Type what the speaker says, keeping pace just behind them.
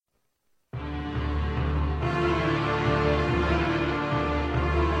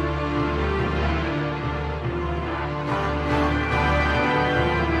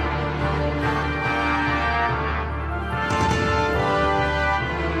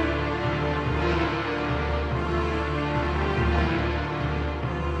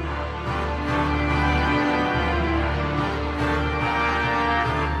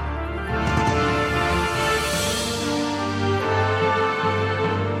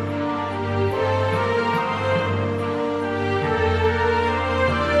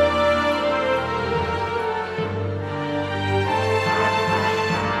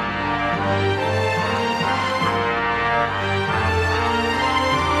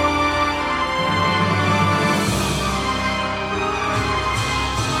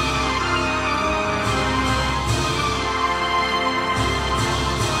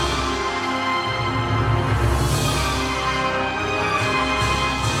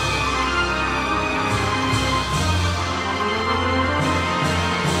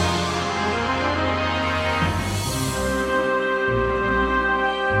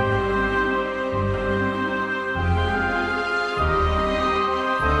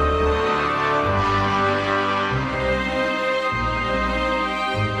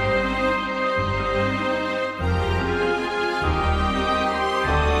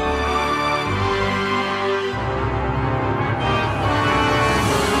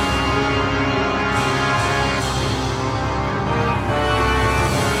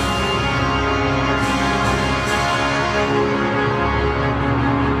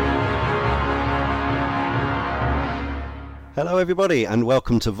everybody, and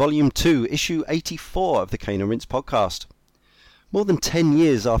welcome to Volume 2, Issue 84 of the Cane and Rinse podcast. More than 10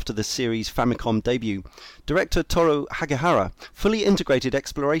 years after the series' Famicom debut, director Toru Hagehara fully integrated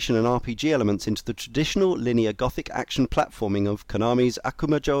exploration and RPG elements into the traditional linear gothic action platforming of Konami's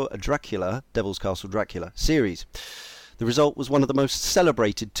Akumajo Dracula, Devil's Castle Dracula, series. The result was one of the most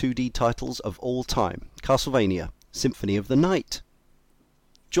celebrated 2D titles of all time, Castlevania, Symphony of the Night.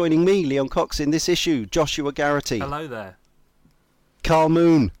 Joining me, Leon Cox, in this issue, Joshua Garrity. Hello there. Carl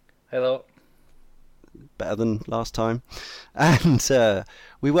Moon. Hello. Better than last time. And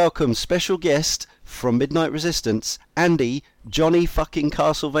we welcome special guest from Midnight Resistance, Andy, Johnny fucking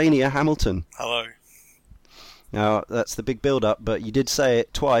Castlevania Hamilton. Hello. Now, that's the big build-up, but you did say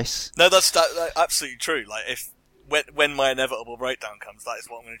it twice. No, that's absolutely true. Like, when my inevitable breakdown comes, that is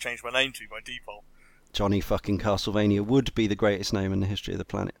what I'm going to change my name to by default. Johnny fucking Castlevania would be the greatest name in the history of the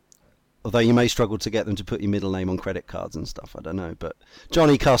planet. Although you may struggle to get them to put your middle name on credit cards and stuff, I don't know. But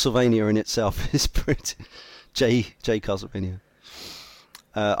Johnny Castlevania in itself is pretty... J Castlevania.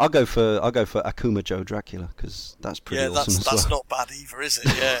 I'll go for Akuma Joe Dracula, because that's pretty awesome as well. That's not bad either, is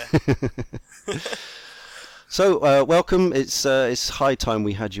it? Yeah. So, welcome. It's high time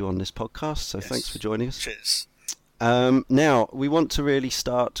we had you on this podcast, so yes. Thanks for joining us. Cheers. Now, we want to really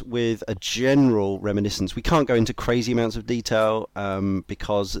start with a general reminiscence. We can't go into crazy amounts of detail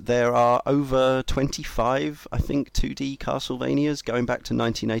because there are over 25, I think, 2D Castlevanias going back to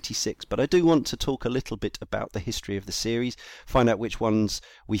 1986. But I do want to talk a little bit about the history of the series, find out which ones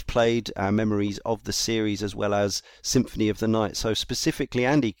we've played, our memories of the series, as well as Symphony of the Night. So specifically,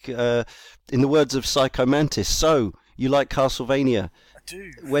 Andy, in the words of Psycho Mantis, so you like Castlevania?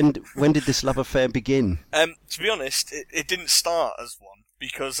 Do. When did this love affair begin? To be honest, it didn't start as one,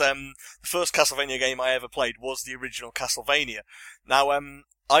 because the first Castlevania game I ever played was the original Castlevania. Now,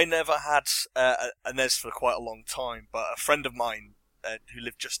 I never had a NES for quite a long time, but a friend of mine who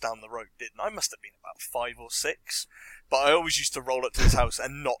lived just down the road did, and I must have been about 5 or 6. But I always used to roll up to his house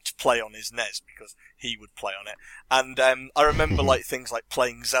and not play on his NES, because he would play on it. And I remember like things like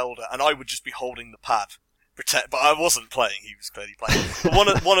playing Zelda, and I would just be holding the pad. But I wasn't playing, he was clearly playing. But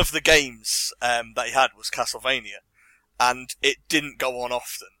one of the games that he had was Castlevania, and it didn't go on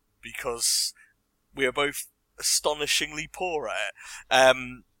often, because we were both astonishingly poor at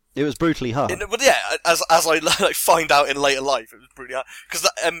it. It was brutally hard. But yeah, as I find out in later life, it was brutally hard. Because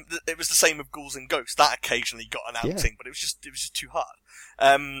it was the same with Ghouls and Ghosts. That occasionally got an outing, but it was just too hard.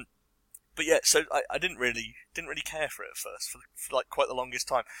 But yeah, so I didn't really care for it at first, for like quite the longest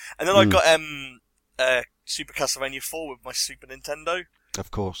time. And then I got Super Castlevania 4 with my Super Nintendo.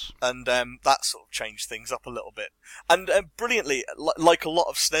 Of course. And that sort of changed things up a little bit. And brilliantly, like a lot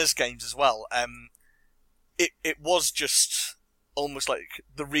of SNES games as well, it was just almost like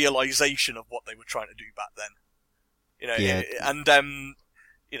the realization of what they were trying to do back then. You know, yeah.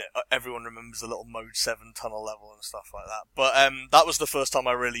 You know, everyone remembers the little Mode 7 tunnel level and stuff like that. But that was the first time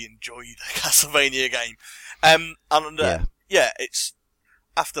I really enjoyed a Castlevania game. It's...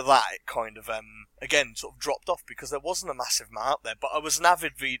 After that, it kind of, again, sort of dropped off because there wasn't a massive amount out there. But I was an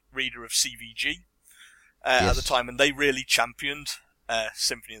avid reader of CVG at the time, and they really championed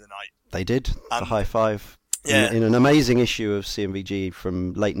Symphony of the Night. They did. The high five. Yeah. In an amazing issue of CMVG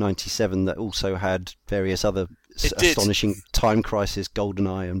from late 97 that also had various other astonishing Time Crisis,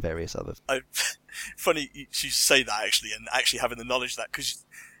 GoldenEye, and various others. Funny you say that, actually, and actually having the knowledge of that, because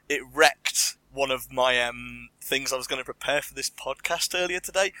it wrecked one of my things I was going to prepare for this podcast earlier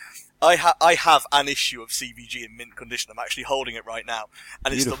today. I have an issue of CVG in mint condition. I'm actually holding it right now.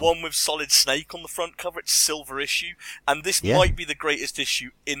 And Beautiful. It's the one with Solid Snake on the front cover. It's silver issue. And this might be the greatest issue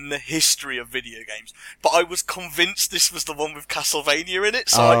in the history of video games. But I was convinced this was the one with Castlevania in it.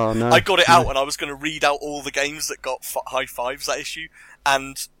 So I got it out and I was going to read out all the games that got high fives that issue.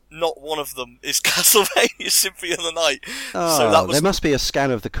 And not one of them is Castlevania Symphony of the Night. Oh, so there must be a scan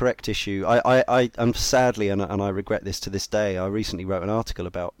of the correct issue. I'm sadly, and I regret this to this day, I recently wrote an article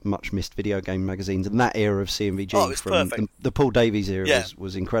about much missed video game magazines, and that era of CMVG from the Paul Davies era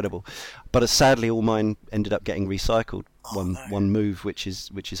was incredible. But sadly, all mine ended up getting recycled. One move, which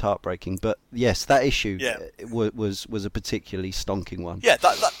is heartbreaking. But yes, that issue was a particularly stonking one. Yeah,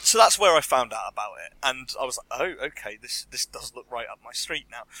 so that's where I found out about it, and I was like, oh, okay, this does look right up my street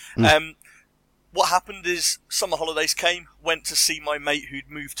now. What happened is summer holidays came, went to see my mate who'd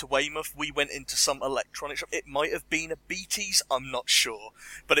moved to Weymouth. We went into some electronic shop. It might have been a BT's, I'm not sure,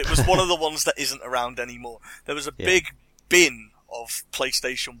 but it was one of the ones that isn't around anymore. There was a big bin of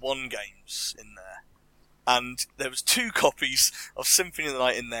PlayStation 1 games in there. And there was 2 copies of Symphony of the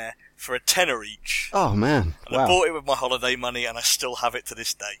Night in there for £10 each. Oh man! And I bought it with my holiday money, and I still have it to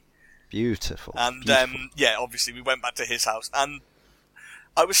this day. Beautiful. And Beautiful. obviously we went back to his house, and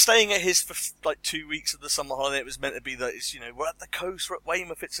I was staying at his for like 2 weeks of the summer holiday. It was meant to be that it's, we're at the coast, we're at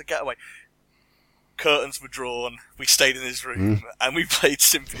Weymouth, it's a getaway. Curtains were drawn, we stayed in his room, and we played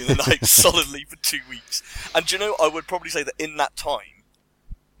Symphony of the Night solidly for 2 weeks. And I would probably say that in that time,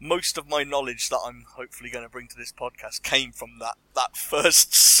 most of my knowledge that I'm hopefully going to bring to this podcast came from that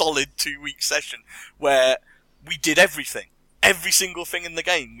first solid 2 week session where we did everything. Every single thing in the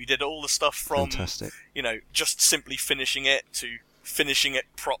game. We did all the stuff from, Fantastic. Just simply finishing it to finishing it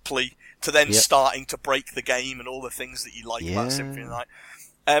properly to then starting to break the game and all the things that you like about Symphony of the Night.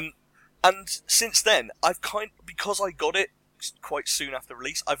 And since then, because I got it quite soon after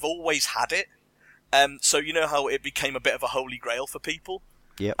release, I've always had it. So you know how it became a bit of a holy grail for people?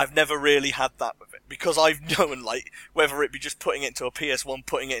 Yep. I've never really had that with it, because I've known, whether it be just putting it into a PS1,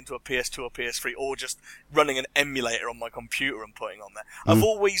 putting it into a PS2 or PS3, or just running an emulator on my computer and putting it on there. I've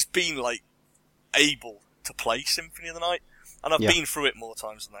always been, able to play Symphony of the Night, and I've been through it more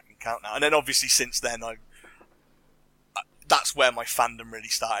times than I can count now. And then obviously since then, that's where my fandom really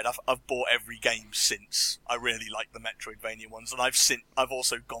started. I've bought every game since. I really like the Metroidvania ones, and I've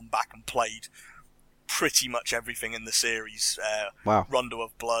also gone back and played pretty much everything in the series. Wow. Rondo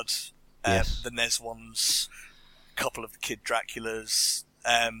of Blood, the NES ones, a couple of the Kid Draculas,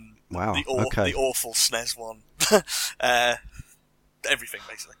 wow. The awful SNES one, everything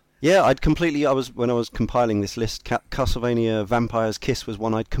basically. Yeah, when I was compiling this list, Castlevania Vampire's Kiss was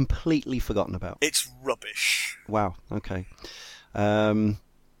one I'd completely forgotten about. It's rubbish. Wow, okay. So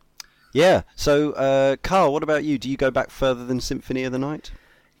Carl, what about you? Do you go back further than Symphony of the Night?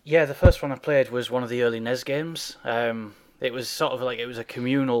 Yeah, the first one I played was one of the early NES games. It was sort of it was a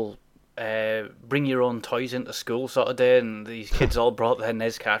communal bring your own toys into school sort of day, and these kids all brought their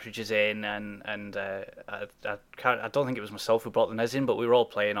NES cartridges in, and I don't think it was myself who brought the NES in, but we were all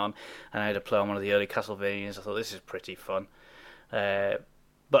playing on, and I had to play on one of the early Castlevanias. I thought, this is pretty fun. But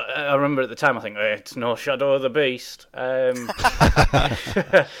I remember at the time, I think, it's no Shadow of the Beast. The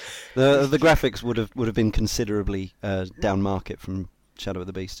graphics would have been considerably down market from Shadow of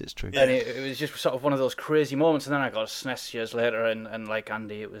the Beast, it's true. Yeah. And it was just sort of one of those crazy moments, and then I got a SNES years later, and like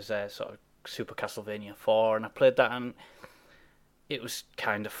Andy, it was sort of Super Castlevania 4, and I played that, and it was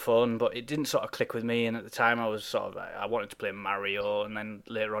kind of fun, but it didn't sort of click with me, and at the time I was sort of, I wanted to play Mario, and then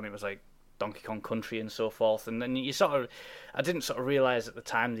later on it was like Donkey Kong Country and so forth, and then I didn't sort of realise at the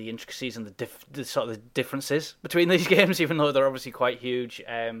time the intricacies and the sort of the differences between these games, even though they're obviously quite huge,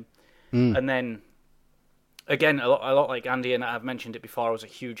 and then again, a lot like Andy, and I've mentioned it before, I was a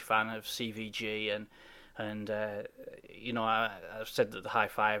huge fan of CVG, and I've said that the high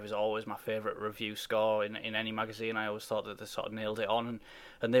five is always my favourite review score in any magazine. I always thought that they sort of nailed it on,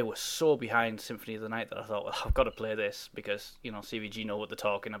 and they were so behind Symphony of the Night that I thought, well, I've got to play this because CVG know what they're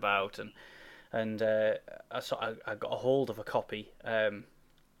talking about, and I got a hold of a copy,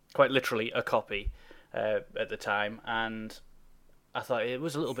 quite literally a copy, at the time, and I thought it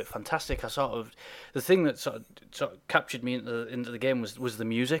was a little bit fantastic. The thing that sort of captured me into the game was the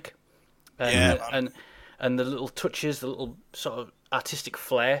music, and the little touches, the little sort of artistic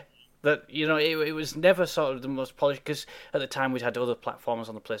flair. That it was never sort of the most polished, because at the time we'd had other platformers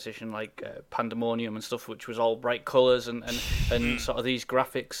on the PlayStation like Pandemonium and stuff, which was all bright colours and sort of these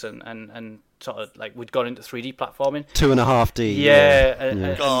graphics and sort of like we'd gone into 3D platforming, 2.5D.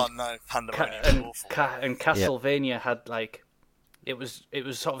 No, Pandemonium was awful. And Castlevania had like. It was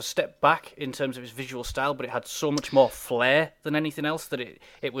sort of a step back in terms of its visual style, but it had so much more flair than anything else that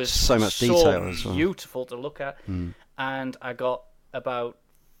it was so much detail as well. Beautiful to look at. And I got about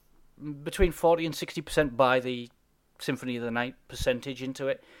between 40 and 60% by the Symphony of the Night percentage into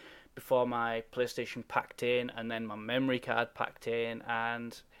it before my PlayStation packed in, and then my memory card packed in,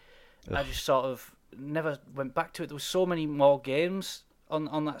 and I just sort of never went back to it. There were so many more games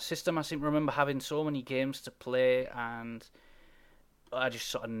on that system. I seem to remember having so many games to play, and I just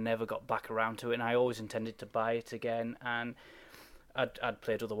sort of never got back around to it, and I always intended to buy it again, and I'd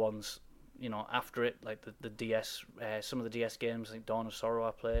played other ones, after it, like the DS, some of the DS games, I think Dawn of Sorrow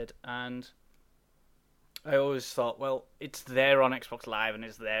I played, and I always thought, well, it's there on Xbox Live and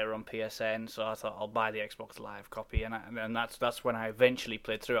it's there on PSN, so I thought I'll buy the Xbox Live copy, and that's when I eventually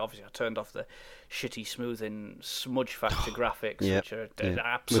played through it. Obviously, I turned off the shitty smoothing smudge factor graphics, which are an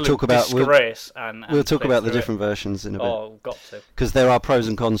absolute disgrace. We'll talk about the different versions in a bit. Oh, got to. Because there are pros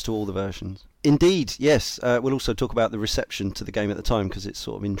and cons to all the versions. Indeed, yes. We'll also talk about the reception to the game at the time, because it's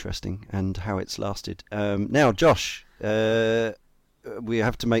sort of interesting, and how it's lasted. Now, Josh... we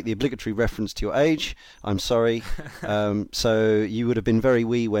have to make the obligatory reference to your age. I'm sorry. So you would have been very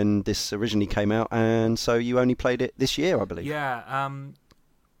wee when this originally came out, and so you only played it this year, I believe. Yeah.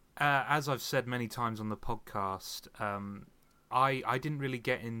 as I've said many times on the podcast, I didn't really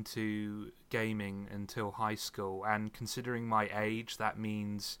get into gaming until high school, and considering my age, that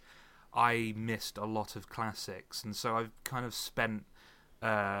means I missed a lot of classics, and so I've kind of spent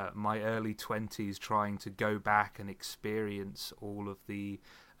my early 20s trying to go back and experience all of the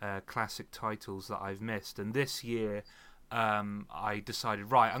classic titles that I've missed. And this year, I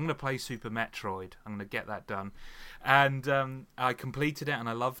decided, right, I'm going to play Super Metroid. I'm going to get that done. And I completed it and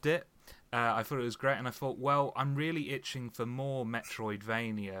I loved it. I thought it was great, and I thought, well, I'm really itching for more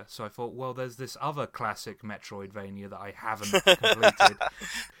Metroidvania. So I thought, well, there's this other classic Metroidvania that I haven't completed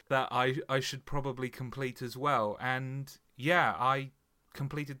that I should probably complete as well. And yeah, I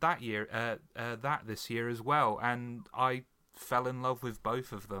completed that this year as well, and I fell in love with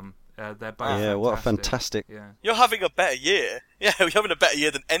both of them. They're both fantastic. What a fantastic... Yeah. You're having a better year. Yeah, you're having a better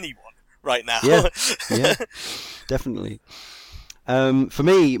year than anyone right now. Yeah, definitely. For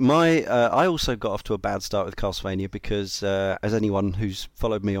me, I also got off to a bad start with Castlevania because, as anyone who's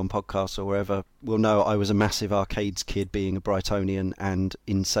followed me on podcasts or wherever will know, I was a massive arcades kid, being a Brightonian and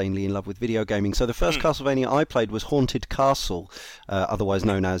insanely in love with video gaming. So the first Castlevania I played was Haunted Castle, otherwise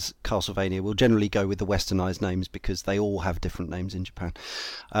known as Castlevania. We'll generally go with the westernized names because they all have different names in Japan.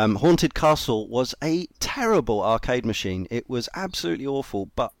 Haunted Castle was a terrible arcade machine. It was absolutely awful,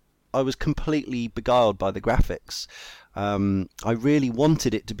 but I was completely beguiled by the graphics. I really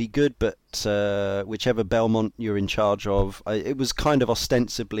wanted it to be good, but whichever Belmont you're in charge of, it was kind of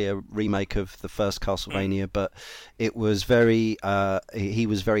ostensibly a remake of the first Castlevania, but it was he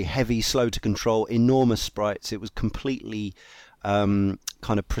was very heavy, slow to control, enormous sprites. It was completely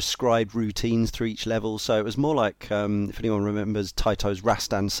kind of prescribed routines through each level, so it was more like, if anyone remembers Taito's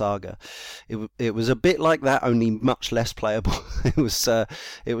Rastan Saga, it was a bit like that, only much less playable. It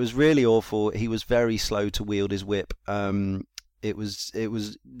was really awful. He was very slow to wield his whip. It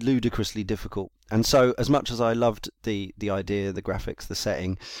was ludicrously difficult, and so as much as I loved the idea, the graphics, the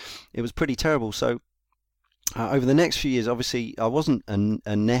setting, it was pretty terrible. So over the next few years, obviously I wasn't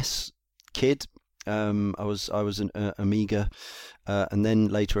a NES kid. I was an Amiga and then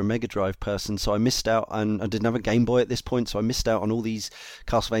later a Mega Drive person, so I missed out, and I didn't have a Game Boy at this point, so I missed out on all these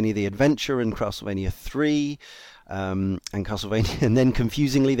Castlevania the Adventure and Castlevania 3 and Castlevania, and then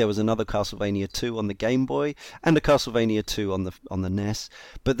confusingly there was another Castlevania 2 on the Game Boy and a Castlevania 2 on the NES.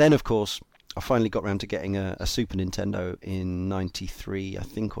 But then of course I finally got around to getting a Super Nintendo in 93, I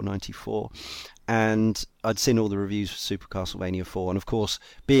think, or 94, and I'd seen all the reviews for Super Castlevania 4, and of course,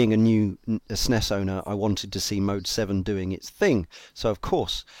 being a SNES owner, I wanted to see Mode 7 doing its thing, so of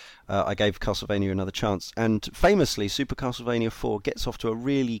course I gave Castlevania another chance, and famously Super Castlevania 4 gets off to a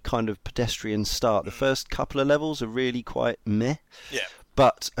really kind of pedestrian start. The first couple of levels are really quite meh,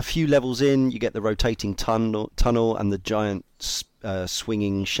 but a few levels in, you get the rotating tunnel and the giant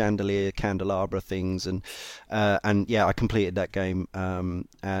swinging chandelier candelabra things, and yeah, I completed that game.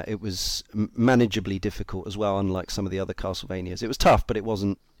 It was manageably difficult as well, unlike some of the other Castlevanias. It was tough, but it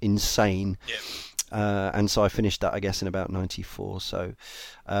wasn't insane. And so I finished that, I guess, in about 94. So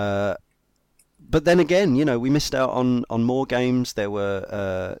but then again, we missed out on more games. There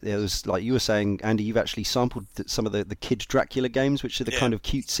was, like you were saying, Andy, you've actually sampled some of the Kid Dracula games, which are the kind of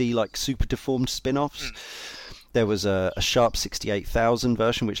cutesy, like super deformed spin-offs. There was a Sharp 68,000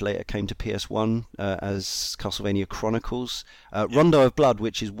 version, which later came to PS1 as Castlevania Chronicles. Rondo of Blood,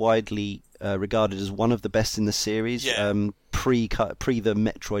 which is widely regarded as one of the best in the series, pre the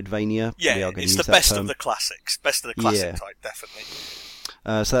Metroidvania. It's the best of the classics. Best of the classic type, definitely.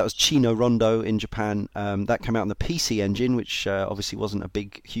 So that was Chino Rondo in Japan. That came out on the PC Engine, which obviously wasn't a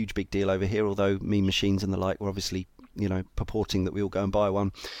huge big deal over here, although Mean Machines and the like were obviously purporting that we all go and buy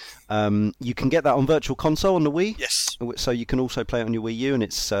one. You can get that on Virtual Console on the Wii. Yes. So you can also play it on your Wii U, and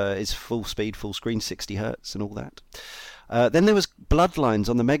it's full speed, full screen, 60 Hz and all that. Then there was Bloodlines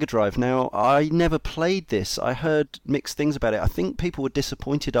on the Mega Drive. Now, I never played this. I heard mixed things about it. I think people were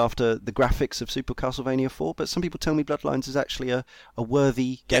disappointed after the graphics of Super Castlevania 4, but some people tell me Bloodlines is actually a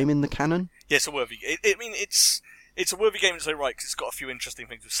worthy game in the canon. Yeah, it's a worthy. It's a worthy game in its own right because it's got a few interesting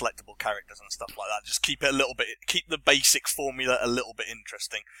things with selectable characters and stuff like that. Just keep keep the basic formula a little bit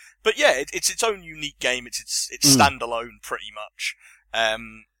interesting. But yeah, it's its own unique game. It's standalone pretty much,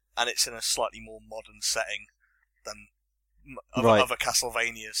 and it's in a slightly more modern setting than other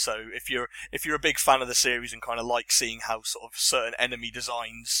Castlevanias. So if you're a big fan of the series and kind of like seeing how sort of certain enemy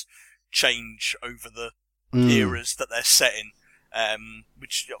designs change over the eras that they're set in,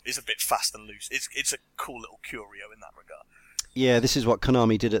 which is a bit fast and loose, it's a cool little curio in that regard. Yeah, this is what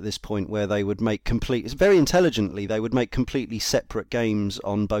Konami did at this point, where they would make very intelligently, they would make completely separate games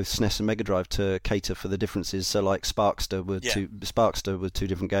on both SNES and Mega Drive to cater for the differences. So like Sparkster were two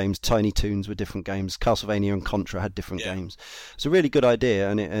different games, Tiny Toons were different games, Castlevania and Contra had different games. It's a really good idea,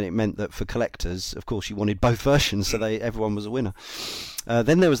 and it meant that for collectors, of course, you wanted both versions, so everyone was a winner.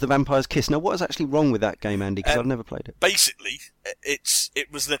 Then there was the Vampire's Kiss. Now, what is actually wrong with that game, Andy? Because I've never played it. Basically,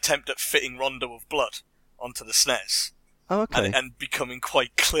 it was an attempt at fitting Rondo of Blood onto the SNES. Oh, okay. And becoming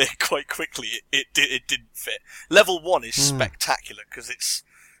quite clear quite quickly, it didn't fit. Level 1 is spectacular because it's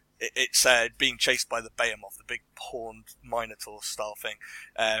being chased by the Behemoth, the big horned Minotaur style thing,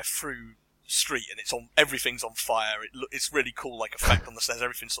 through street, and everything's on fire. It's really cool, like effect on the stairs.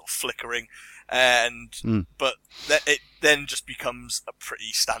 Everything's sort of flickering, but it then just becomes a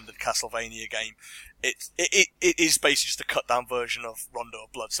pretty standard Castlevania game. It is basically just a cut down version of Rondo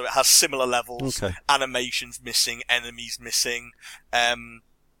of Blood, so it has similar levels, animations missing, enemies missing.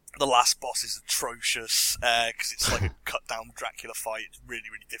 The last boss is atrocious because it's like a cut down Dracula fight. It's really,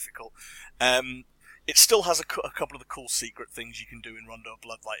 really difficult. It still has a couple of the cool secret things you can do in Rondo of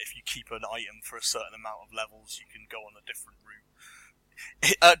Blood, like if you keep an item for a certain amount of levels, you can go on a different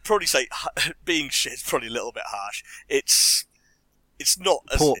route. I'd probably say being shit is probably a little bit harsh. It's not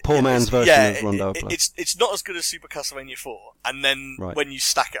as poor man's version of Rondo of Blood. It's not as good as Super Castlevania 4, and then when you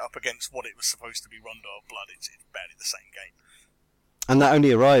stack it up against what it was supposed to be Rondo of Blood, it's barely the same game. And that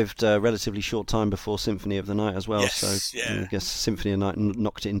only arrived a relatively short time before Symphony of the Night as well, yes, so I guess Symphony of the Night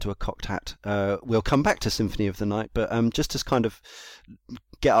knocked it into a cocked hat. We'll come back to Symphony of the Night, but just to kind of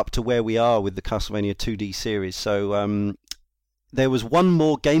get up to where we are with the Castlevania 2D series, so there was one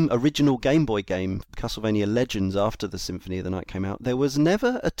more original Game Boy game, Castlevania Legends, after the Symphony of the Night came out. There was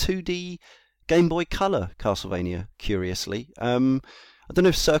never a 2D Game Boy Color Castlevania, curiously. I don't know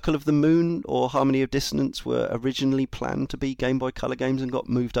if Circle of the Moon or Harmony of Dissonance were originally planned to be Game Boy Color games and got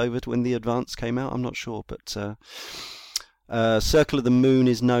moved over to when the Advance came out. I'm not sure, but Circle of the Moon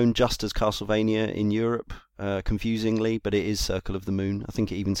is known just as Castlevania in Europe, confusingly, but it is Circle of the Moon. I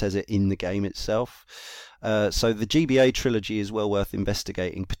think it even says it in the game itself. So the GBA trilogy is well worth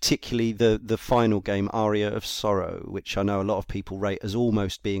investigating, particularly the final game, Aria of Sorrow, which I know a lot of people rate as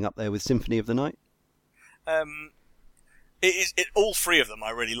almost being up there with Symphony of the Night. All three of them I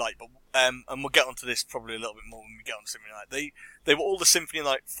really like, but and we'll get onto this probably a little bit more when we get on Symphony of the Night. They were all the Symphony of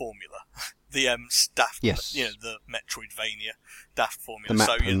the Night formula, the daft, the Metroidvania daft formula.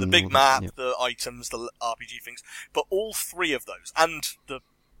 So the big map, the items, the RPG things, but all three of those and the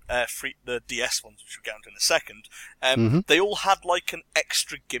DS ones, which we'll get into in a second, they all had like an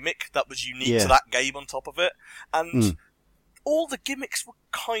extra gimmick that was unique to that game on top of it, and all the gimmicks were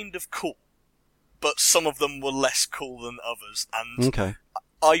kind of cool. But some of them were less cool than others, and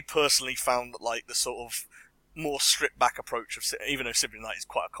I personally found that like the sort of more stripped back approach of, even though Symphony of the Night is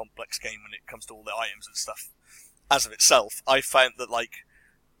quite a complex game when it comes to all the items and stuff, as of itself, I found that like,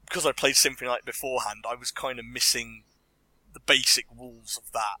 because I played Symphony of the Night beforehand, I was kind of missing the basic rules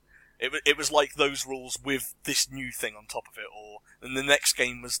of that. It was like those rules with this new thing on top of it, and the next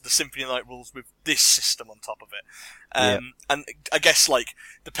game was the Symphony of the Night rules with this system on top of it. And I guess like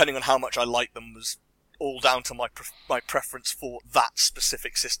depending on how much I liked them was all down to my preference for that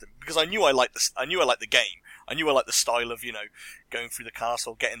specific system, because I knew I liked the game. I knew I liked the style of going through the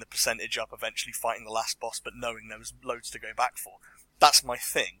castle, getting the percentage up, eventually fighting the last boss, but knowing there was loads to go back for. That's my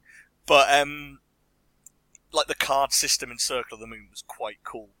thing. But like the card system in Circle of the Moon was quite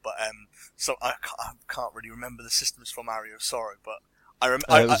cool, but so I can't really remember the systems from Aria of Sorrow, but I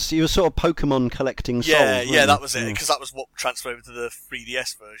remember you were sort of Pokemon collecting souls. Yeah, that was it, because that was what transferred over to the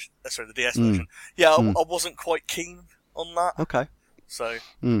 3DS version. The DS version. Yeah, I wasn't quite keen on that. Okay. So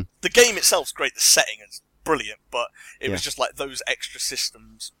the game itself's great, the setting is brilliant, but it was just like those extra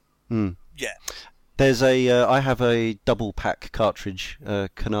systems. Yeah. There's I have a double pack cartridge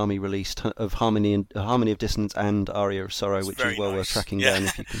Konami released of Harmony of Dissonance and Aria of Sorrow, which is well worth tracking down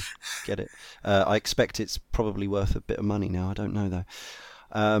if you can get it. I expect it's probably worth a bit of money now. I don't know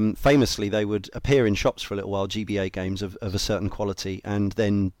though. Famously, they would appear in shops for a little while, GBA games of a certain quality, and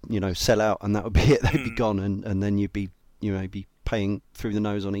then sell out, and that would be it. They'd be gone, and then you'd be be paying through the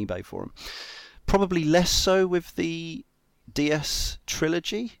nose on eBay for them. Probably less so with the DS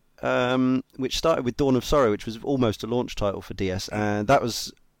trilogy. Which started with Dawn of Sorrow, which was almost a launch title for DS, and that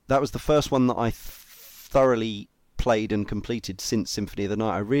was the first one that I thoroughly played and completed since Symphony of the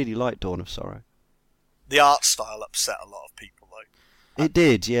Night. I really liked Dawn of Sorrow. The art style upset a lot of people, though. It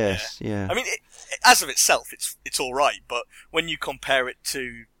did, yes, yeah. I mean, as of itself, it's all right, but when you compare it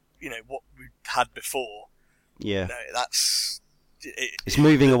to what we had before, that's It's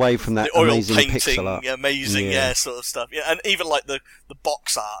moving away from that the oil amazing painting, pixel art. amazing, sort of stuff. Yeah, and even like the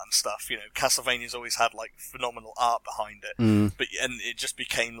box art and stuff. Castlevania's always had like phenomenal art behind it, but it just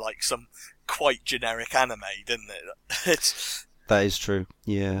became like some quite generic anime, didn't it? That is true.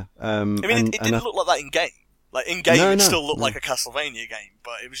 Yeah. It didn't look like that in game. Like in game, it still looked like a Castlevania game,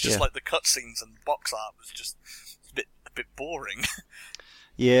 but it was just like the cutscenes and the box art was just a bit boring.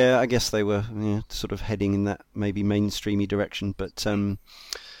 Yeah, I guess they were sort of heading in that maybe mainstreamy direction, but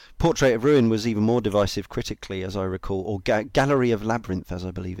Portrait of Ruin was even more divisive critically, as I recall, or Gallery of Labyrinth, as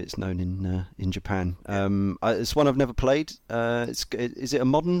I believe it's known in Japan. It's one I've never played. Is it a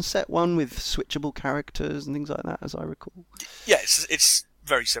modern set one with switchable characters and things like that, as I recall? Yeah, it's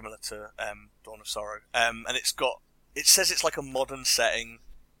very similar to Dawn of Sorrow, and it says it's like a modern setting,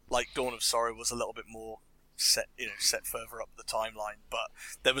 like Dawn of Sorrow was a little bit more set further up the timeline, but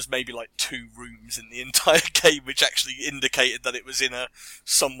there was maybe like 2 rooms in the entire game which actually indicated that it was in a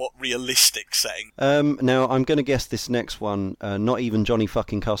somewhat realistic setting. Now I'm going to guess this next one, not even Johnny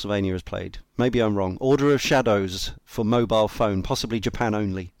fucking Castlevania has played. Maybe I'm wrong. Order of Shadows for mobile phone, possibly Japan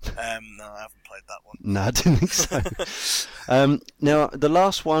only. No, I haven't played that one. No, I didn't think so. Now, the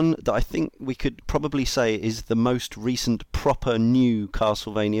last one that I think we could probably say is the most recent proper new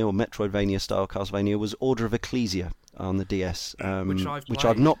Castlevania or Metroidvania-style Castlevania was Order of Ecclesia on the DS, which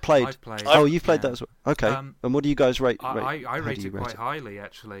I've not played. Oh, you've played that as well. Okay. And what do you guys rate? I rate it quite highly,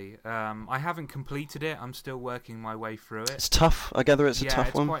 actually. I haven't completed it. I'm still working my way through it. It's tough. I gather it's a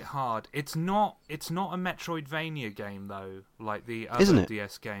tough one. Yeah, it's quite hard. It's not a Metroidvania game, though, like the other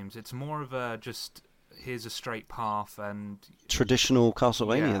DS games. It's more of a just... here's a straight path and traditional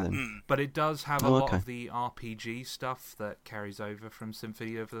Castlevania then. But it does have a lot of the RPG stuff that carries over from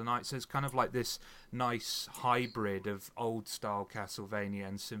Symphony of the Night. So it's kind of like this nice hybrid of old style Castlevania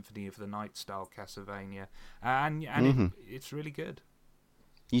and Symphony of the Night style Castlevania, and it's really good.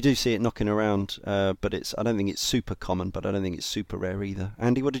 You do see it knocking around, but I don't think it's super common, but I don't think it's super rare either.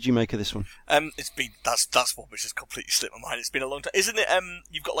 Andy, what did you make of this one? That's one which has completely slipped my mind. It's been a long time, isn't it?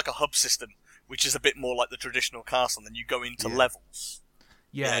 You've got like a hub system, which is a bit more like the traditional castle, and then you go into levels.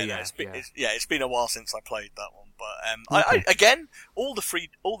 It's been a while since I played that one, but I again, all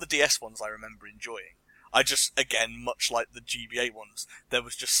the DS ones I remember enjoying. I just, again, much like the GBA ones, there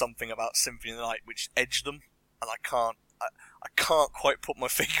was just something about Symphony of the Night which edged them, and I can't quite put my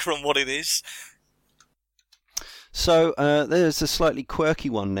finger on what it is. So there's a slightly quirky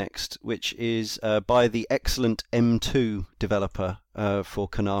one next, which is by the excellent M2 developer for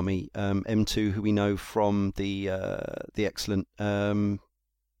Konami. M2, who we know from the excellent Sega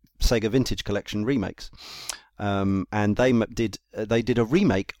Vintage Collection remakes. And they did a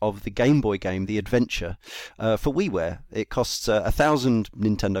remake of the Game Boy game, The Adventure, for WiiWare. It costs 1,000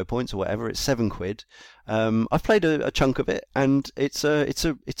 Nintendo points or whatever. It's £7. I've played a chunk of it, and it's a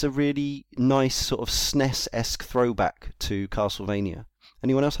really nice sort of SNES-esque throwback to Castlevania.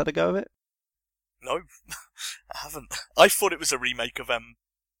 Anyone else had a go of it? No, I haven't. I thought it was a remake of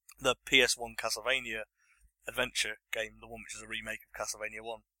the PS1 Castlevania Adventure game, the one which is a remake of Castlevania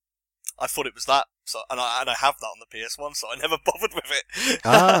 1. I thought it was that, and I have that on the PS1, so I never bothered with it.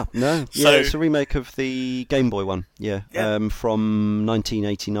 No. Yeah, it's a remake of the Game Boy one, from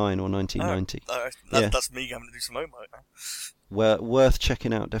 1989 or 1990. That's me having to do some homework now. Worth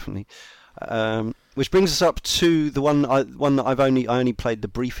checking out, definitely. Which brings us up to the one that I only played the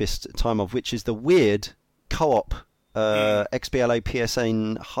briefest time of, which is the weird co-op XBLA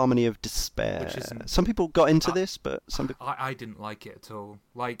PSN Harmony of Despair. Some people got into this, but some people... I didn't like it at all.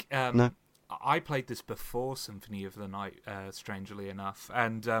 No. I played this before Symphony of the Night, strangely enough,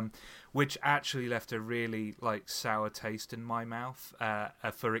 and which actually left a really sour taste in my mouth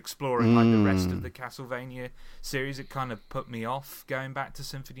for exploring the rest of the Castlevania series. It kind of put me off going back to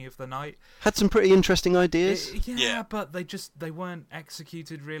Symphony of the Night. Had some pretty interesting ideas. But they weren't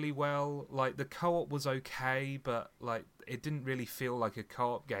executed really well. The co-op was okay, but it didn't really feel like a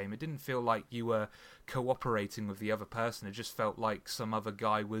co-op game. It didn't feel like you were cooperating with the other person. It just felt like some other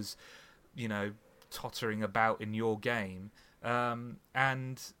guy was, tottering about in your game.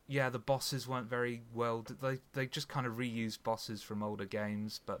 The bosses weren't very well. They just kind of reused bosses from older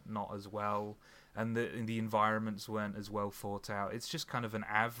games, but not as well. And the environments weren't as well thought out. It's just kind of an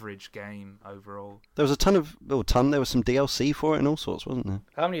average game overall. There was there was some DLC for it and all sorts, wasn't there?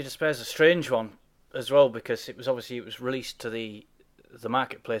 Harmony of Despair is a strange one as well, because it was released to the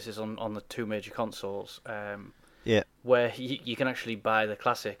marketplaces on the 2 major consoles. Where you can actually buy the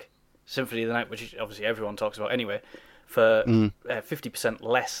classic Symphony of the Night, which obviously everyone talks about anyway, for 50%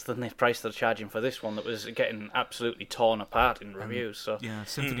 less than the price they're charging for this one that was getting absolutely torn apart in reviews. So yeah,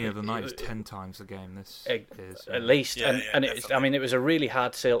 Symphony of the Night is 10 times the game this is. At least, Yeah, and yeah, it's, I mean, it was a really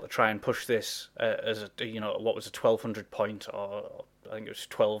hard sale to try and push this as a, you know, what was a 1,200 point, or I think it was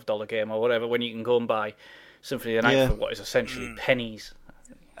 $12 game or whatever, when you can go and buy Symphony of the Night for what is essentially pennies.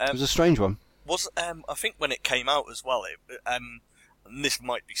 It was a strange one. I think when it came out as well, and this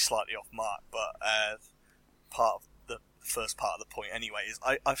might be slightly off mark, but part of the first part of the point anyway is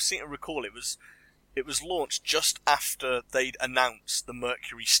I seem to recall it was launched just after they'd announced the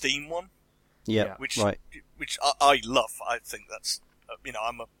Mercury Steam one. Yeah, which right. Which I love. I think that's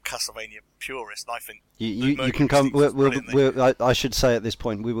I'm a Castlevania purist, and I think you can come. I should say at this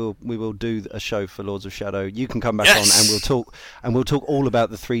point we will do a show for Lords of Shadow. You can come back on and we'll talk all about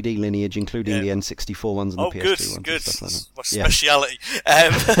the 3D lineage, including the N64 ones and the PS2 ones. Good. And stuff like that. My speciality.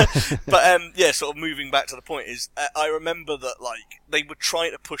 But sort of moving back to the point is, I remember that they were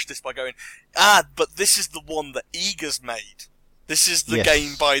trying to push this by going, but this is the one that Ega's made. This is the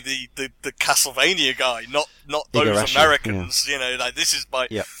game by the Castlevania guy, not those Igarashi, Americans. This is by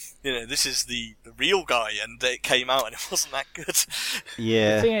this is the real guy, and it came out and it wasn't that good.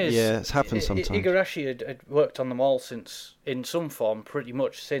 Yeah, the thing is, it's happened sometimes. Igarashi had worked on them all since, in some form, pretty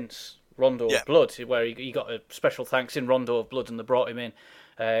much since Rondo of Blood, where he got a special thanks in Rondo of Blood, and they brought him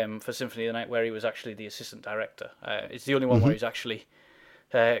in for Symphony of the Night, where he was actually the assistant director. It's the only one where he's actually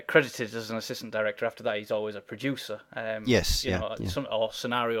credited as an assistant director. After that, he's always a producer. Or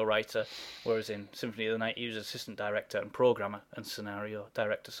scenario writer. Whereas in Symphony of the Night, he was assistant director and programmer and scenario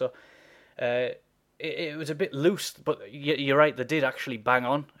director. So it was a bit loose, but you're right. They did actually bang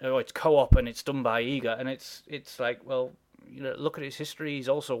on. It's co-op and it's done by Ega, and it's like, well, look at his history. He's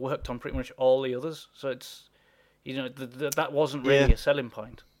also worked on pretty much all the others. So it's that wasn't really a selling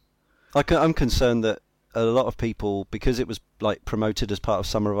point. I'm concerned that a lot of people, because it was promoted as part of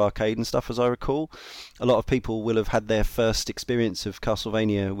Summer of Arcade and stuff, as I recall, a lot of people will have had their first experience of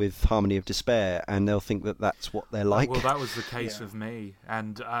Castlevania with Harmony of Despair, and they'll think that that's what they're like. Well, that was the case with me,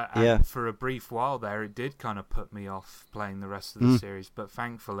 and for a brief while there, it did kind of put me off playing the rest of the series. But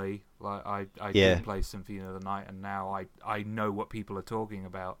thankfully, I did play Symphony of the Night, and now I know what people are talking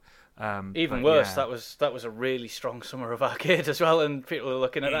about. Even worse, that was a really strong Summer of Arcade as well, and people are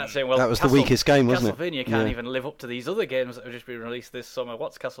looking at that saying, "Well, that was the weakest game, wasn't it? Castlevania can't even live up to these other games that have just been released this summer.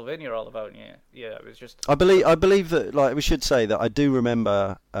 What's Castlevania all about?" It was just. I believe that we should say that I do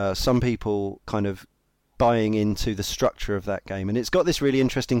remember some people kind of buying into the structure of that game, and it's got this really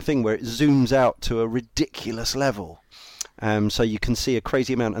interesting thing where it zooms out to a ridiculous level. So you can see a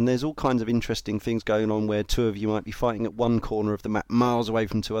crazy amount, and there's all kinds of interesting things going on where two of you might be fighting at one corner of the map, miles away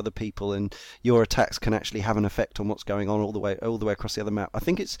from two other people, and your attacks can actually have an effect on what's going on all the way across the other map. I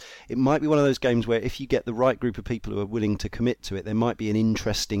think it might be one of those games where if you get the right group of people who are willing to commit to it, there might be an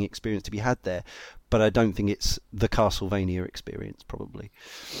interesting experience to be had there. But I don't think it's the Castlevania experience, probably.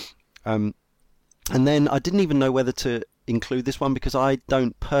 And then I didn't even know whether to include this one because I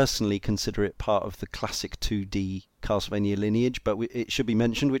don't personally consider it part of the classic 2D Castlevania lineage, but it should be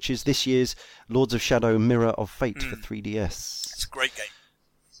mentioned, which is this year's Lords of Shadow Mirror of Fate for 3DS. It's a great game.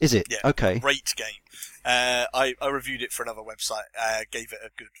 Is it? Yeah, okay. Great game. I reviewed it for another website, gave it a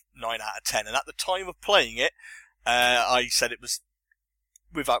good 9 out of 10, and at the time of playing it, I said it was,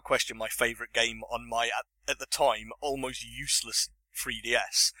 without question, my favourite game on my, at the time, almost useless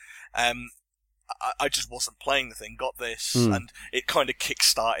 3DS. I just wasn't playing the thing, got this, and it kind of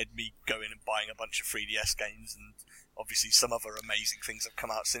kick-started me going and buying a bunch of 3DS games, and obviously some other amazing things have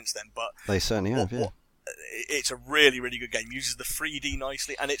come out since then, but... They certainly have, yeah. It's a really, really good game. Uses the 3D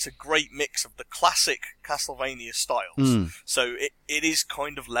nicely, and it's a great mix of the classic Castlevania styles. So it is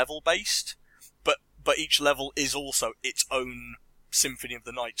kind of level-based, but each level is also its own Symphony of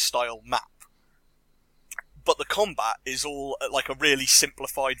the Night style map. But the combat is all like a really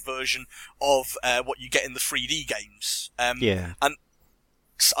simplified version of what you get in the 3D games. And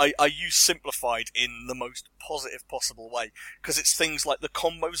I use simplified in the most positive possible way, because it's things like the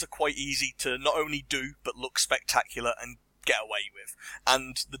combos are quite easy to not only do, but look spectacular and get away with.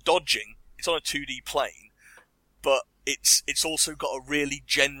 And the dodging, it's on a 2D plane, but it's also got a really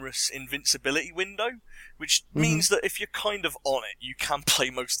generous invincibility window, which means that if you're kind of on it, you can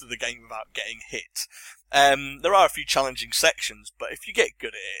play most of the game without getting hit. There are a few challenging sections, but if you get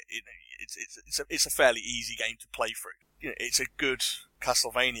good at it, it's a fairly easy game to play through. It's a good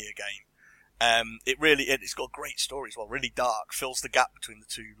Castlevania game. It's got a great story as well, really dark, fills the gap between the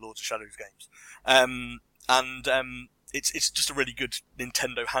two Lords of Shadows games. It's just a really good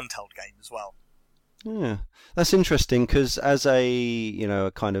Nintendo handheld game as well. Yeah, that's interesting, because as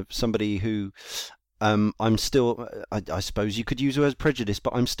a kind of somebody who I'm still, I suppose you could use it as prejudice,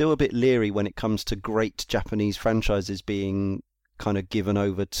 but I'm still a bit leery when it comes to great Japanese franchises being kind of given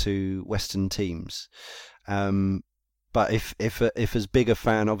over to Western teams. But if as big a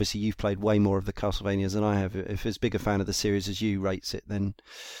fan, obviously you've played way more of the Castlevanias than I have. If as big a fan of the series as you rates it, then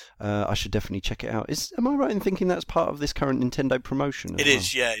I should definitely check it out. Am I right in thinking that's part of this current Nintendo promotion? It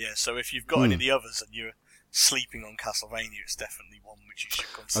is, yeah. So if you've got any of the others and you're sleeping on Castlevania, it's definitely one which you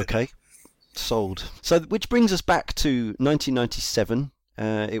should consider. Okay, sold. So, which brings us back to 1997.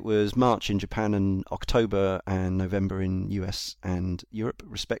 It was March in Japan and October and November in US and Europe,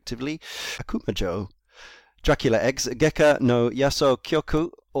 respectively. Akumajo, Dracula X, Gekka no Yaso Kyoku,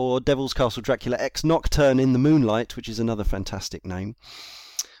 or Devil's Castle Dracula X Nocturne in the Moonlight, which is another fantastic name.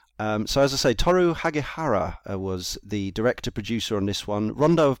 So as I say, Toru Hagehara was the director-producer on this one.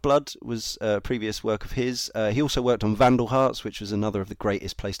 Rondo of Blood was a previous work of his. He also worked on Vandal Hearts, which was another of the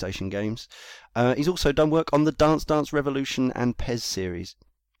greatest PlayStation games. He's also done work on the Dance Dance Revolution and Pez series.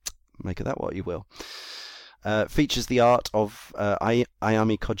 Make of that what you will. Features the art of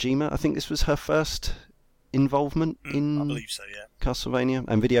Ayami Kojima. I think this was her first involvement in I believe so, yeah. Castlevania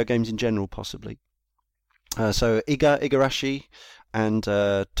and video games in general, possibly. So Iga Igarashi and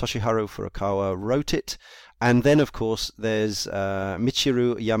Toshiharu Furukawa wrote it. And then, of course, there's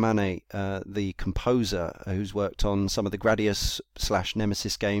Michiru Yamane, the composer, who's worked on some of the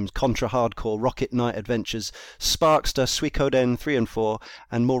Gradius/Nemesis games, Contra Hardcore, Rocket Knight Adventures, Sparkster, Suikoden 3 and 4,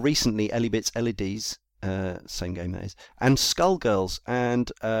 and more recently, Elibits LEDs, same game that is, and Skullgirls.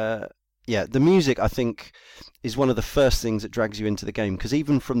 And yeah, the music, I think, is one of the first things that drags you into the game, because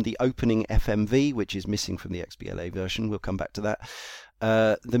even from the opening FMV, which is missing from the XBLA version, we'll come back to that,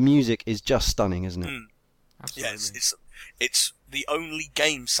 the music is just stunning, isn't it? Absolutely. Yeah, it's the only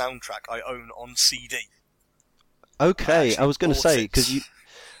game soundtrack I own on CD. Okay, I was going to bought say, it. because you...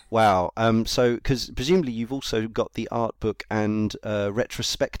 Wow. So, because presumably you've also got the art book and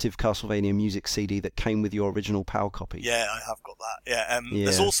retrospective Castlevania music CD that came with your original PAL copy. Yeah, I have got that. Yeah,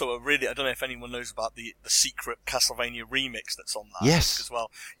 there's also a really, I don't know if anyone knows about the secret Castlevania remix that's on that Yes. as well.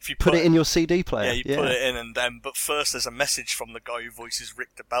 If you Put it in your CD player. Yeah, you put it in, and but first there's a message from the guy who voices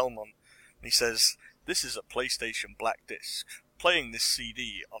Richter Belmont, and he says, "This is a PlayStation Black Disc. Playing this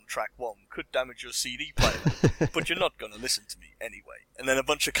CD on track 1 could damage your CD player, but you're not going to listen to me anyway." And then a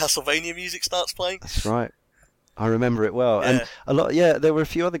bunch of Castlevania music starts playing. That's right. I remember it well. Yeah. And there were a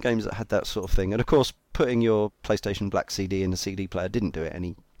few other games that had that sort of thing. And of course, putting your PlayStation Black CD in a CD player didn't do it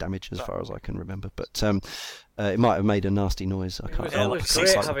any damage as far as I can remember. But it might have made a nasty noise. It was always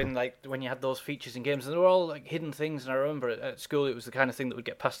great having, like, when you had those features in games, and they were all like hidden things. And I remember at school it was the kind of thing that would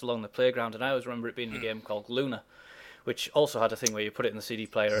get passed along the playground, and I always remember it being in a game called Luna, which also had a thing where you put it in the CD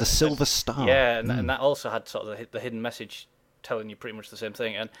player. The Silver Star. Yeah, and that also had sort of the hidden message telling you pretty much the same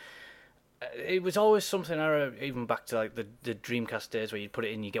thing. And it was always something, I remember, even back to like the Dreamcast days, where you put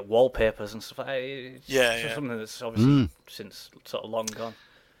it in, you get wallpapers and stuff like that. It's just something that's obviously since sort of long gone.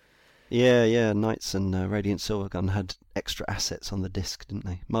 Yeah. Knights and Radiant Silvergun had extra assets on the disc, didn't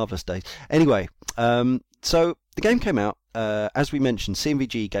they? Marvellous days. Anyway, so the game came out. As we mentioned,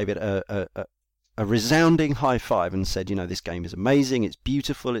 CMVG gave it a resounding high five and said, this game is amazing, it's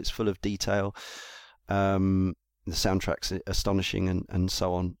beautiful, it's full of detail, the soundtrack's astonishing, and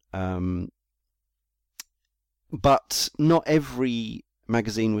so on. But not every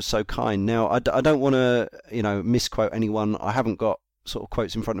magazine was so kind. Now, I don't want to, misquote anyone. I haven't got sort of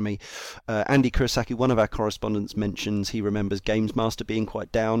quotes in front of me. Andy Kurosaki, one of our correspondents, mentions he remembers Games Master being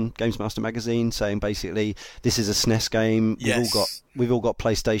quite down, Games Master magazine, saying basically, this is a SNES game. Yes. We've all got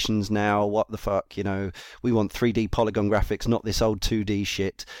PlayStations now. What the fuck, we want 3D polygon graphics, not this old 2D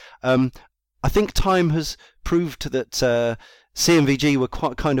shit. I think time has proved that CMVG were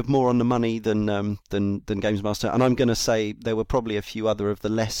quite kind of more on the money than Games Master, and I'm going to say there were probably a few other of the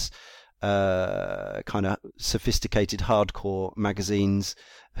less kind of sophisticated hardcore magazines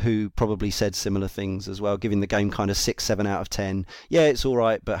who probably said similar things as well, giving the game kind of 6-7 out of 10. Yeah, it's all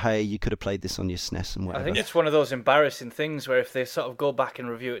right, but hey, you could have played this on your SNES and whatever. I think it's one of those embarrassing things where if they sort of go back and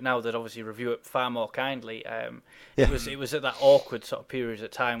review it now, they'd obviously review it far more kindly. It was at that awkward sort of period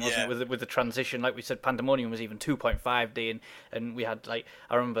of time, wasn't it, with the transition. Like we said, Pandemonium was even 2.5D, and we had, like,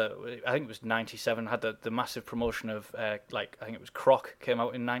 I remember, I think it was 97, had the massive promotion of, I think it was Croc, came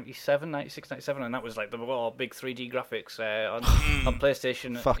out in 97, 96, 97, and that was like the big 3D graphics on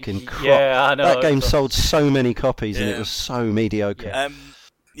PlayStation. Fucking crap. Yeah, I know. That game sold so many copies and it was so mediocre.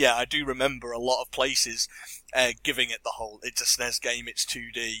 I do remember a lot of places giving it the whole, it's a SNES game, it's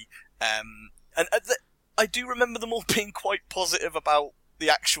 2D. I do remember them all being quite positive about the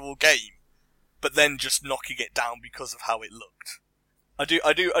actual game, but then just knocking it down because of how it looked. I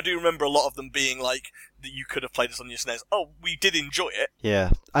do remember a lot of them being like that. You could have played this on your SNES. Oh, we did enjoy it. Yeah,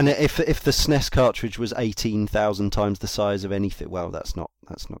 and if the SNES cartridge was 18,000 times the size of anything, well, that's not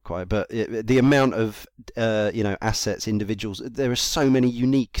quite. But the amount of assets, individuals, there are so many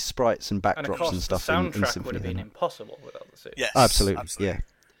unique sprites and backdrops and, of course, and stuff. The soundtrack in Symphony would have been impossible without the series. Yes, absolutely. Yeah.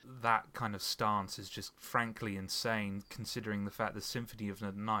 That kind of stance is just frankly insane, considering the fact that Symphony of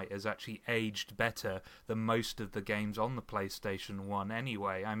the Night has actually aged better than most of the games on the PlayStation 1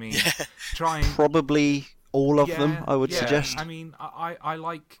 anyway. I mean, probably all of them, I would suggest. I mean, I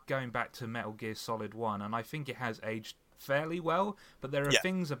like going back to Metal Gear Solid 1, and I think it has aged fairly well, but there are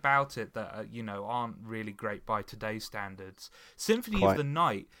things about it that aren't really great by today's standards. Symphony of the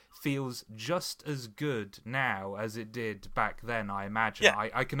Night feels just as good now as it did back then, I imagine.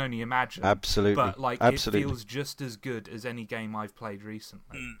 I can only imagine. Absolutely. But it feels just as good as any game I've played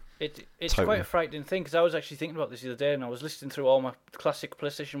recently. It's quite a frightening thing, because I was actually thinking about this the other day, and I was listening through all my classic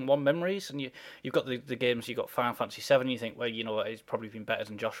PlayStation 1 memories, and you've got the games, you've got Final Fantasy 7, and you think, well, it's probably been better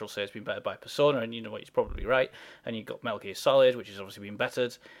than Josh will say it's been better by Persona, and he's probably right. And you've got Metal Gear Solid, which has obviously been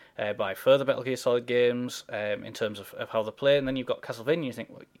bettered by further Metal Gear Solid games in terms of how they play, and then you've got Castlevania, and you think,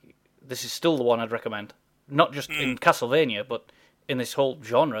 well, this is still the one I'd recommend. Not just in Castlevania, but in this whole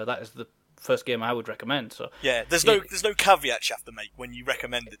genre, that is the first game I would recommend. So there's no caveats you have to make when you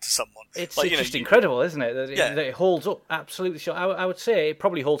recommend it to someone. It's just incredible, isn't it? That it holds up absolutely. So I would say it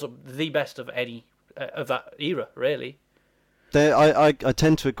probably holds up the best of any of that era, really. I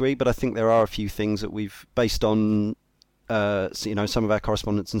tend to agree, but I think there are a few things that we've based on some of our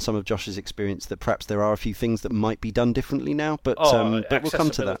correspondence and some of Josh's experience, that perhaps there are a few things that might be done differently now. But we'll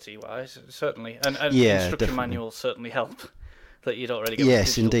come to that. Accessibility-wise, certainly, and instruction manuals certainly help. That you don't really get.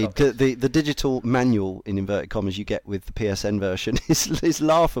 Yes, indeed. The digital manual, in inverted commas, you get with the PSN version is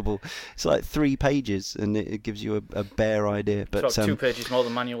laughable. It's like 3 pages, and it gives you a bare idea. But it's about 2 pages more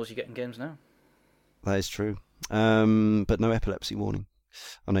than manuals you get in games now. That is true. But no epilepsy warning.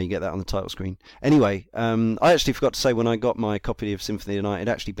 I know you get that on the title screen. Anyway, I actually forgot to say, when I got my copy of Symphony of the Night, it had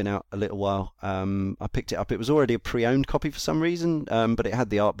actually been out a little while. I picked it up. It was already a pre-owned copy for some reason, but it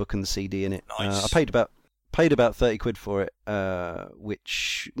had the art book and the CD in it. Nice. I paid about 30 quid for it,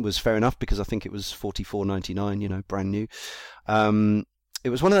 which was fair enough, because I think it was 44.99, brand new. It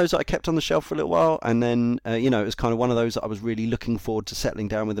was one of those that I kept on the shelf for a little while, and then it was kind of one of those that I was really looking forward to settling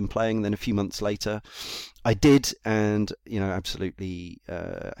down with and playing. And then a few months later I did, and absolutely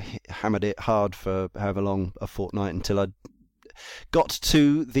hammered it hard for however long, a fortnight, until I got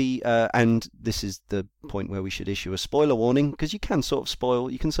to the and this is the point where we should issue a spoiler warning, because you can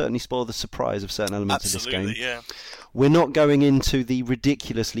certainly spoil the surprise of certain elements of this game. Yeah. We're not going into the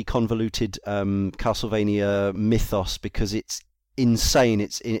ridiculously convoluted Castlevania mythos, because it's insane.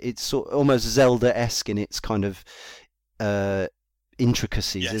 It's sort of almost Zelda-esque in its kind of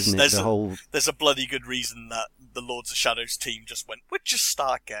intricacies, isn't it? There's a bloody good reason that the Lords of Shadows team just went, we'll just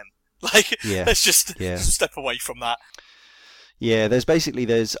start again. Let's just step away from that. Yeah, there's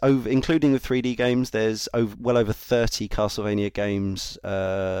over, including the 3D games, there's well over 30 Castlevania games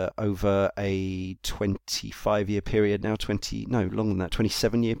over a 25-year period now. Longer than that,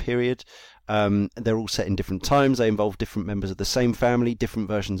 27-year period. They're all set in different times. They involve different members of the same family, different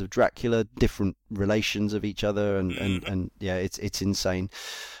versions of Dracula, different relations of each other, and it's insane.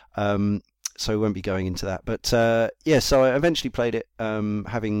 So we won't be going into that. But so I eventually played it,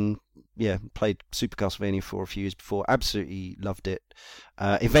 having played Super Castlevania for a few years before. Absolutely loved it.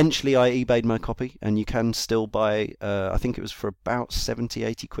 Eventually I eBayed my copy, and you can still buy, I think it was for about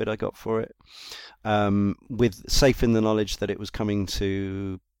 70-80 quid I got for it, with safe in the knowledge that it was coming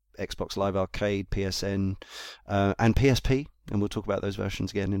to Xbox Live Arcade, PSN, and PSP, and we'll talk about those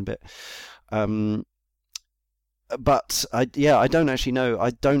versions again in a bit. But I don't actually know. I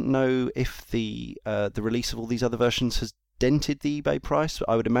don't know if the release of all these other versions has dented the eBay price.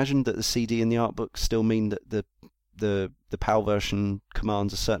 I would imagine that the CD and the art book still mean that the PAL version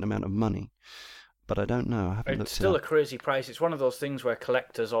commands a certain amount of money. But I don't know. I haven't looked. It's still a crazy price. It's one of those things where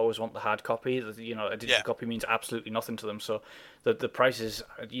collectors always want the hard copy. A digital copy means absolutely nothing to them. So the prices,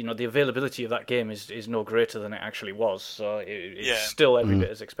 the availability of that game is no greater than it actually was. So it's still every bit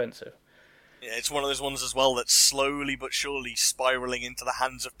as expensive. Yeah, it's one of those ones as well that's slowly but surely spiraling into the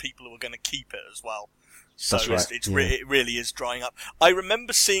hands of people who are going to keep it as well. So that's right. It really is drying up. I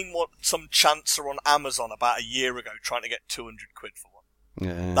remember seeing some chancer on Amazon about a year ago trying to get 200 quid for one.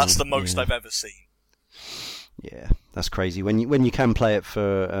 Yeah, that's the most I've ever seen. Yeah, That's crazy. When you can play it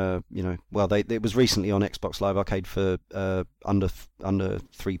for it was recently on Xbox Live Arcade for under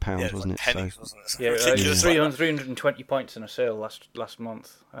 £3, wasn't it? Pennies, wasn't it? Yeah, it was 320 points in a sale last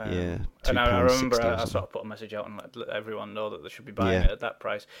month. £2, and I remember I £60 sort of put a message out and let everyone know that they should be buying it at that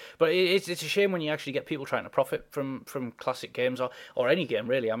price. But it's a shame when you actually get people trying to profit from classic games or any game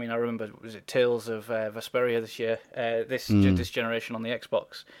really. I mean, I remember, was it Tales of Vesperia this year? This generation on the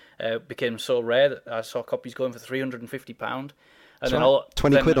Xbox became so rare that I saw copies going for £350. And then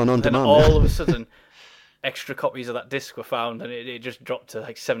 20 quid on demand. Then all of a sudden, extra copies of that disc were found, and it just dropped to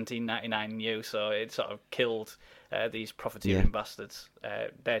like $17.99 new. So it sort of killed these profiteering bastards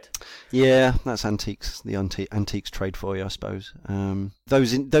dead. Yeah, that's antiques. The antiques trade for you, I suppose.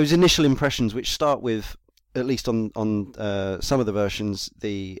 Those initial impressions, which start with, at least on some of the versions,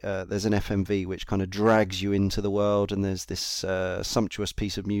 there's an FMV which kind of drags you into the world, and there's this sumptuous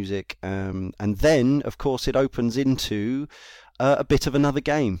piece of music, and then of course it opens into a bit of another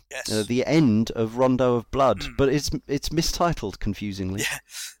game. Yes. The end of Rondo of Blood, but it's mistitled confusingly. Yeah,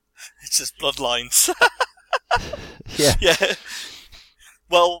 it's just Bloodlines. Yeah. Yeah.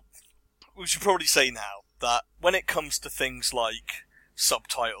 Well, we should probably say now that when it comes to things like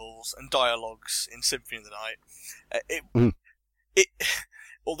subtitles and dialogues in Symphony of the Night, it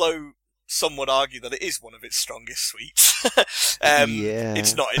although some would argue that it is one of its strongest suites,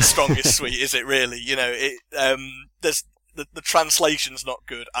 it's not its strongest suite, is it really? You know, there's the translation's not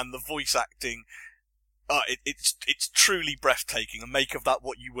good, and the voice acting, it's truly breathtaking, and make of that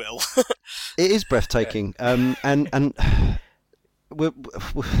what you will. It is breathtaking, and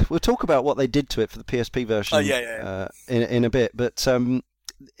we'll talk about what they did to it for the PSP version in a bit, but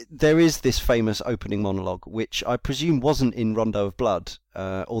there is this famous opening monologue, which I presume wasn't in Rondo of Blood,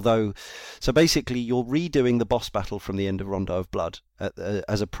 so basically you're redoing the boss battle from the end of Rondo of Blood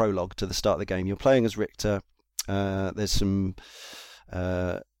as a prologue to the start of the game. You're playing as Richter. There's some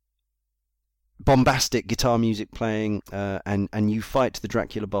bombastic guitar music playing, and you fight the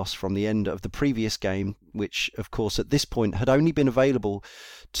Dracula boss from the end of the previous game, which of course at this point had only been available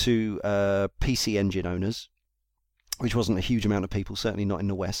to PC Engine owners, which wasn't a huge amount of people, certainly not in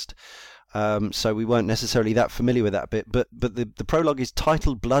the West. So we weren't necessarily that familiar with that bit, but the prologue is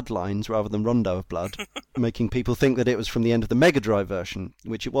titled Bloodlines rather than Rondo of Blood, making people think that it was from the end of the Mega Drive version,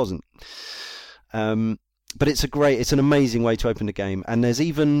 which it wasn't. But it's an amazing way to open a game, and there's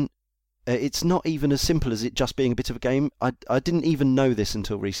even it's not even as simple as it just being a bit of a game. I didn't even know this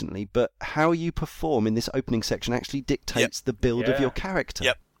until recently, but how you perform in this opening section actually dictates the build of your character.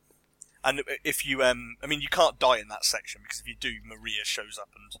 Yep. And if you, you can't die in that section, because if you do, Maria shows up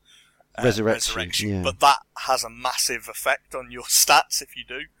and resurrects you. Yeah. But that has a massive effect on your stats if you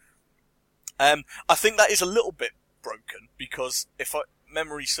do. I think that is a little bit broken, because if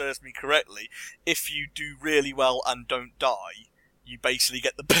memory serves me correctly, if you do really well and don't die, you basically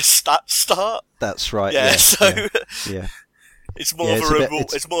get the best stat start. That's right. Yeah. It's more of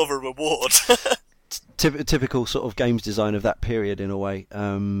a reward. Typical sort of games design of that period in a way.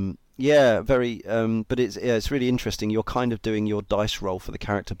 Very. But it's really interesting. You're kind of doing your dice roll for the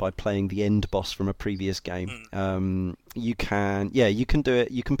character by playing the end boss from a previous game. You can do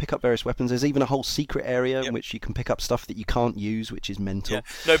it. You can pick up various weapons. There's even a whole secret area in which you can pick up stuff that you can't use, which is mental. Yeah.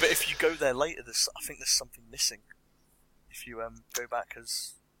 No, but if you go there later, I think there's something missing. If you go back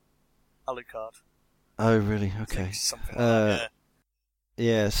as Alucard. Oh, really? Okay. Something like that,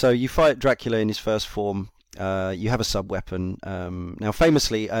 yeah. So you fight Dracula in his first form. You have a sub-weapon. Now,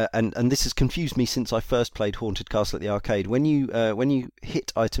 famously, and this has confused me since I first played Haunted Castle at the arcade, when you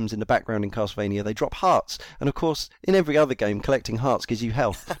hit items in the background in Castlevania, they drop hearts. And of course, in every other game, collecting hearts gives you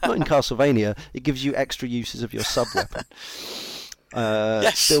health. Not in Castlevania, it gives you extra uses of your sub-weapon.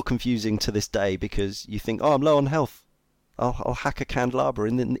 Still confusing to this day, because you think, oh, I'm low on health. I'll hack a candelabra,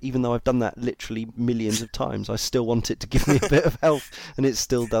 and then even though I've done that literally millions of times, I still want it to give me a bit of health, and it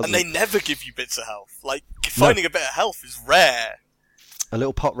still doesn't. And they never give you bits of health. Like, finding a bit of health is rare. A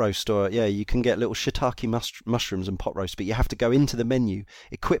little pot roast, or you can get little shiitake mushrooms and pot roast, but you have to go into the menu,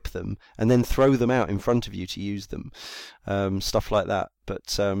 equip them, and then throw them out in front of you to use them. Stuff like that.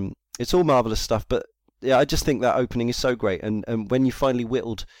 But it's all marvellous stuff, but yeah, I just think that opening is so great, and when you finally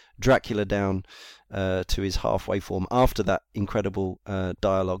whittled Dracula down to his halfway form after that incredible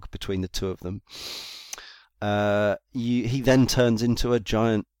dialogue between the two of them, he then turns into a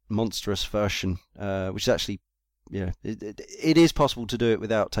giant monstrous version, which is actually, it is possible to do it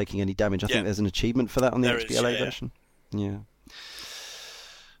without taking any damage. I think there's an achievement for that on the XBLA version. Yeah.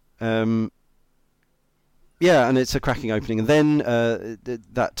 Yeah, and it's a cracking opening, and then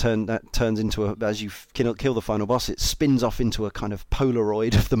that turns into as you kill the final boss, it spins off into a kind of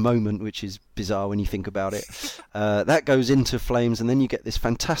Polaroid of the moment, which is bizarre when you think about it. That goes into flames, and then you get this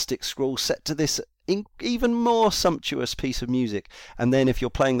fantastic scroll set to this even more sumptuous piece of music. And then if you're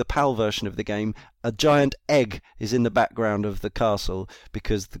playing the PAL version of the game, a giant egg is in the background of the castle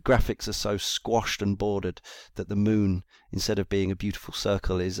because the graphics are so squashed and bordered that the moon, instead of being a beautiful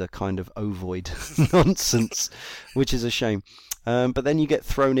circle, is a kind of ovoid nonsense, which is a shame. But then you get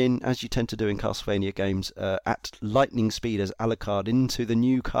thrown in, as you tend to do in Castlevania games, at lightning speed as Alucard into the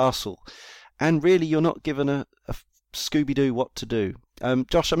new castle. And really, you're not given a Scooby-Doo what to do.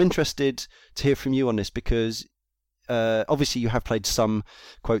 Josh, I'm interested to hear from you on this because obviously you have played some,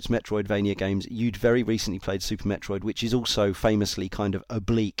 quotes, Metroidvania games. You'd very recently played Super Metroid, which is also famously kind of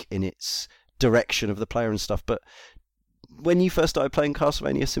oblique in its direction of the player and stuff. But when you first started playing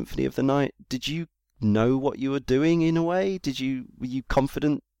Castlevania Symphony of the Night, did you know what you were doing in a way? Were you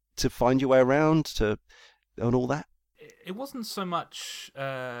confident to find your way around and all that? It wasn't so much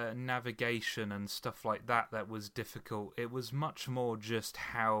navigation and stuff like that was difficult. It was much more just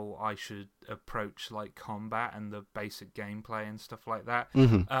how I should approach like combat and the basic gameplay and stuff like that.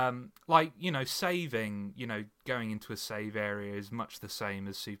 Mm-hmm. Like, saving, going into a save area is much the same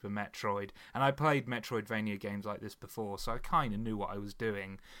as Super Metroid. And I played Metroidvania games like this before, so I kind of knew what I was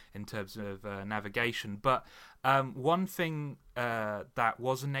doing in terms of navigation. But one thing that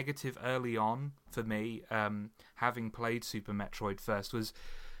was a negative early on for me, having played Super Metroid first, was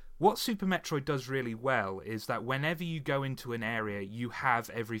what Super Metroid does really well is that whenever you go into an area, you have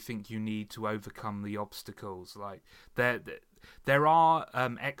everything you need to overcome the obstacles. Like there are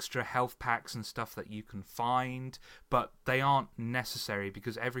extra health packs and stuff that you can find, but they aren't necessary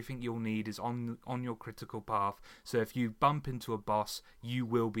because everything you'll need is on your critical path. So if you bump into a boss, you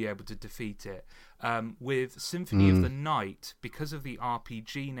will be able to defeat it. With Symphony of the Night, because of the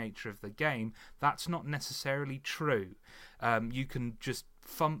RPG nature of the game, that's not necessarily true. You can just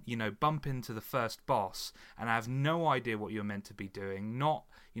bump into the first boss and have no idea what you're meant to be doing, not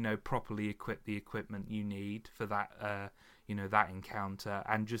properly equip the equipment you need for that that encounter,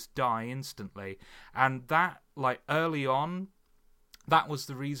 and just die instantly. And that, like, early on, that was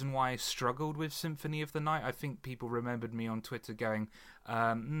the reason why I struggled with Symphony of the Night. I think people remembered me on Twitter going,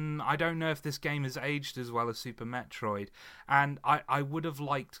 I don't know if this game has aged as well as Super Metroid. And I would have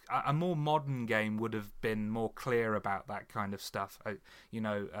liked a more modern game would have been more clear about that kind of stuff.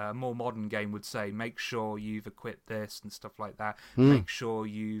 A more modern game would say, make sure you've equipped this and stuff like that. Make sure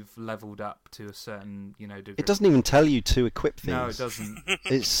you've leveled up to a certain, degree. It doesn't even tell you to equip things. No, it doesn't.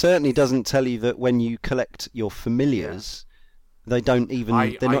 It certainly doesn't tell you that when you collect your familiars... Yeah. They're not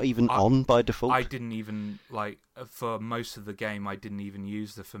even on by default. I didn't even, for most of the game, I didn't even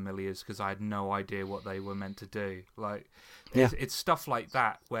use the familiars because I had no idea what they were meant to do. It's stuff like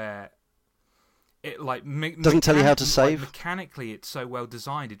that where it doesn't tell you how to save. Mechanically, it's so well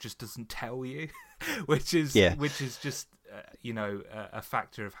designed, it just doesn't tell you, which is just a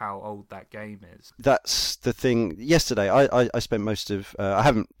factor of how old that game is. That's the thing. Yesterday, I spent most of I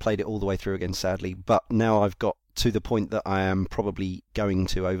haven't played it all the way through again, sadly, but now I've got to the point that I am probably going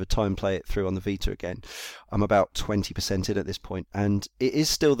to, over time, play it through on the Vita again. I'm about 20% in at this point, and it is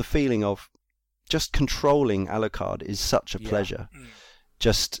still the feeling of just controlling Alucard is such a pleasure.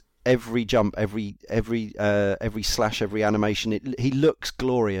 Just every jump, every slash, every animation, he looks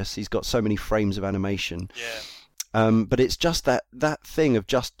glorious. He's got so many frames of animation. But it's just that thing of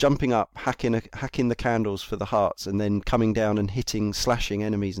just jumping up, hacking the candles for the hearts, and then coming down and slashing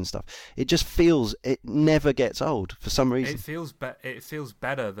enemies and stuff. It just feels, it never gets old for some reason. It feels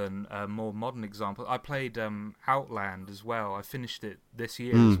better than a more modern example. I played Outland as well. I finished it this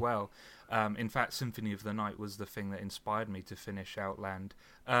year as well. In fact, Symphony of the Night was the thing that inspired me to finish Outland.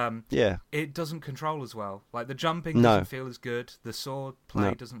 It doesn't control as well. Like, the jumping doesn't feel as good. The sword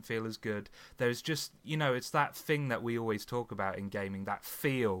play doesn't feel as good. There's just, it's that thing that we always talk about in gaming, that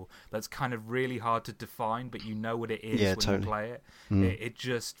feel that's kind of really hard to define, but you know what it is when you play it. It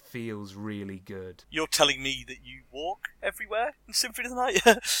just feels really good. You're telling me that you walk everywhere in Symphony of the Night?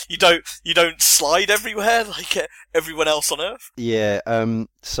 you don't slide everywhere like everyone else on Earth? Yeah,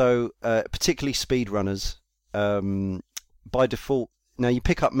 so particularly speedrunners, by default. Now, you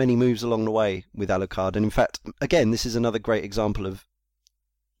pick up many moves along the way with Alucard, and in fact, again, this is another great example of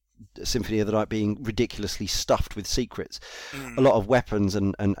Symphony of the Night being ridiculously stuffed with secrets. A lot of weapons,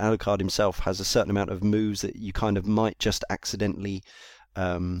 and Alucard himself has a certain amount of moves that you kind of might just accidentally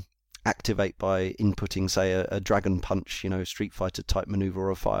activate by inputting, say, a dragon punch, Street Fighter type maneuver,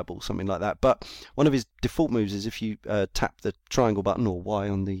 or a fireball, something like that. But one of his default moves is if you tap the triangle button, or Y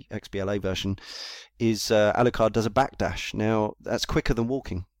on the XBLA version, is Alucard does a backdash. Now, that's quicker than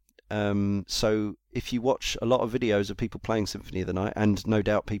walking. So if you watch a lot of videos of people playing Symphony of the Night, and no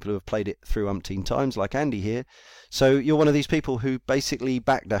doubt people who have played it through umpteen times, like Andy here, so you're one of these people who basically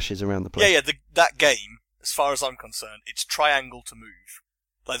backdashes around the place. Yeah, that game, as far as I'm concerned, it's triangle to move.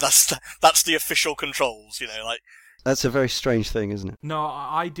 Like that's the official controls, like. That's a very strange thing, isn't it? No,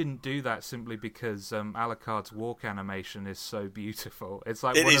 I didn't do that simply because Alucard's walk animation is so beautiful. It's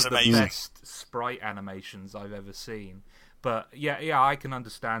like one of the best sprite animations I've ever seen. But yeah, I can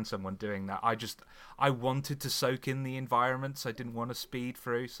understand someone doing that. I wanted to soak in the environments. I didn't want to speed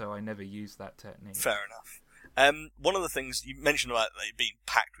through, so I never used that technique. Fair enough. One of the things you mentioned about it being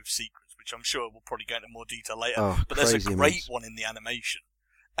packed with secrets, which I'm sure we'll probably go into more detail later, but there's a great one in the animation.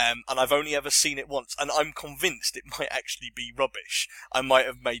 And I've only ever seen it once, and I'm convinced it might actually be rubbish. I might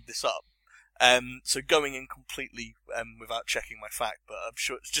have made this up. So going in completely without checking my fact, but I'm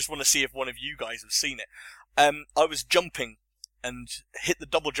sure, just want to see if one of you guys have seen it. I was jumping and hit the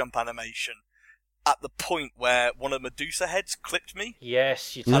double jump animation at the point where one of Medusa heads clipped me.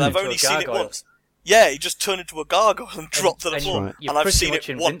 Yes, you and I've only seen it once. Yeah, he just turned into a gargoyle and dropped to the floor. Right. You're and I've seen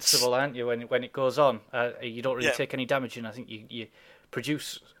pretty it much invincible, aren't you? When it goes on, you don't really take any damage, and I think you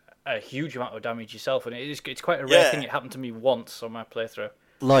produce a huge amount of damage yourself, and it's quite a rare thing. It happened to me once on my playthrough.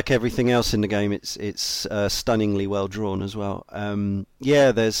 Like everything else in the game, it's stunningly well drawn as well.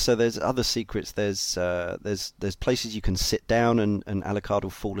 There's other secrets. There's places you can sit down and Alucard will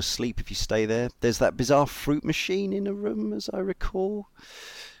fall asleep if you stay there. There's that bizarre fruit machine in a room, as I recall,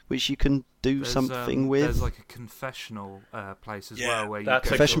 which you can do something with. There's like a confessional place as well where you that's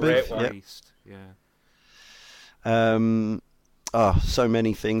go a confession great booth. one. Yeah. So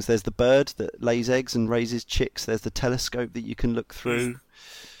many things. There's the bird that lays eggs and raises chicks. There's the telescope that you can look through.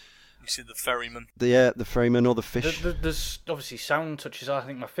 You see the ferryman. The ferryman or the fish. There's obviously sound touches. I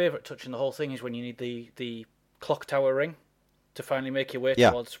think my favourite touch in the whole thing is when you need the clock tower ring to finally make your way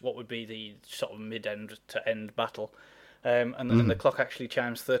towards what would be the sort of mid-end to end battle. And then the clock actually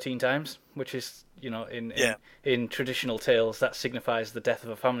chimes 13 times, which is, in traditional tales, that signifies the death of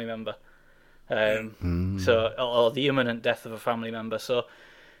a family member. Or the imminent death of a family member. So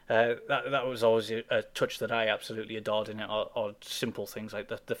that was always a touch that I absolutely adored in it. Or simple things like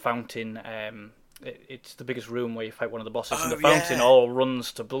the fountain. It's the biggest room where you fight one of the bosses, and the fountain all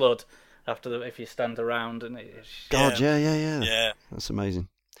runs to blood if you stand around. And yeah. That's amazing.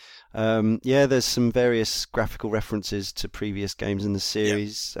 There's some various graphical references to previous games in the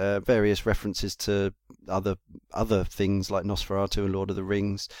series. Various references to other things like Nosferatu and Lord of the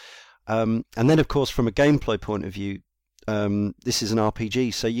Rings. And then, of course, from a gameplay point of view, this is an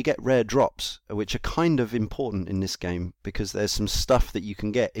RPG, so you get rare drops, which are kind of important in this game because there's some stuff that you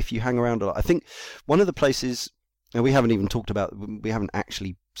can get if you hang around a lot. I think one of the places, and we haven't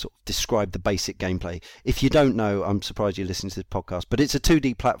actually sort of described the basic gameplay. If you don't know, I'm surprised you're listening to this podcast, but it's a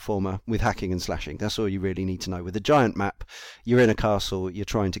 2D platformer with hacking and slashing. That's all you really need to know. With a giant map, you're in a castle, you're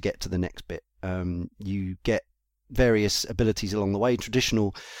trying to get to the next bit. You get various abilities along the way,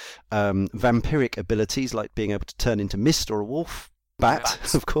 traditional vampiric abilities like being able to turn into mist or a wolf, bat,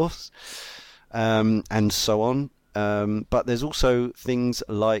 of course, and so on. But there's also things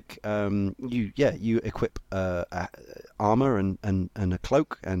like you equip armor and a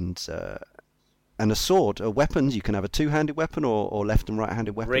cloak and a sword, or weapons. You can have a two-handed weapon or left and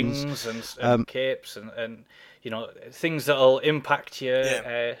right-handed weapons. Rings and capes and things that'll impact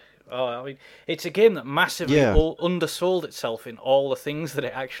you. It's a game that massively undersold itself in all the things that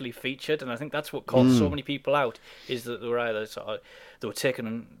it actually featured, and I think that's what caught so many people out, is that they were either they were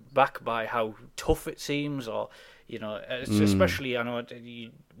taken back by how tough it seems, or especially, I know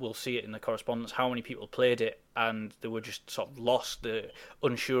you will see it in the correspondence, how many people played it and they were just sort of lost,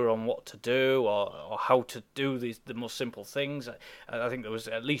 unsure on what to do or how to do the most simple things. I think there was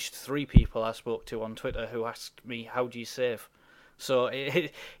at least 3 people I spoke to on Twitter who asked me, how do you save? So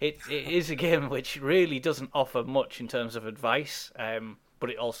it is a game which really doesn't offer much in terms of advice, but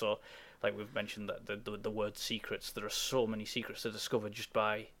it also, like we've mentioned, that the word secrets, there are so many secrets to discover just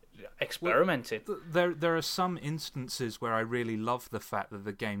by experimenting. Well, there are some instances where I really love the fact that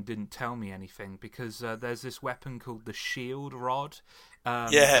the game didn't tell me anything, because there's this weapon called the shield rod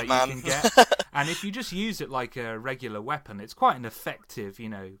that you can get, and if you just use it like a regular weapon, it's quite an effective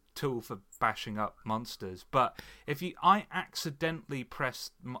tool for bashing up monsters. But I accidentally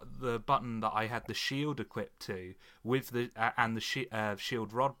pressed the button that I had the shield equipped to with the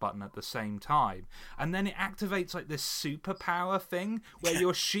shield rod button at the same time, and then it activates like this superpower thing where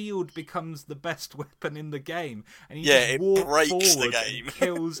your shield becomes the best weapon in the game, and you just walk forward and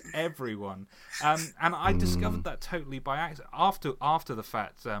kills everyone. And I discovered that totally by accident. After the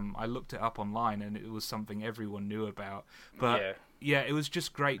fact, I looked it up online, and it was something everyone knew about. But yeah, it was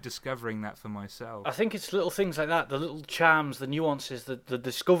just great discovering that for myself. I think it's little things like that, the little charms, the nuances, the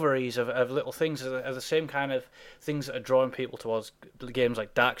discoveries of little things are the same kind of things that are drawing people towards games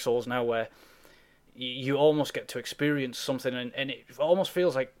like Dark Souls now, where you almost get to experience something, and it almost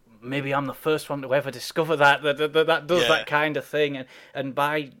feels like maybe I'm the first one to ever discover that does that kind of thing, and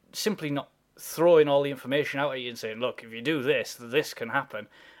by simply not throwing all the information out at you and saying, look, if you do this, this can happen,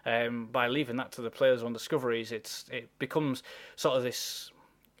 by leaving that to the players on discoveries, it becomes sort of this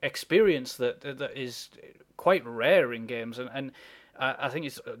experience that is quite rare in games, and I think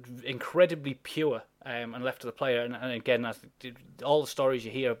it's incredibly pure and left to the player. And again, all the stories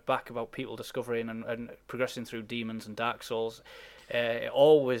you hear back about people discovering and progressing through demons and Dark Souls, it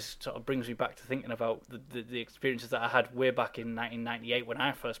always sort of brings me back to thinking about the experiences that I had way back in 1998 when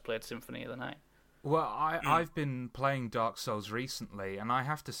I first played Symphony of the Night. Well, I've been playing Dark Souls recently, and I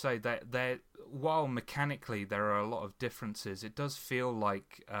have to say that while mechanically there are a lot of differences, it does feel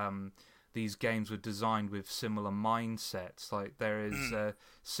like these games were designed with similar mindsets. Like there is a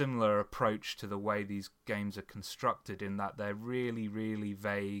similar approach to the way these games are constructed, in that they're really, really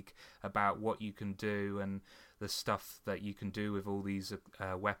vague about what you can do and the stuff that you can do with all these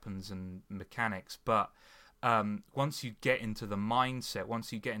weapons and mechanics. But once you get into the mindset,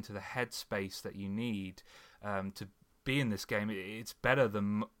 once you get into the headspace that you need to be in this game, it's better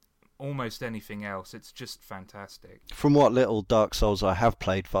than almost anything else. It's just fantastic. From what little Dark Souls I have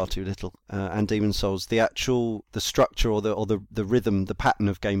played, far too little, and Demon Souls, the structure or the rhythm, the pattern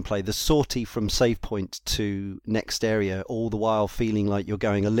of gameplay, the sortie from save point to next area, all the while feeling like you're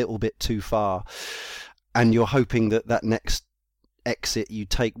going a little bit too far, and you're hoping that next exit you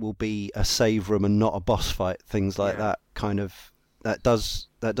take will be a save room and not a boss fight, things like that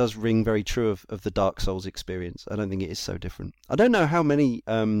does ring very true of the Dark Souls experience. I don't think it is so different. I don't know how many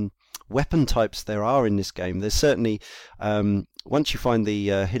weapon types there are in this game. There's certainly once you find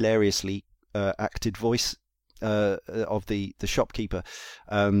the hilariously acted voice of the shopkeeper,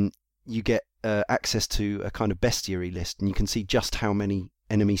 you get access to a kind of bestiary list, and you can see just how many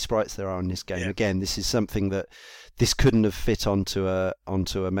enemy sprites there are in this game. Again, this is something that this couldn't have fit onto a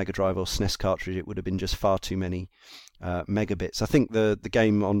Mega Drive or SNES cartridge. It would have been just far too many megabits. I think the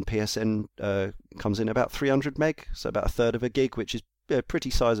game on PSN comes in about 300 meg, so about a third of a gig, which is pretty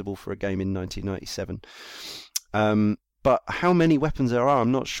sizable for a game in 1997. But how many weapons there are,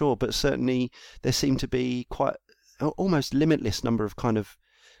 I'm not sure, but certainly there seem to be quite almost limitless number of kind of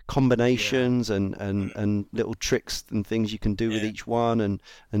combinations and little tricks and things you can do with each one,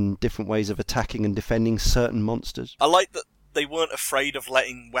 and different ways of attacking and defending certain monsters. I like that they weren't afraid of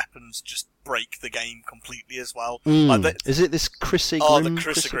letting weapons just break the game completely as well. Is it this Chrysogrim? Oh, the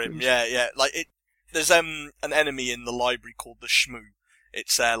Chrysogrim, yeah. Like there's an enemy in the library called the Shmoo.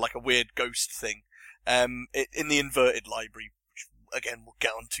 It's like a weird ghost thing. In the inverted library, which again we'll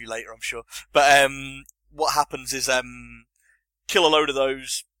get onto later, I'm sure. But what happens is kill a load of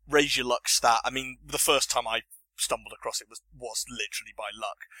those, raise your luck stat. I mean, the first time I stumbled across it was literally by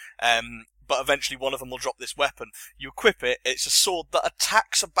luck. But eventually one of them will drop this weapon. You equip it, it's a sword that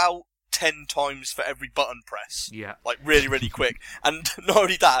attacks about 10 times for every button press. Yeah. Like, really, really quick. And not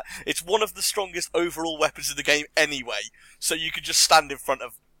only that, it's one of the strongest overall weapons in the game anyway. So you could just stand in front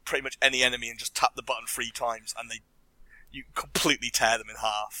of pretty much any enemy and just tap the button 3 times, and you completely tear them in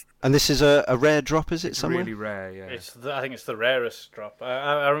half. And this is a rare drop, is it? It's somewhere? really rare, yeah. I think it's the rarest drop.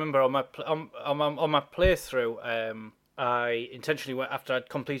 I remember on my playthrough, I intentionally went, after I'd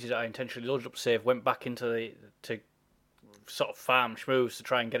completed it, I intentionally loaded up save, went back into to sort of farm shmoos to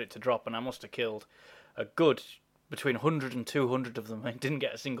try and get it to drop, and I must have killed a good between 100 and 200 of them. I didn't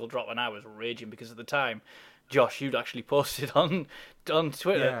get a single drop, and I was raging because at the time, Josh, you'd actually posted on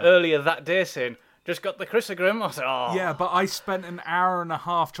Twitter earlier that day saying, just got the Chrysogrim. I was like, oh. Yeah, but I spent an hour and a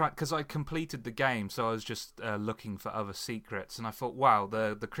half trying, because I completed the game, so I was just looking for other secrets, and I thought, wow,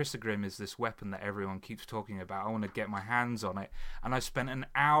 the Chrysogrim is this weapon that everyone keeps talking about. I want to get my hands on it, and I spent an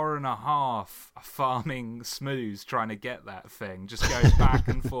hour and a half farming smooths trying to get that thing, just going back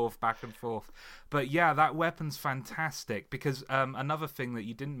and forth, back and forth. But yeah, that weapon's fantastic, because another thing that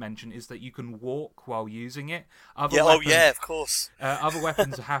you didn't mention is that you can walk while using it. Of course. Other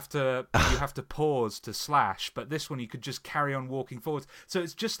weapons you have to pause pause to slash, but this one you could just carry on walking forwards. So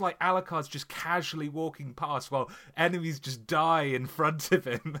it's just like Alucard's just casually walking past while enemies just die in front of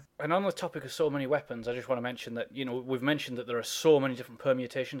him. And on the topic of so many weapons, I just want to mention that, we've mentioned that there are so many different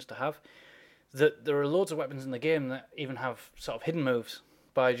permutations to have, that there are loads of weapons in the game that even have sort of hidden moves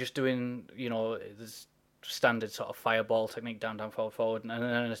by just doing, this standard sort of fireball technique, down, forward, forward, and then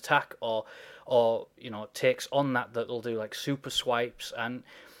an attack, or takes on that'll do like super swipes, and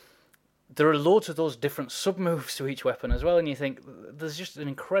there are loads of those different sub-moves to each weapon as well, and you think there's just an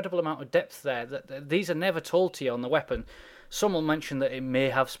incredible amount of depth there. That these are never told to you on the weapon. Some will mention that it may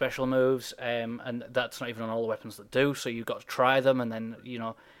have special moves, and that's not even on all the weapons that do, so you've got to try them, and then,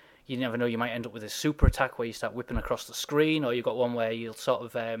 you never know, you might end up with a super attack where you start whipping across the screen, or you've got one where you'll sort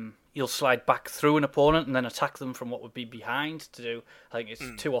of you'll slide back through an opponent and then attack them from what would be behind to do, I think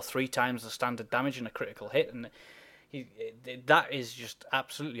it's 2 or 3 times the standard damage in a critical hit, and that is just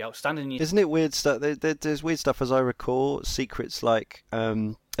absolutely outstanding. Isn't it weird stuff? There's weird stuff, as I recall. Secrets like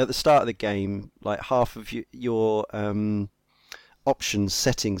at the start of the game, like half of your options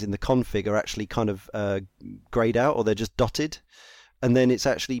settings in the config are actually kind of grayed out, or they're just dotted, and then it's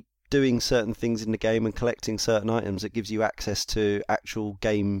actually doing certain things in the game and collecting certain items that gives you access to actual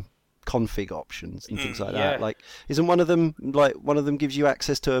game config options and things like that. Like, isn't one of them gives you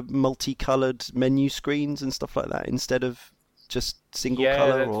access to multicolored menu screens and stuff like that instead of just single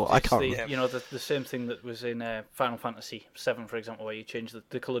color? Or I can't remember. The same thing that was in Final Fantasy VII, for example, where you change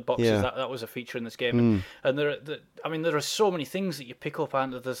the colored boxes. That was a feature in this game, and there are so many things that you pick up,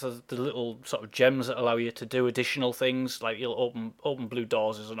 and there's the little sort of gems that allow you to do additional things, like you'll open blue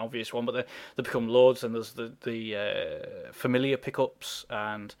doors is an obvious one, but they become loads, and there's the familiar pickups,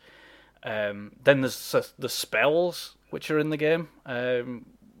 and then there's the spells which are in the game,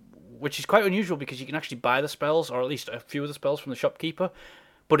 which is quite unusual because you can actually buy the spells, or at least a few of the spells, from the shopkeeper.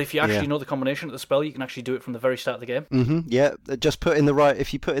 But if you actually know the combination of the spell, you can actually do it from the very start of the game. Yeah, just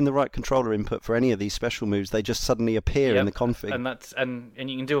if you put in the right controller input for any of these special moves, they just suddenly appear in the config. And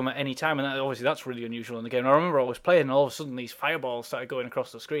you can do them at any time, and obviously that's really unusual in the game. And I remember I was playing, and all of a sudden these fireballs started going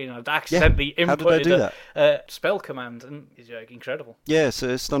across the screen, and I'd accidentally inputted a spell command, and it's incredible. Yeah, so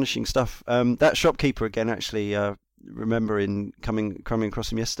astonishing stuff. That shopkeeper again, actually. Remembering coming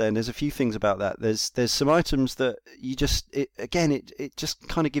across him yesterday, and there's a few things about that. There's some items that you just it just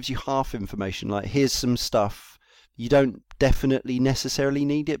kind of gives you half information. Like, here's some stuff, you don't definitely necessarily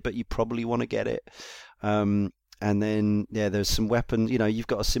need it, but you probably want to get it. And then there's some weapons. You've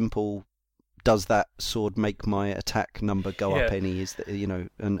got a simple, does that sword make my attack number go up any? Is that,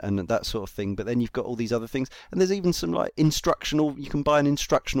 and that sort of thing. But then you've got all these other things, and there's even some like instructional. You can buy an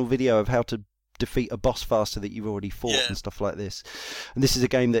instructional video of how to defeat a boss faster that you've already fought and stuff like this. And this is a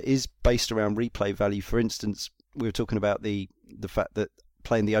game that is based around replay value. For instance, we were talking about the fact that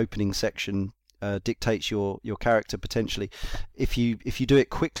playing the opening section dictates your character potentially. If you do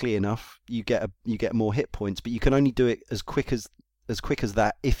it quickly enough, you get more hit points, but you can only do it as quick as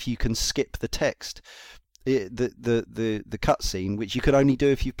that if you can skip the text. The cutscene, which you could only do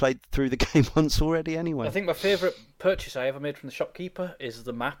if you've played through the game once already anyway. I think my favourite purchase I ever made from the shopkeeper is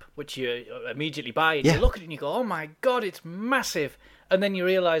the map, which you immediately buy, and you look at it and you go, oh my god, it's massive, and then you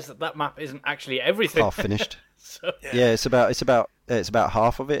realise that map isn't actually everything. Half finished. It's about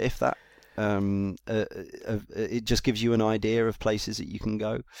half of it, if that. It just gives you an idea of places that you can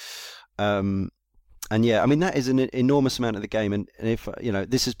go. And that is an enormous amount of the game, and if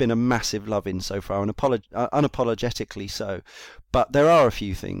this has been a massive love-in so far, and unapologetically so. But there are a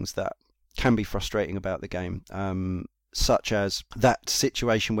few things that can be frustrating about the game, such as that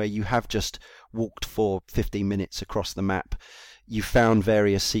situation where you have just walked for 15 minutes across the map, you found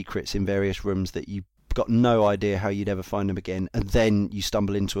various secrets in various rooms that you got no idea how you'd ever find them again, and then you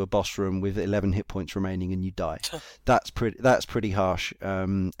stumble into a boss room with 11 hit points remaining and you die. That's pretty harsh.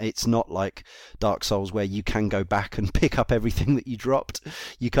 It's not like Dark Souls where you can go back and pick up everything that you dropped.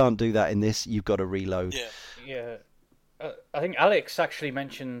 You can't do that in this. You've got to reload. I think Alex actually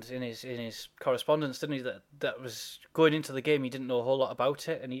mentioned in his correspondence, didn't he, that was going into the game, he didn't know a whole lot about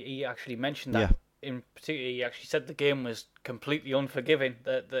it, and he actually mentioned that. In particular, he actually said the game was completely unforgiving,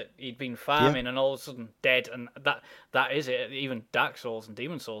 that he'd been farming and all of a sudden dead, and that is it. Even Dark Souls and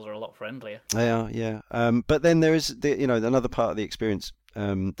Demon Souls are a lot friendlier. They are, but then there is another part of the experience.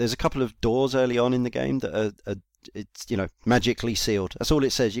 There's a couple of doors early on in the game that are it's magically sealed. That's all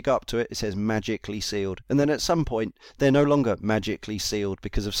it says. You go up to it, it says magically sealed, and then at some point they're no longer magically sealed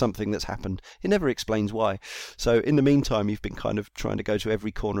because of something that's happened. It never explains why. So in the meantime, you've been kind of trying to go to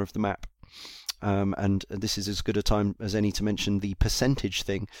every corner of the map. And this is as good a time as any to mention the percentage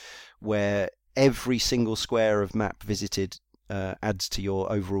thing, where every single square of map visited adds to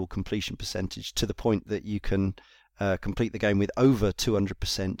your overall completion percentage to the point that you can complete the game with over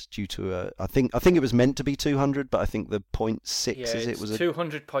 200% due to I think it was meant to be 200, but I think the 0.6 it was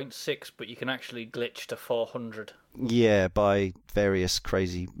 200.6, but you can actually glitch to 400. Yeah, by various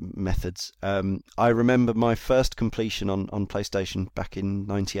crazy methods. I remember my first completion on PlayStation back in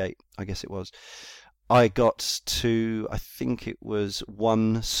 '98, I guess it was. I got to, I think it was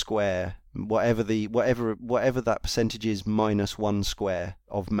 1 square, whatever that percentage is, minus 1 square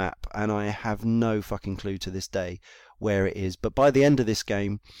of map, and I have no fucking clue to this day where it is. But by the end of this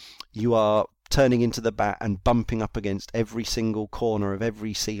game, you are turning into the bat and bumping up against every single corner of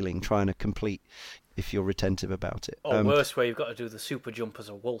every ceiling, trying to complete, if you're retentive about it. Or worse, where you've got to do the super jump as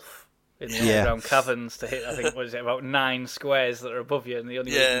a wolf in the underground caverns to hit, I think, what is it, about 9 squares that are above you, and the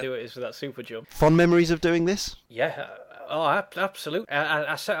only way you can do it is with that super jump. Fond memories of doing this? Yeah, absolutely.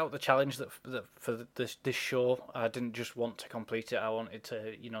 I set out the challenge that for this show. I didn't just want to complete it. I wanted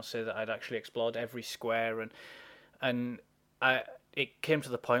to, say that I'd actually explored every square, and it came to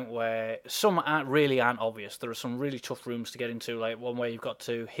the point where some aren't obvious. There are some really tough rooms to get into, like one where you've got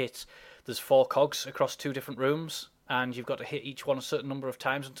to hit. There's 4 cogs across 2 different rooms, and you've got to hit each one a certain number of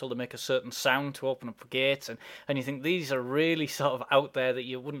times until they make a certain sound to open up a gate. And you think these are really sort of out there that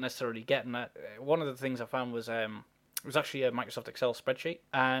you wouldn't necessarily get. And one of the things I found was it was actually a Microsoft Excel spreadsheet,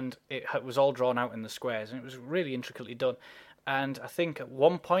 and it was all drawn out in the squares, and it was really intricately done. And I think at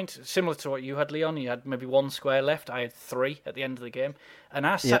one point, similar to what you had, Leon, you had maybe 1 square left. I had 3 at the end of the game. And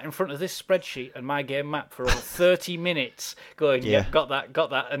I sat in front of this spreadsheet and my game map for over 30 minutes going, got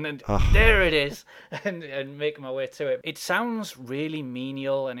that. And then there it is, and making my way to it. It sounds really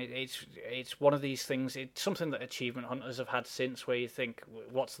menial, and it's one of these things. It's something that achievement hunters have had since, where you think,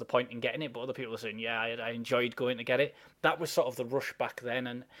 what's the point in getting it? But other people are saying, I enjoyed going to get it. That was sort of the rush back then,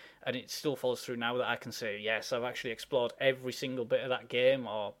 and it still follows through now that I can say, yes, I've actually explored every single bit of that game,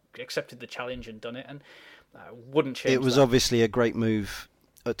 or accepted the challenge and done it, and I wouldn't change. It was obviously a great move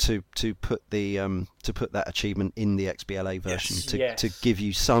to put that achievement in the XBLA version to give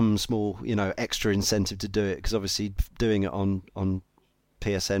you some small extra incentive to do it, because obviously doing it on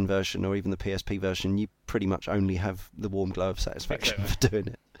PSN version or even the PSP version, you pretty much only have the warm glow of satisfaction for doing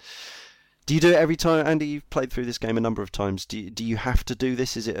it. Do you do it every time, Andy? You've played through this game a number of times. Do you have to do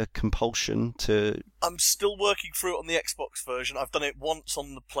this? Is it a compulsion to... I'm still working through it on the Xbox version. I've done it once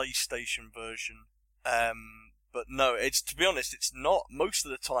on the PlayStation version. But no, to be honest, it's not. Most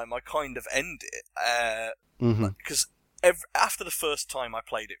of the time I kind of end it. Because after the first time I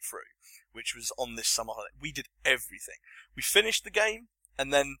played it through, which was on this summer holiday, we did everything. We finished the game,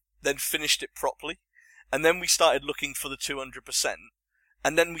 and then finished it properly. And then we started looking for the 200%.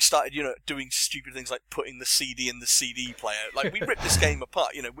 And then we started, doing stupid things like putting the CD in the CD player. Like, we ripped this game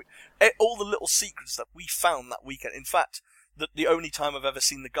apart, all the little secret stuff we found that weekend. In fact, the only time I've ever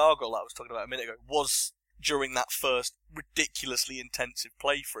seen the gargoyle I was talking about a minute ago was during that first ridiculously intensive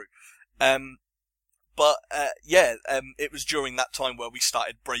playthrough. It was during that time where we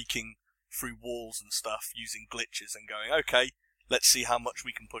started breaking through walls and stuff using glitches and going, okay, let's see how much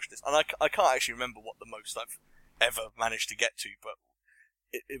we can push this. And I can't actually remember what the most I've ever managed to get to, but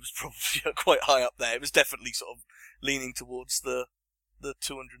it was probably quite high up there. It was definitely sort of leaning towards the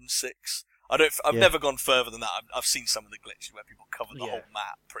 206. I've never gone further than that. I've seen some of the glitches where people cover the whole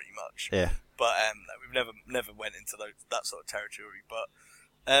map pretty much. Yeah. But we've never went into that sort of territory. But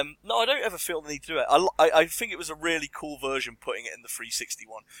no, I don't ever feel the need to do it. I think it was a really cool version putting it in the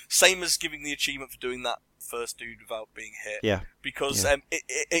 361. Same as giving the achievement for doing that first dude without being hit. Yeah. Because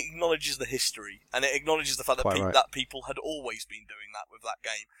it acknowledges the history, and it acknowledges the fact that that people had always been doing that with that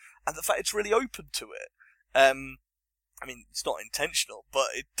game, and the fact it's really open to it. I mean, it's not intentional,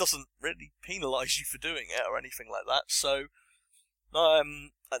 but it doesn't really penalise you for doing it or anything like that. So, I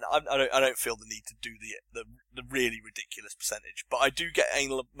don't feel the need to do the really ridiculous percentage, but I do get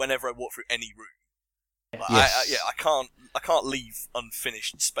anal whenever I walk through any room. Like, I can't leave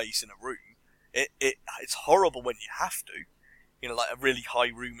unfinished space in a room. It's horrible when you have to. Like a really high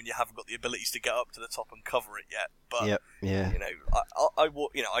room and you haven't got the abilities to get up to the top and cover it yet. But I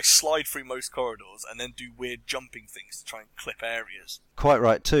walk. I slide through most corridors and then do weird jumping things to try and clip areas. Quite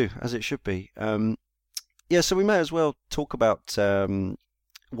right too, as it should be. So we may as well talk about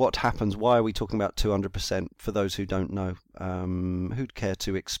what happens. Why are we talking about 200%? For those who don't know, who'd care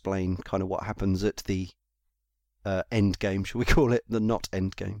to explain kind of what happens at the end game? Shall we call it the not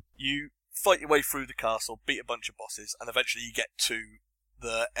end game? You fight your way through the castle, beat a bunch of bosses, and eventually you get to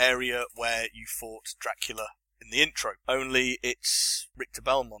the area where you fought Dracula in the intro. Only it's Richter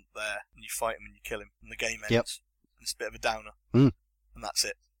Belmont there, and you fight him and you kill him, and the game ends. Yep. And it's a bit of a downer. And that's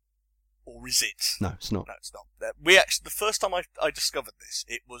it. Or is it? No, it's not. No, it's not. The first time I discovered this,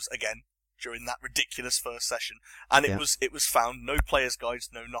 it was, again, during that ridiculous first session, and it was found, no player's guides,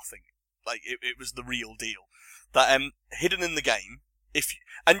 no nothing. Like, it was the real deal. That, hidden in the game,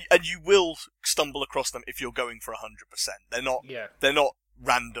 and you will stumble across them if you're going for 100%. They're not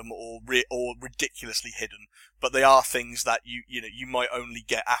random or ridiculously hidden, but they are things that you might only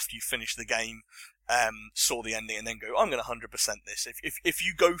get after you finish the game, saw the ending, and then go, I'm going to 100% this. If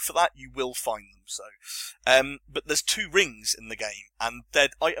you go for that, you will find them. So, but there's 2 rings in the game, and their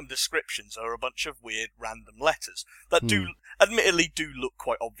item descriptions are a bunch of weird random letters that admittedly do look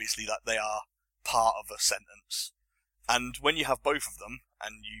quite obviously that they are part of a sentence. And when you have both of them,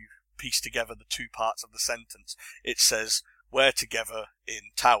 and you piece together the 2 parts of the sentence, it says, wear together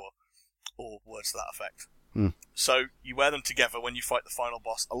in tower, or words to that effect. So you wear them together when you fight the final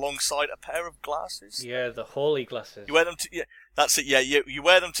boss, alongside a pair of glasses. Yeah, the holy glasses. You wear them. That's it. Yeah, you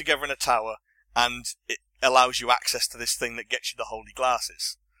wear them together in a tower, and it allows you access to this thing that gets you the holy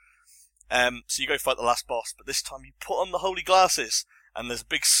glasses. So you go fight the last boss, but this time you put on the holy glasses, and there's a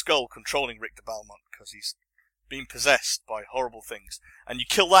big skull controlling Richter Belmont because he's being possessed by horrible things, and you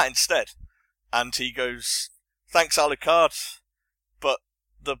kill that instead. And he goes, "Thanks, Alucard, but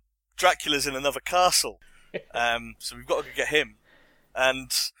the Dracula's in another castle." So we've got to go get him. And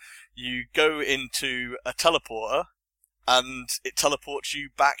you go into a teleporter, and it teleports you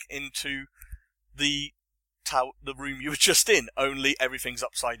back into the room you were just in, only everything's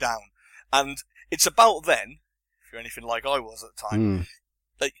upside down. And it's about then, if you're anything like I was at the time,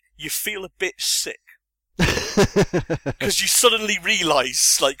 like, you feel a bit sick. Because you suddenly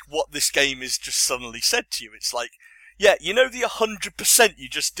realise, like, what this game is just suddenly said to you. It's like, yeah, you know the 100% you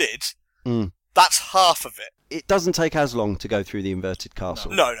just did? That's half of it. It doesn't take as long to go through the inverted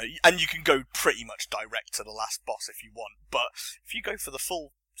castle. No, and you can go pretty much direct to the last boss if you want. But if you go for the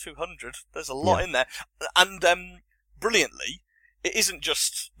full 200, there's a lot in there. And brilliantly, it isn't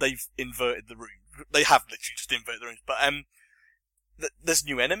just they've inverted the room. They have literally just inverted the rooms. But there's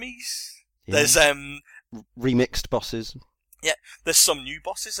new enemies. Yeah. There's remixed bosses. Yeah, there's some new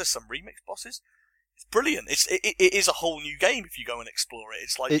bosses. There's some remixed bosses. It's brilliant. It is a whole new game if you go and explore it.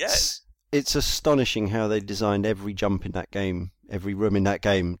 It's like, It's astonishing how they designed every jump in that game, every room in that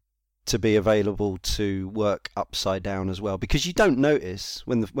game, to be available to work upside down as well. Because you don't notice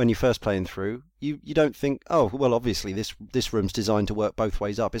when you're first playing through, you don't think, oh, well, obviously this room's designed to work both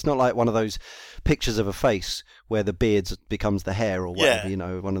ways up. It's not like one of those pictures of a face where the beard becomes the hair or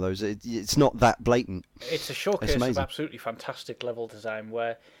whatever, one of those. It's not that blatant. It's a showcase of absolutely fantastic level design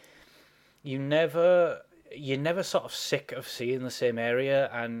where you're never sort of sick of seeing the same area,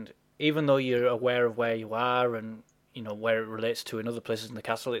 and even though you're aware of where you are and where it relates to in other places in the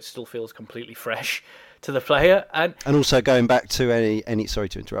castle, it still feels completely fresh to the player. And also going back to any sorry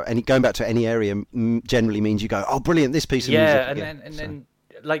to interrupt, going back to any area generally means you go, oh, brilliant, this piece of music again. Then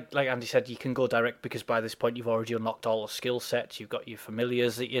like Andy said, you can go direct because by this point you've already unlocked all the skill sets. You've got your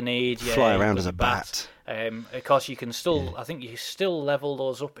familiars that you need. Fly around as a bat. Of course, you can still. I think you still level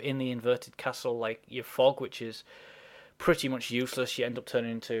those up in the inverted castle, like your fog, which is pretty much useless. You end up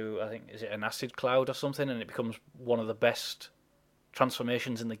turning into, I think, is it an acid cloud or something, and it becomes one of the best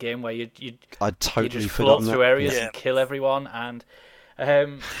transformations in the game where you just float through areas and kill everyone, and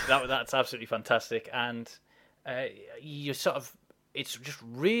that's absolutely fantastic. And you sort of, it's just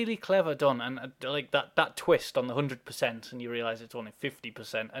really clever done, and like that twist on the 100%, and you realise it's only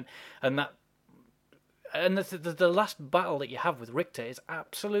 50%, and the last battle that you have with Richter is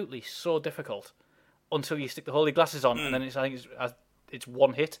absolutely so difficult until you stick the holy glasses on, and then it's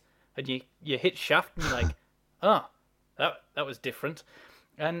one hit, and you hit shaft, and you're like, that was different.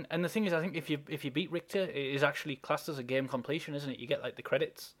 And the thing is, I think if you beat Richter, it is actually classed as a game completion, isn't it? You get like the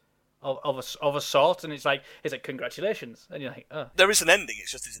credits of a sort, and it's like congratulations, and you're like, oh. There is an ending.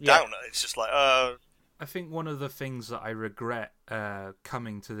 It's a downer. It's just like, I think one of the things that I regret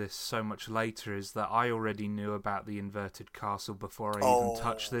coming to this so much later is that I already knew about the inverted castle before I even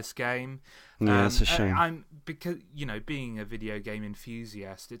touched this game. Yeah, it's a shame. Because, being a video game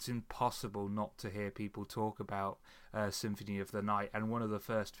enthusiast, it's impossible not to hear people talk about Symphony of the Night, and one of the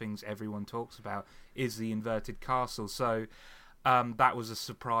first things everyone talks about is the inverted castle. So that was a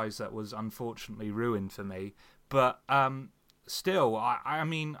surprise that was unfortunately ruined for me. But still,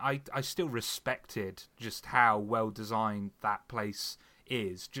 I still respected just how well designed that place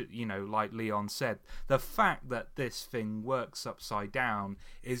is. Like Leon said, the fact that this thing works upside down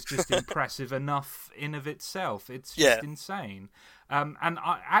is just impressive enough in of itself. It's just insane.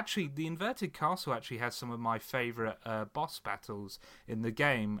 Actually, the Inverted Castle actually has some of my favourite boss battles in the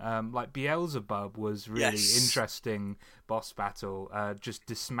game. Like Beelzebub was really interesting boss battle, just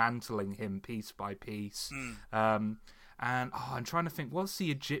dismantling him piece by piece. And I'm trying to think, what's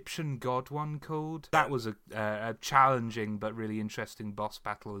the Egyptian god one called? That was a challenging but really interesting boss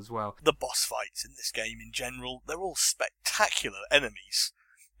battle as well. The boss fights in this game in general, they're all spectacular enemies.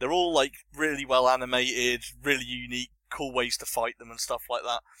 They're all like really well animated, really unique, cool ways to fight them and stuff like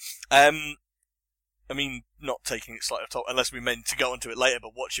that. I mean, not taking it slightly off top, unless we meant to go into it later,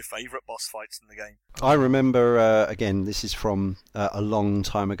 but what's your favourite boss fights in the game? I remember, again, this is from a long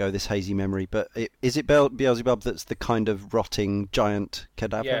time ago, this hazy memory, but is it Beelzebub that's the kind of rotting giant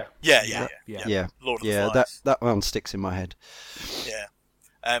cadaver? Yeah. Lord of the Flies. That one sticks in my head.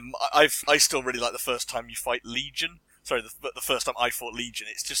 Yeah. I still really like the first time you fight Legion. Sorry, the first time I fought Legion.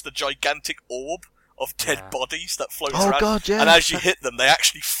 It's just a gigantic orb of dead bodies that floats around. God, yeah. And as you hit them, they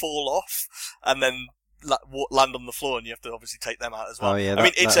actually fall off and then land on the floor, and you have to obviously take them out as well. Oh, yeah, I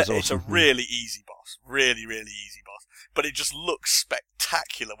mean, it's awesome. a really easy boss. Really, really easy boss. But it just looks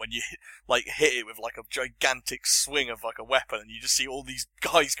spectacular when you hit it with like a gigantic swing of like a weapon, and you just see all these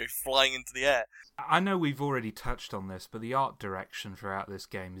guys go flying into the air. I know we've already touched on this, but the art direction throughout this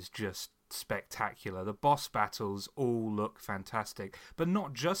game is just spectacular. The boss battles all look fantastic, but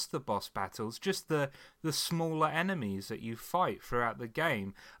not just the boss battles, just the smaller enemies that you fight throughout the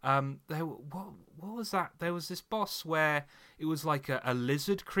game. What was that? There was this boss where it was like a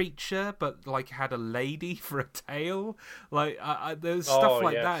lizard creature, but like had a lady for a tail. Like there's stuff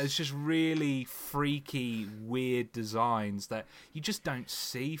like that. It's just really freaky, weird designs that you just don't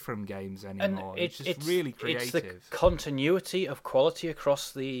see from games anymore. It's just really creative. It's the continuity of quality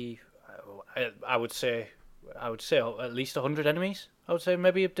across the. I would say at least 100 enemies. I would say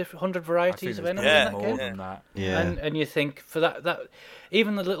maybe 100 varieties of enemies in that more game. than that. Yeah. And you think for that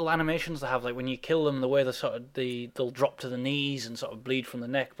even the little animations they have, like when you kill them, the way they'll drop to the knees and sort of bleed from the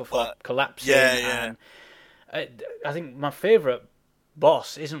neck before collapsing. And I think my favourite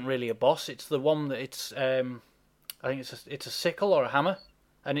boss isn't really a boss. It's the one that I think it's a sickle or a hammer,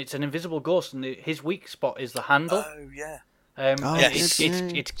 and it's an invisible ghost, and his weak spot is the handle. Oh yeah.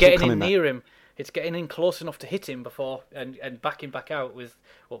 It's getting in near him. It's getting in close enough to hit him before and backing back out with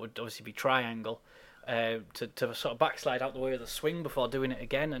what would obviously be triangle to sort of backslide out the way of the swing before doing it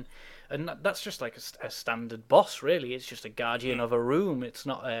again. And that's just like a standard boss, really. It's just a guardian of a room. It's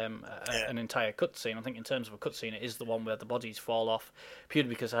not an entire cutscene. I think in terms of a cutscene, it is the one where the bodies fall off, purely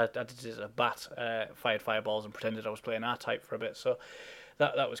because I did it as a bat, fired fireballs and pretended I was playing R-Type for a bit. So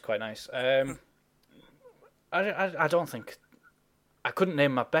that was quite nice. I don't think I couldn't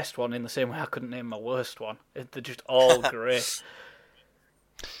name my best one in the same way I couldn't name my worst one. They're just all great.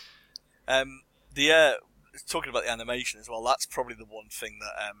 Talking about the animation as well, that's probably the one thing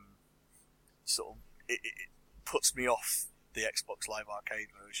that sort of it puts me off the Xbox Live Arcade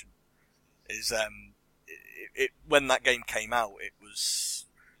version. Is when that game came out, it was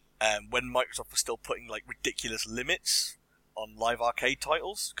when Microsoft was still putting like ridiculous limits on Live Arcade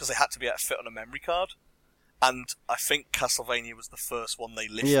titles because they had to be able to fit on a memory card. And I think Castlevania was the first one they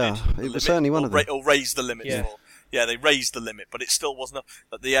lifted. Yeah, it was certainly one of them. Or raised the limits for. Yeah, they raised the limit, but it still wasn't enough.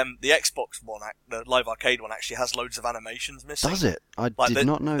 But the Xbox one, the Live Arcade one, actually has loads of animations missing. Does it? I did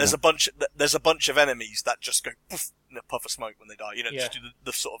not know there's that. There's a bunch of enemies that just go poof in a puff of smoke when they die. Just do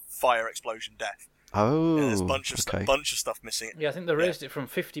the sort of fire explosion death. Oh, there's a bunch of stuff missing. Yeah, I think they raised it from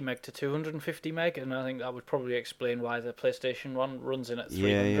 50 meg to 250 meg, and I think that would probably explain why the PlayStation one runs in at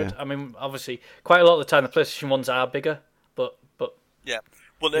 300. Yeah. I mean, obviously, quite a lot of the time the PlayStation ones are bigger, but yeah.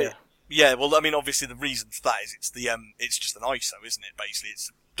 Well, well, I mean, obviously the reason for that is it's just an ISO, isn't it? Basically, it's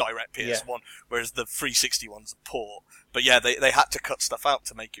a direct PS1, whereas the 360 one's a port. But yeah, they had to cut stuff out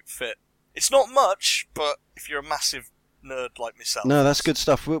to make it fit. It's not much, but if you're a massive nerd like myself, no, that's good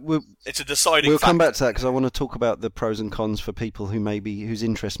stuff. It's a deciding We'll factor. come back to that because I want to talk about the pros and cons for people whose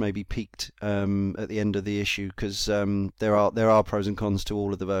interest may be piqued at the end of the issue, because there are pros and cons to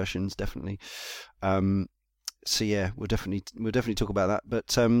all of the versions, definitely. So yeah, we'll definitely talk about that.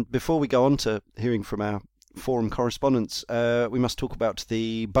 But before we go on to hearing from our forum correspondents, we must talk about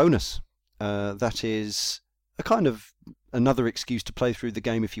the bonus. That is a kind of another excuse to play through the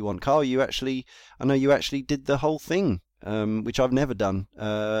game if you want. Carl, I know you actually did the whole thing, which I've never done,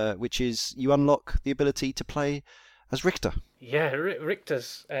 which is you unlock the ability to play as Richter. Yeah,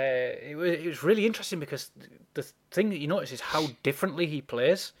 Richter's. It was really interesting because the thing that you notice is how differently he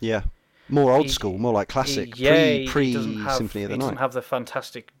plays. Yeah. more old school, more like classic, pre Symphony of the Night. He doesn't have the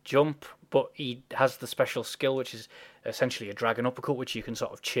fantastic jump, but he has the special skill, which is essentially a dragon uppercut, which you can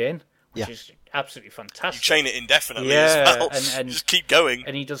sort of chain, which is absolutely fantastic. You chain it indefinitely as well. And just keep going.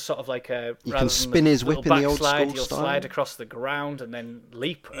 And he does sort of like a... You can spin his whip in the old school style. You'll slide across the ground and then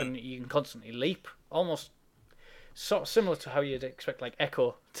leap, and you can constantly leap, almost sort of similar to how you'd expect like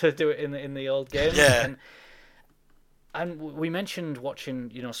Echo to do it in the old games. Yeah. And we mentioned watching,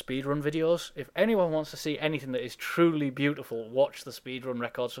 speedrun videos. If anyone wants to see anything that is truly beautiful, watch the speedrun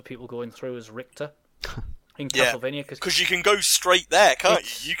records for people going through as Richter in Castlevania. Because you can go straight there,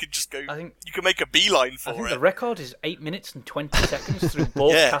 can't you? You could just go... you can make a beeline for it. I think the record is 8 minutes and 20 seconds through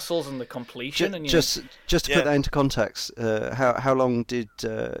both castles and the completion. Just to put that into context, how long did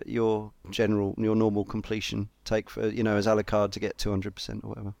your normal completion take for, as Alucard to get 200%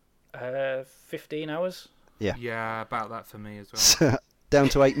 or whatever? 15 hours. Yeah, about that for me as well. Down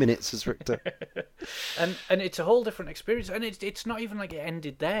to 8 minutes as Richter. and it's a whole different experience, and it's not even like it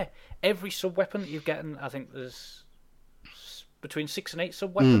ended there. Every sub-weapon that you get, I think there's between 6 and 8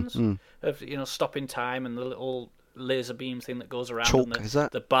 sub-weapons of stopping time and the little laser beam thing that goes around, Chalk, and is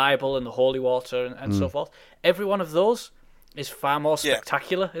that? the Bible and the holy water and so forth. Every one of those is far more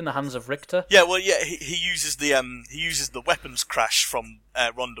spectacular in the hands of Richter. Yeah, well, he uses the weapons crash from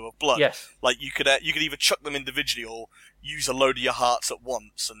Rondo of Blood. Yes, like you could either chuck them individually or use a load of your hearts at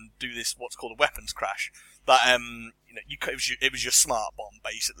once and do this what's called a weapons crash. That it was your smart bomb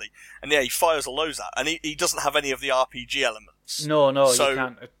basically, and he fires all those out, and he doesn't have any of the RPG elements. No, so, you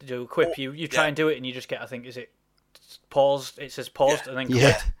can't do quip. You try and do it, and you just get, I think, is it paused? It says paused and then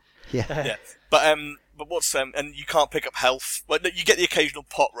quit. Yeah. But what's and you can't pick up health. Well, you get the occasional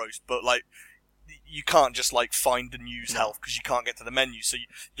pot roast, but like you can't just like find and use health because you can't get to the menu. So you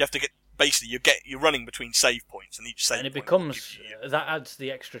have to get basically you're running between save points, and each save and it point becomes that adds the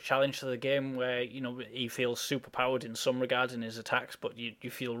extra challenge to the game where he feels super powered in some regards in his attacks, but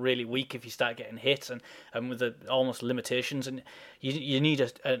you feel really weak if you start getting hit and with the almost limitations, and you need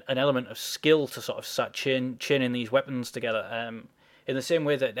an element of skill to sort of start chaining these weapons together. In the same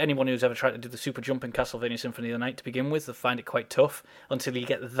way that anyone who's ever tried to do the super jump in Castlevania Symphony of the Night to begin with, they find it quite tough until you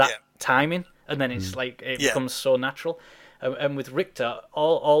get that timing, and then it's like it becomes so natural. And with Richter,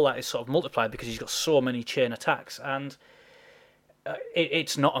 all that is sort of multiplied because he's got so many chain attacks, and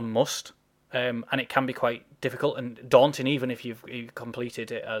it's not a must, and it can be quite difficult and daunting even if you've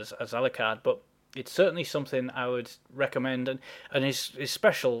completed it as Alucard, but it's certainly something I would recommend. And his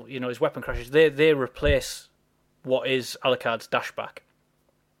special, his weapon crashes, they replace what is Alucard's dashback,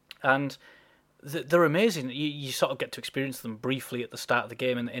 and they're amazing. You sort of get to experience them briefly at the start of the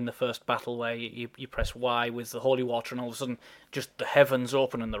game in the first battle where you press Y with the holy water, and all of a sudden just the heavens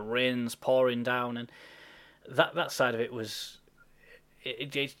open and the rain's pouring down, and that side of it was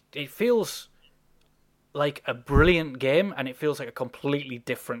it feels like a brilliant game, and it feels like a completely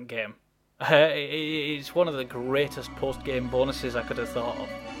different game. It's one of the greatest post-game bonuses I could have thought of.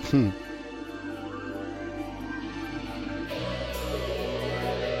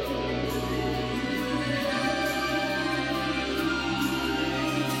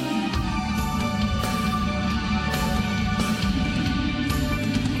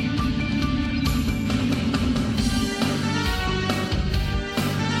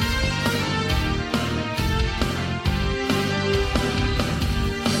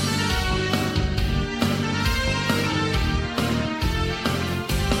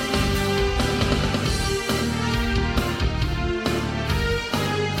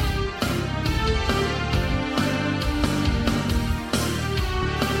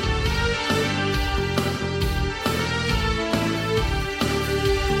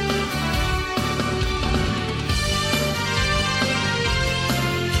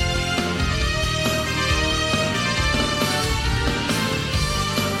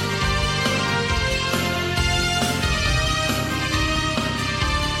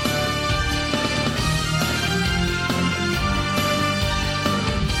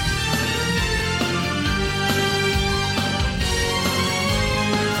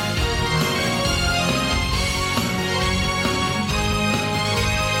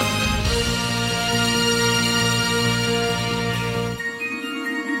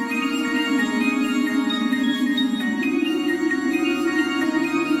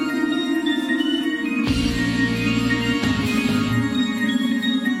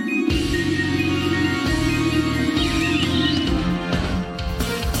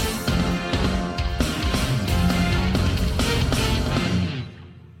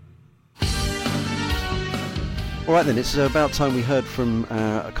 All right then, it's about time we heard from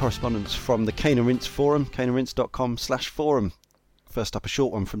a correspondence from the Cane and Rinse forum, caneandrinse.com/forum. First up, a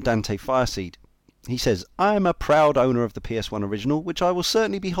short one from Dante Fireseed. He says, I am a proud owner of the PS1 original, which I will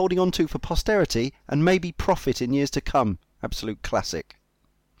certainly be holding on to for posterity and maybe profit in years to come. Absolute classic.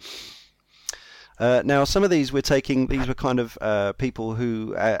 Now, some of these were kind of people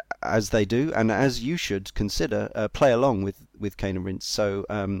who, as they do, and as you should consider, play along with Cane and Rinse. So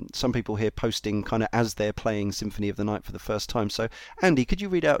some people here posting kind of as they're playing Symphony of the Night for the first time. So, Andy, could you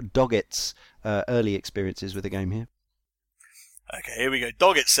read out Doggett's early experiences with the game here? Okay, here we go.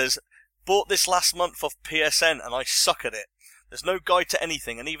 Doggett says, bought this last month off PSN and I suck at it. There's no guide to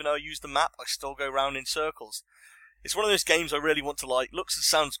anything, and even though I use the map, I still go round in circles. It's one of those games I really want to like. Looks and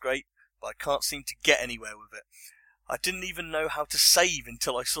sounds great, but I can't seem to get anywhere with it. I didn't even know how to save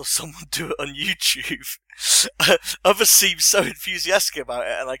until I saw someone do it on YouTube. Others seem so enthusiastic about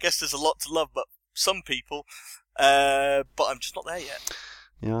it, and I guess there's a lot to love, but some people, but I'm just not there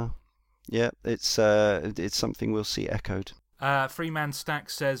yet. Yeah, it's something we'll see echoed. Freeman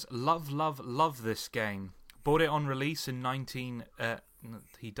Stack says, love this game. Bought it on release in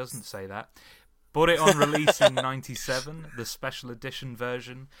he doesn't say that. Bought it on release in 97, the special edition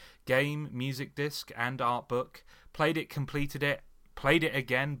version, game, music disc, and art book. Played it, completed it, played it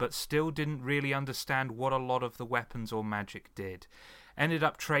again, but still didn't really understand what a lot of the weapons or magic did. Ended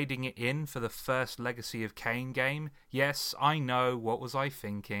up trading it in for the first Legacy of Kain game. Yes, I know, what was I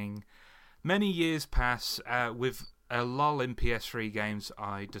thinking? Many years pass, with a lull in PS3 games,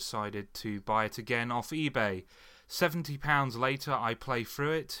 I decided to buy it again off eBay. £70 later, I play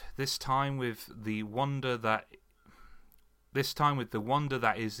through it. This time with the wonder that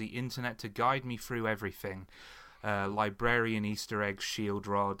is the internet to guide me through everything. Librarian, Easter eggs, shield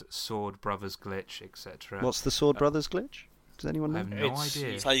rod, sword brothers glitch, etc. What's the sword brothers glitch? Does anyone know? I have no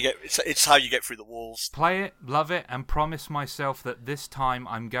idea. It's how you get through the walls. Play it, love it, and promise myself that this time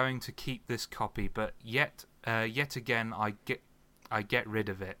I'm going to keep this copy. But yet again, I get rid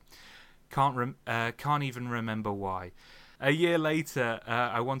of it. Can't even remember why. A year later,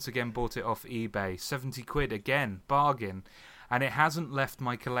 I once again bought it off eBay. 70 quid again, bargain. And it hasn't left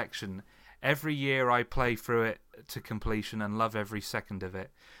my collection. Every year I play through it to completion and love every second of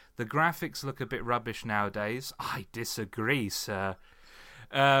it. The graphics look a bit rubbish nowadays. I disagree, sir.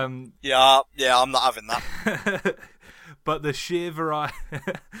 Yeah, I'm not having that. But the sheer variety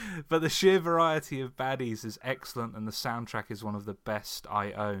of baddies is excellent, and the soundtrack is one of the best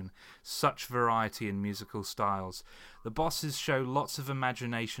I own. Such variety in musical styles. The bosses show lots of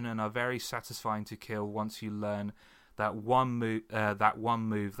imagination and are very satisfying to kill once you learn that one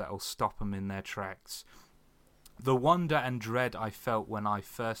move that'll stop them in their tracks. The wonder and dread I felt when I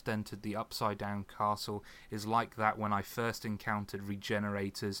first entered the Upside Down Castle is like that when I first encountered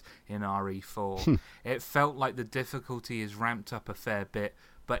regenerators in RE4. It felt like the difficulty is ramped up a fair bit,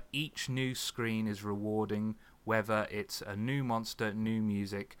 but each new screen is rewarding, whether it's a new monster, new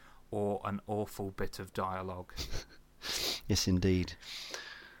music, or an awful bit of dialogue. Yes, indeed.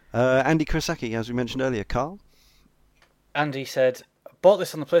 Andy Kurosaki, as we mentioned earlier. Carl? Andy said, bought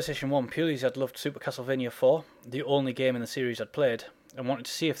this on the PlayStation 1 purely as I'd loved Super Castlevania 4, the only game in the series I'd played, and wanted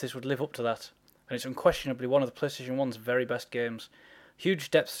to see if this would live up to that. And it's unquestionably one of the PlayStation 1's very best games. Huge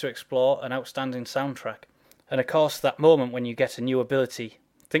depths to explore, an outstanding soundtrack. And of course, that moment when you get a new ability.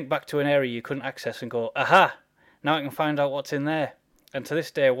 Think back to an area you couldn't access and go, aha! Now I can find out what's in there. And to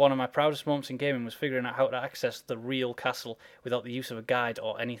this day, one of my proudest moments in gaming was figuring out how to access the real castle without the use of a guide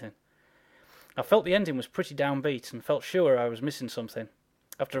or anything. I felt the ending was pretty downbeat and felt sure I was missing something.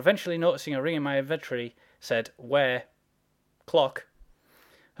 After eventually noticing a ring in my inventory said, where? Clock.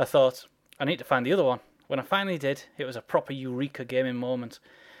 I thought, I need to find the other one. When I finally did, it was a proper eureka gaming moment.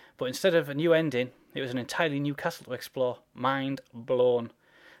 But instead of a new ending, it was an entirely new castle to explore. Mind blown.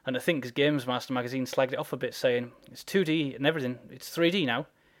 And I think Games Master magazine slagged it off a bit, saying, it's 2D and everything, it's 3D now.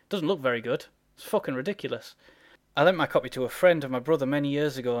 Doesn't look very good. It's fucking ridiculous. I lent my copy to a friend of my brother many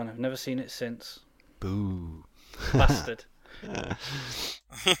years ago and I've never seen it since. Boo. Bastard.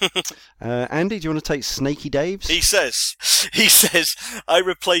 Andy, do you want to take Snaky Dave's? He says, I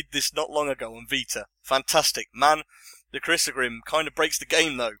replayed this not long ago on Vita. Fantastic. Man, the Chrysogrim kind of breaks the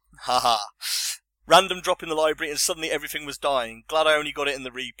game though. Haha. Random drop in the library and suddenly everything was dying. Glad I only got it in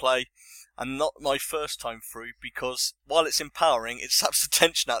the replay. And not my first time through, because while it's empowering, it saps the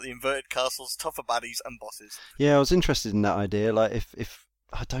tension out of the inverted castles, tougher baddies, and bosses. Yeah, I was interested in that idea. Like, if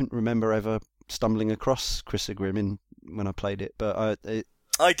I don't remember ever stumbling across Chrysogrim when I played it, but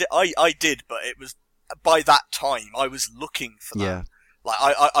I did, but it was by that time I was looking for that. Yeah.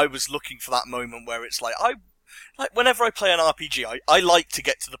 Like I was looking for that moment where it's like whenever I play an RPG, I like to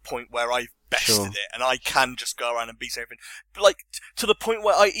get to the point where I've bested it, and I can just go around and beat everything. But, like, to the point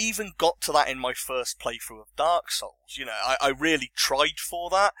where I even got to that in my first playthrough of Dark Souls. You know, I really tried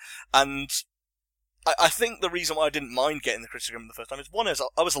for that, and I think the reason why I didn't mind getting the criticism the first time is, one is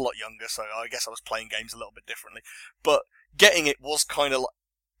I was a lot younger, so I guess I was playing games a little bit differently. But getting it was kind of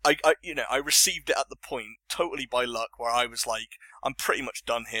like, I received it at the point, totally by luck, where I was like, I'm pretty much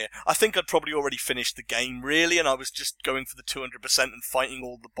done here. I think I'd probably already finished the game, really, and I was just going for the 200% and fighting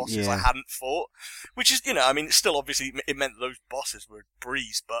all the bosses I hadn't fought. Which is, I mean, still obviously, it meant those bosses were a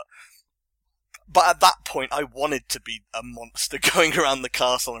breeze, but at that point, I wanted to be a monster going around the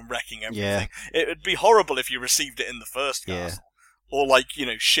castle and wrecking everything. Yeah. It would be horrible if you received it in the first castle. Or like,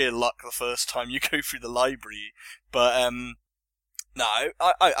 sheer luck the first time you go through the library. But, no,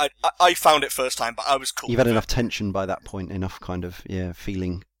 I found it first time, but I was cool. You've had enough tension by that point, enough kind of,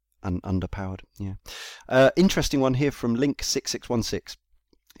 feeling underpowered. Yeah. Interesting one here from Link6616.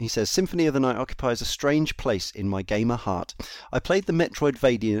 He says, Symphony of the Night occupies a strange place in my gamer heart. I played the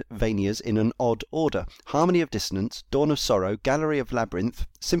Metroidvanias in an odd order. Harmony of Dissonance, Dawn of Sorrow, Gallery of Labyrinth,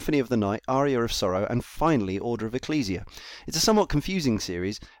 Symphony of the Night, Aria of Sorrow, and finally Order of Ecclesia. It's a somewhat confusing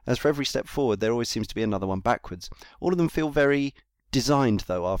series, as for every step forward there always seems to be another one backwards. All of them feel very designed,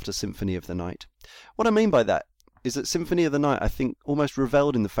 though, after Symphony of the Night. What I mean by that is that Symphony of the Night, I think, almost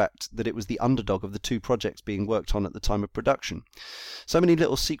revelled in the fact that it was the underdog of the two projects being worked on at the time of production. So many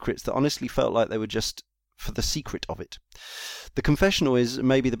little secrets that honestly felt like they were just for the secret of it. The Confessional is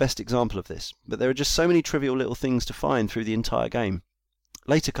maybe the best example of this, but there are just so many trivial little things to find through the entire game.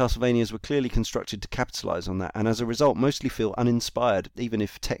 Later Castlevanias were clearly constructed to capitalise on that, and as a result mostly feel uninspired, even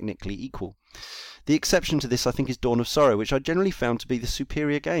if technically equal. The exception to this, I think, is Dawn of Sorrow, which I generally found to be the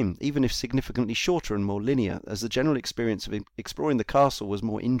superior game, even if significantly shorter and more linear, as the general experience of exploring the castle was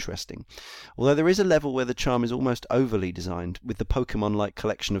more interesting. Although there is a level where the charm is almost overly designed, with the Pokemon-like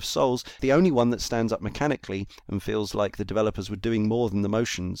collection of souls, the only one that stands up mechanically and feels like the developers were doing more than the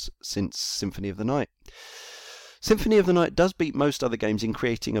motions since Symphony of the Night. Symphony of the Night does beat most other games in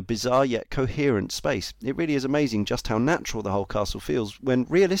creating a bizarre yet coherent space. It really is amazing just how natural the whole castle feels, when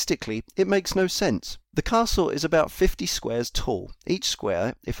realistically it makes no sense. The castle is about 50 squares tall, each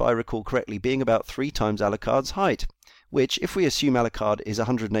square, if I recall correctly, being about 3 times Alucard's height, which, if we assume Alucard is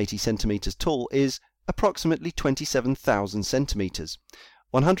 180 centimetres tall, is approximately 27,000 centimetres.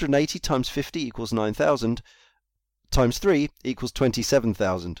 180 times 50 equals 9,000, times 3 equals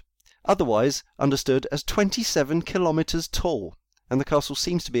 27,000. Otherwise understood as 27 kilometres tall, and the castle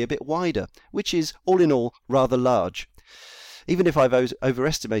seems to be a bit wider, which is, all in all, rather large. Even if I've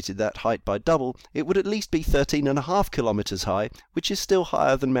overestimated that height by double, it would at least be 13.5 kilometres high, which is still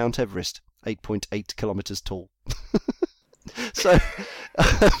higher than Mount Everest, 8.8 kilometres tall. So,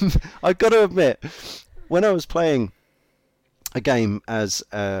 I've got to admit, when I was playing a game as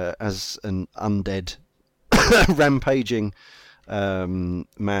an undead, rampaging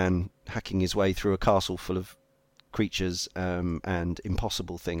man hacking his way through a castle full of creatures and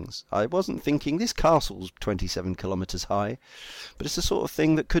impossible things, I wasn't thinking this castle's 27 kilometres high, but it's the sort of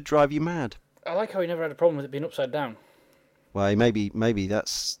thing that could drive you mad. I like how he never had a problem with it being upside down. Well, maybe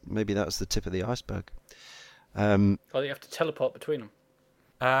that's the tip of the iceberg. Or you have to teleport between them.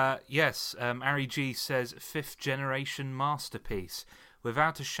 Yes, Ari G says 5th generation masterpiece.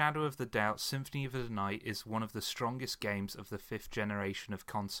 Without a shadow of the doubt, Symphony of the Night is one of the strongest games of the 5th generation of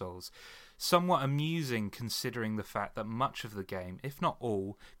consoles. Somewhat amusing considering the fact that much of the game, if not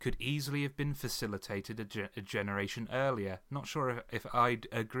all, could easily have been facilitated a generation earlier. Not sure if I'd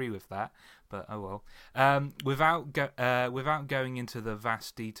agree with that, but oh well. Without going into the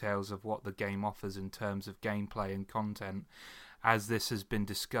vast details of what the game offers in terms of gameplay and content, as this has been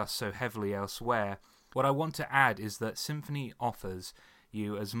discussed so heavily elsewhere, what I want to add is that Symphony offers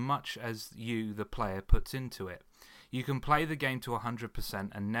you as much as you, the player, puts into it. You can play the game to 100%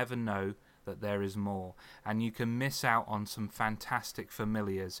 and never know that there is more, and you can miss out on some fantastic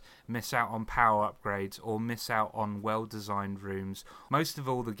familiars, miss out on power upgrades, or miss out on well-designed rooms. Most of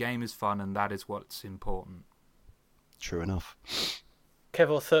all, the game is fun, and that is what's important. True enough.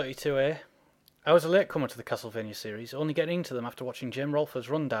 Kevo32A. I was a latecomer to the Castlevania series, only getting into them after watching Jim Rolfer's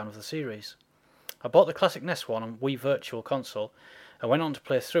rundown of the series. I bought the classic NES one on Wii Virtual Console and went on to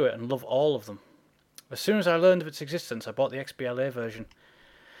play through it and love all of them. As soon as I learned of its existence, I bought the XBLA version.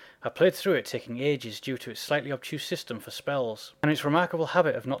 I played through it, taking ages due to its slightly obtuse system for spells, and its remarkable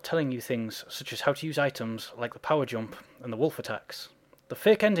habit of not telling you things such as how to use items like the power jump and the wolf attacks. The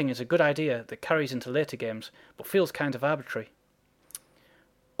fake ending is a good idea that carries into later games, but feels kind of arbitrary.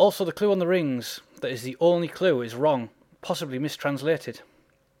 Also, the clue on the rings, that is the only clue, is wrong, possibly mistranslated.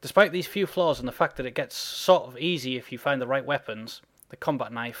 Despite these few flaws and the fact that it gets sort of easy if you find the right weapons, The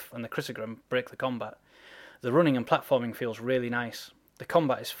combat knife and the crissagram break the combat. The running and platforming feels really nice. The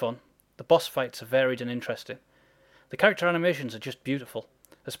combat is fun. The boss fights are varied and interesting. The character animations are just beautiful,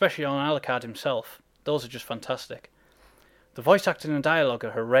 especially on Alucard himself. Those are just fantastic. The voice acting and dialogue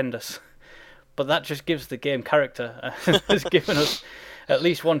are horrendous, but that just gives the game character and has given us at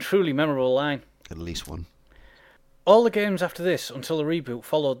least one truly memorable line. At least one. All the games after this, until the reboot,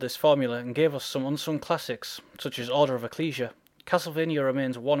 followed this formula and gave us some unsung classics, such as Order of Ecclesia. Castlevania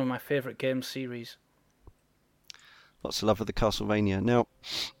remains one of my favourite games series. Lots of love for the Castlevania. Now,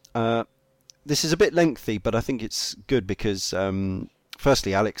 this is a bit lengthy, but I think it's good because,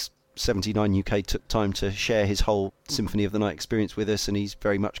 firstly, Alex79 UK took time to share his whole Symphony of the Night experience with us, and he's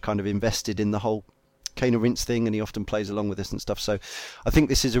very much kind of invested in the whole Cane and Rinse thing, and he often plays along with us and stuff. So I think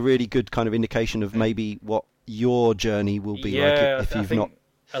this is a really good kind of indication of maybe what your journey will be like if you've not.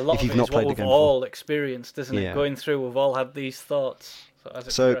 A lot of it is what we've all experienced, isn't it? Going through, we've all had these thoughts as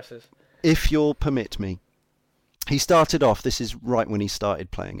it progresses. If you'll permit me, he started off, this is right when he started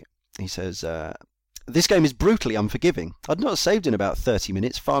playing it. He says, this game is brutally unforgiving. I'd not saved in about 30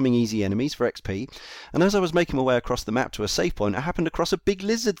 minutes, farming easy enemies for XP, and as I was making my way across the map to a save point, I happened across a big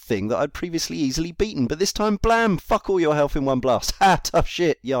lizard thing that I'd previously easily beaten, but this time, blam, fuck all your health in one blast. Ha, tough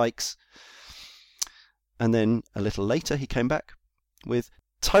shit, yikes. And then, a little later, he came back with,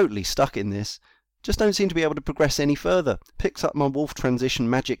 totally stuck in this. Just don't seem to be able to progress any further. Picked up my wolf transition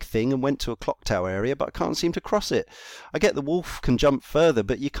magic thing and went to a clock tower area, but I can't seem to cross it. I get the wolf can jump further,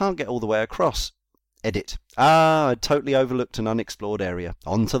 but you can't get all the way across. Edit. I'd totally overlooked an unexplored area.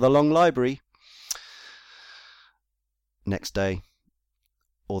 On to the long library. Next day,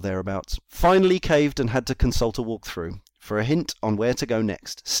 or thereabouts. Finally caved and had to consult a walkthrough for a hint on where to go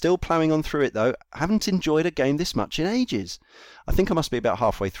next. Still ploughing on through it though. Haven't enjoyed a game this much in ages. I think I must be about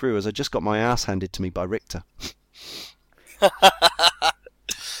halfway through as I just got my ass handed to me by Richter.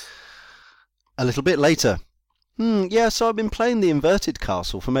 A little bit later. So I've been playing the Inverted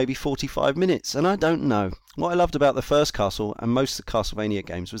Castle for maybe 45 minutes, and I don't know. What I loved about the first castle, and most of the Castlevania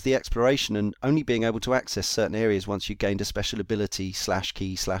games, was the exploration and only being able to access certain areas once you gained a special ability,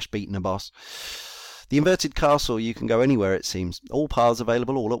 /key, /beaten a boss. The Inverted Castle, you can go anywhere it seems, all paths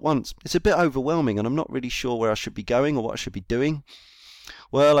available all at once. It's a bit overwhelming, and I'm not really sure where I should be going or what I should be doing.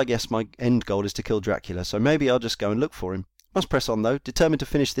 Well, I guess my end goal is to kill Dracula, so maybe I'll just go and look for him. Must press on though, determined to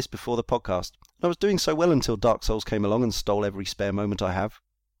finish this before the podcast. I was doing so well until Dark Souls came along and stole every spare moment I have.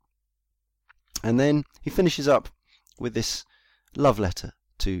 And then he finishes up with this love letter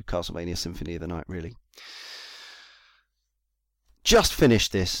to Castlevania Symphony of the Night, really. Just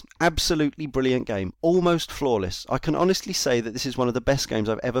finished this. Absolutely brilliant game. Almost flawless. I can honestly say that this is one of the best games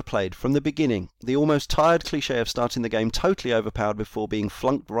I've ever played. From the beginning, the almost tired cliché of starting the game totally overpowered before being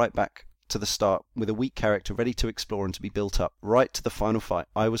flunked right back to the start with a weak character ready to explore and to be built up, right to the final fight.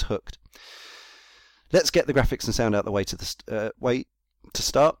 I was hooked. Let's get the graphics and sound out the way to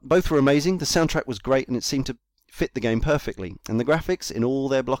start. Both were amazing. The soundtrack was great and it seemed to fit the game perfectly. And the graphics, in all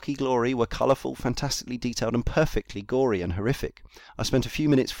their blocky glory, were colourful, fantastically detailed and perfectly gory and horrific. I spent a few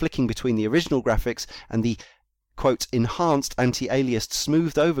minutes flicking between the original graphics and the quote, enhanced anti-aliased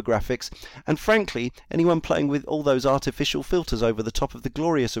smoothed over graphics, and frankly, anyone playing with all those artificial filters over the top of the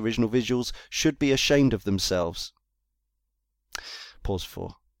glorious original visuals should be ashamed of themselves. Pause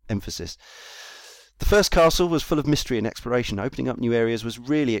for emphasis. The first castle was full of mystery and exploration. Opening up new areas was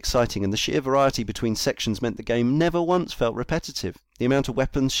really exciting, and the sheer variety between sections meant the game never once felt repetitive. The amount of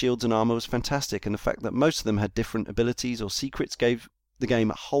weapons, shields and armour was fantastic, and the fact that most of them had different abilities or secrets gave the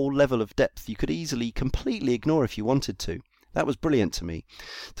game a whole level of depth you could easily completely ignore if you wanted to. That was brilliant to me.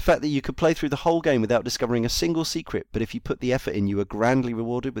 The fact that you could play through the whole game without discovering a single secret, but if you put the effort in you were grandly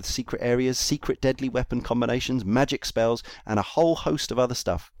rewarded with secret areas, secret deadly weapon combinations, magic spells and a whole host of other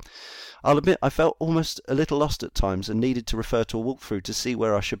stuff. I'll admit I felt almost a little lost at times and needed to refer to a walkthrough to see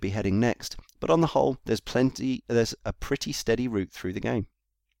where I should be heading next, but on the whole there's a pretty steady route through the game.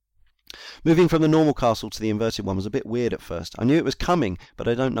 Moving from the normal castle to the inverted one was a bit weird at first. I knew it was coming, but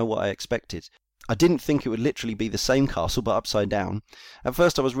I don't know what I expected. I didn't think it would literally be the same castle, but upside down. At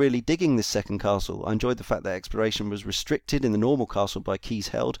first I was really digging this second castle. I enjoyed the fact that exploration was restricted in the normal castle by keys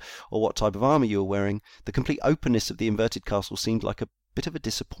held, or what type of armour you were wearing. The complete openness of the inverted castle seemed like a bit of a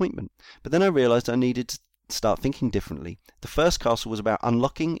disappointment. But then I realised I needed to start thinking differently. The first castle was about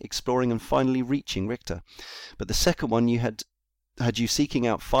unlocking, exploring and finally reaching Richter. But the second one had you seeking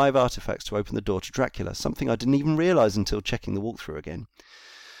out 5 artifacts to open the door to Dracula, something I didn't even realise until checking the walkthrough again.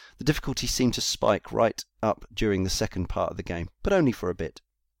 The difficulty seemed to spike right up during the second part of the game, but only for a bit.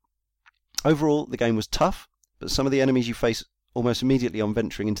 Overall, the game was tough, but some of the enemies you face almost immediately on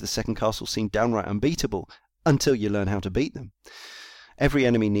venturing into the second castle seemed downright unbeatable, until you learn how to beat them. Every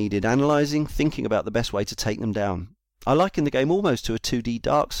enemy needed analysing, thinking about the best way to take them down. I liken the game almost to a 2D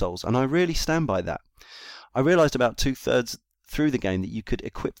Dark Souls, and I really stand by that. I realised about 2/3 through the game that you could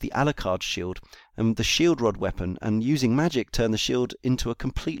equip the Alucard shield and the shield rod weapon, and using magic turn the shield into a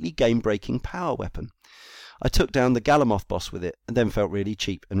completely game-breaking power weapon. I took down the Galamoth boss with it, and then felt really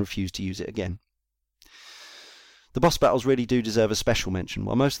cheap and refused to use it again. The boss battles really do deserve a special mention.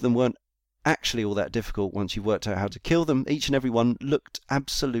 While most of them weren't actually all that difficult once you worked out how to kill them, each and every one looked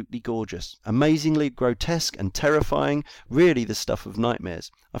absolutely gorgeous. Amazingly grotesque and terrifying, really the stuff of nightmares.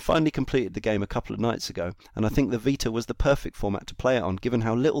 I finally completed the game a couple of nights ago, and I think the Vita was the perfect format to play it on, given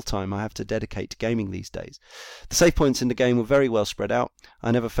how little time I have to dedicate to gaming these days. The save points in the game were very well spread out. I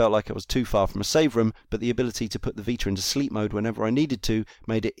never felt like I was too far from a save room, but the ability to put the Vita into sleep mode whenever I needed to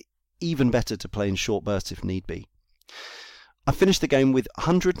made it even better to play in short bursts if need be. I finished the game with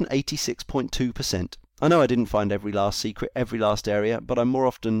 186.2%. I know I didn't find every last secret, every last area, but I'm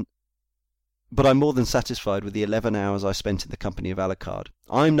more than satisfied with the 11 hours I spent in the company of Alucard.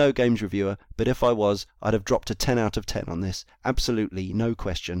 I'm no games reviewer, but if I was, I'd have dropped a 10 out of 10 on this. Absolutely no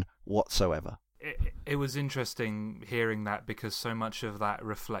question whatsoever. It was interesting hearing that, because so much of that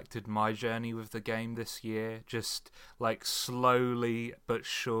reflected my journey with the game this year, just like slowly but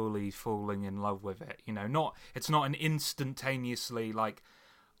surely falling in love with it. You know, it's not an instantaneously like,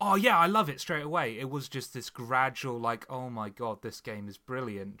 oh yeah, I love it straight away. It was just this gradual like, oh my god, this game is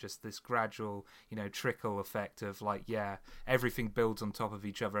brilliant. Just this gradual, trickle effect of like, yeah, everything builds on top of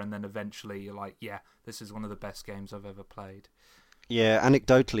each other, and then eventually you're like, yeah, this is one of the best games I've ever played. Yeah,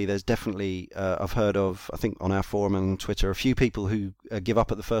 anecdotally, there's definitely, I've heard of, I think on our forum and on Twitter, a few people who give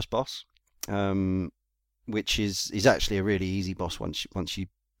up at the first boss, which is actually a really easy boss once you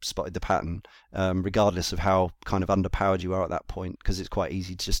spotted the pattern, regardless of how kind of underpowered you are at that point, because it's quite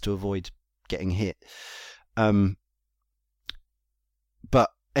easy just to avoid getting hit. But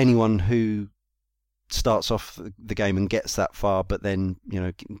anyone who starts off the game and gets that far, but then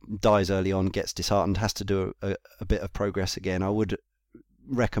dies early on, gets disheartened, has to do a bit of progress again, I would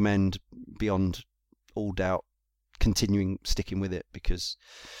recommend beyond all doubt sticking with it, because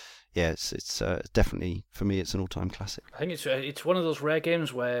it's definitely, for me, it's an all-time classic. I think it's one of those rare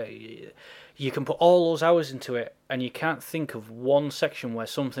games where you can put all those hours into it and you can't think of one section where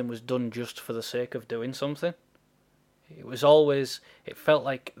something was done just for the sake of doing something. It was always, it felt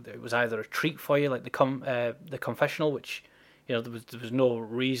like it was either a treat for you, like the confessional, which, there was no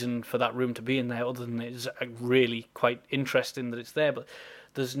reason for that room to be in there other than it's really quite interesting that it's there, but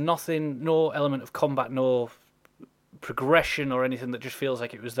there's nothing, no element of combat, no progression or anything that just feels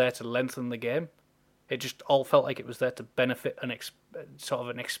like it was there to lengthen the game. It just all felt like it was there to benefit sort of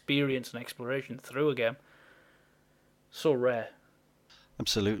an experience and exploration through a game. So rare.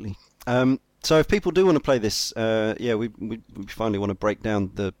 Absolutely. So if people do want to play this, we finally want to break down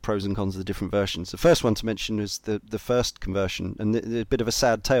the pros and cons of the different versions. The first one to mention is the first conversion, and a bit of a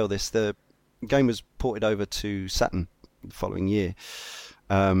sad tale. The game was ported over to Saturn the following year,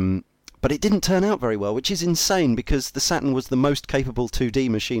 but it didn't turn out very well, which is insane because the Saturn was the most capable 2D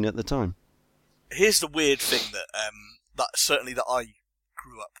machine at the time. Here's the weird thing that certainly that I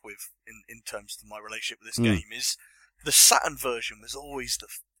grew up with in terms of my relationship with this game is the Saturn version was always the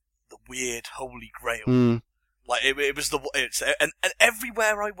weird holy grail. Like it was and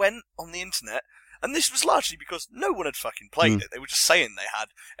everywhere I went on the internet, and this was largely because no one had fucking played it. They were just saying they had.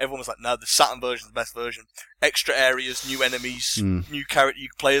 Everyone was like, no, the Saturn version is the best version. Extra areas, new enemies, new character, you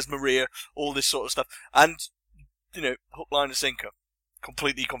can play as Maria, all this sort of stuff. And, hook, line and sinker.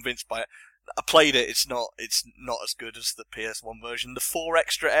 Completely convinced by it. I played it, it's not as good as the PS1 version. The 4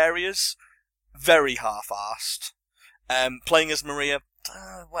 extra areas, very half-assed. Playing as Maria,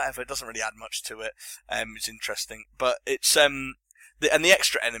 whatever, it doesn't really add much to it. It's interesting, but it's and the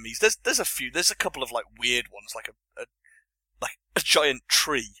extra enemies. There's a couple of like weird ones, like a giant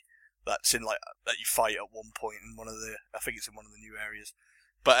tree that's in that you fight at one point in I think it's in one of the new areas.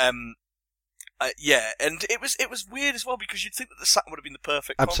 But and it was weird as well because you'd think that the Saturn would have been the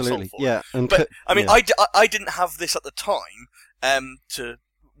perfect console for it. But I mean, I didn't have this at the time when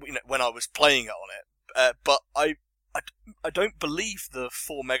I was playing it on it, but I don't believe the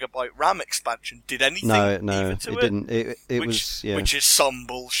 4 megabyte RAM expansion did anything. No, it didn't. Which is some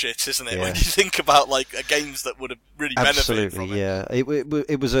bullshit, isn't it? Yeah. When you think about games that would have really benefited from it. Yeah.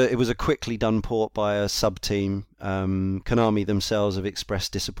 It was a quickly done port by a sub team. Konami themselves have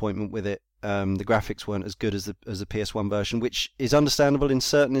expressed disappointment with it. The graphics weren't as good as the PS1 version, which is understandable in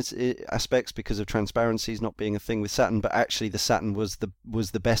certain aspects because of transparencies not being a thing with Saturn. But actually, the Saturn was the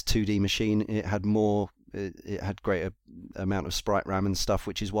best 2D machine. It had more. It had greater amount of sprite RAM and stuff,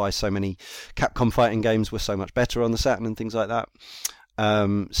 which is why so many Capcom fighting games were so much better on the Saturn and things like that.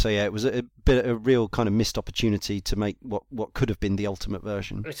 So yeah, it was a real kind of missed opportunity to make what could have been the ultimate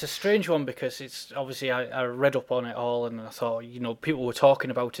version. It's a strange one because it's obviously I read up on it all and I thought people were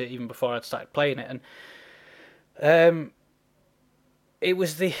talking about it even before I'd started playing it, and it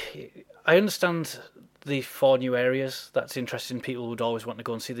was I understand the 4 new areas. That's interesting. People would always want to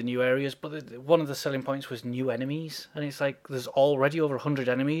go and see the new areas, but one of the selling points was new enemies, and it's like there's already over 100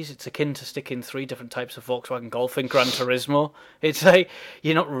 enemies. It's akin to sticking 3 different types of Volkswagen Golf in Gran Turismo. It's like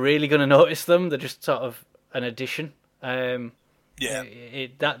you're not really going to notice them. They're just sort of an addition. That's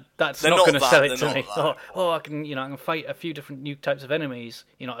They're not going to sell it they're to me. not I can fight a few different new types of enemies.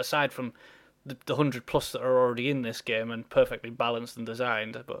 Aside from the 100 plus that are already in this game and perfectly balanced and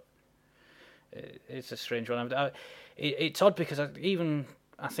designed, but. It's a strange one. It's odd because I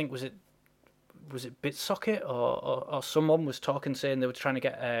think was it BitSocket or someone was talking saying they were trying to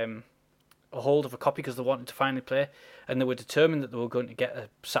get a hold of a copy because they wanted to finally play, and they were determined that they were going to get a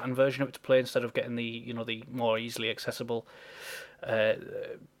Saturn version of it to play instead of getting the more easily accessible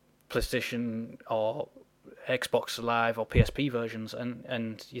PlayStation or Xbox Live or PSP versions.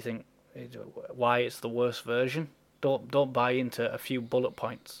 And you think why it's the worst version? Don't buy into a few bullet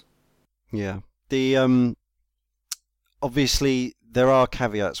points. Yeah, the obviously there are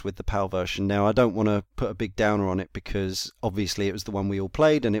caveats with the PAL version. Now, I don't want to put a big downer on it because obviously it was the one we all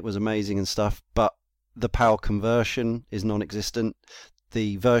played and it was amazing and stuff, but the PAL conversion is non-existent.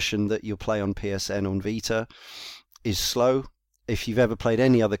 The version that you'll play on PSN on Vita is slow. If you've ever played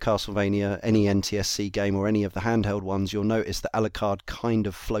any other Castlevania, any NTSC game or any of the handheld ones, you'll notice that Alucard kind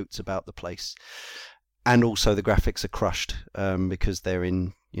of floats about the place. And also the graphics are crushed because they're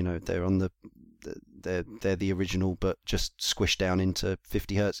in, they're on they're the original, but just squished down into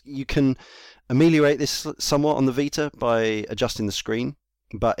 50 hertz. You can ameliorate this somewhat on the Vita by adjusting the screen,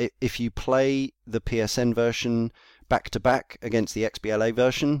 but if you play the PSN version back to back against the XBLA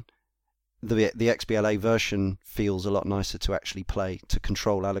version, the XBLA version feels a lot nicer to actually play, to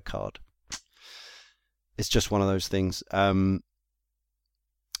control Alucard. It's just one of those things, and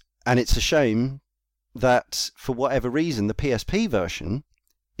it's a shame that for whatever reason the PSP version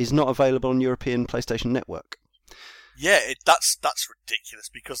is not available on European PlayStation Network. Yeah, that's ridiculous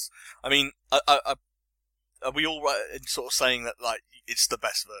because I mean, are we all right in sort of saying that like it's the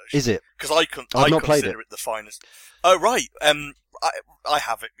best version? Is it? Because I consider it the finest. Oh right, I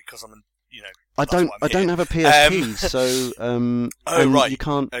have it because I'm I don't have a PSP, so right, you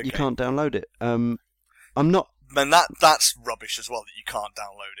can't download it. I'm not. Man, that's rubbish as well that you can't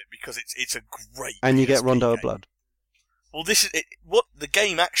download it because it's a great and you PSP get Rondo game. of Blood. Well, this is what the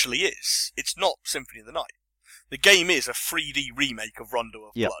game actually is. It's not Symphony of the Night. The game is a 3D remake of Rondo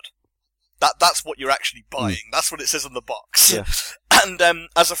of Blood. That's what you're actually buying. That's what it says on the box. Yeah. And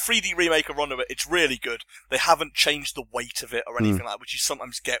as a 3D remake of Rondo, it's really good. They haven't changed the weight of it or anything like that, which you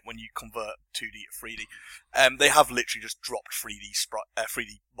sometimes get when you convert 2D to 3D. They have literally just dropped 3D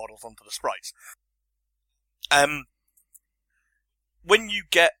models onto the sprites. When you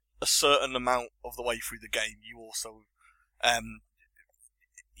get a certain amount of the way through the game, you also,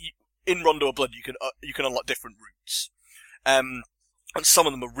 in Rondo of Blood, you can unlock different routes. And some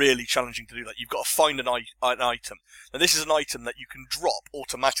of them are really challenging to do that. You've got to find an item. Now this is an item that you can drop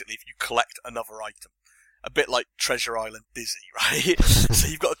automatically if you collect another item. A bit like Treasure Island Dizzy, right? So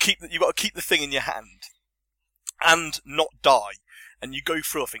you've got to keep the thing in your hand and not die. And you go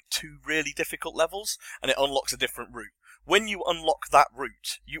through, I think, 2 really difficult levels, and it unlocks a different route. When you unlock that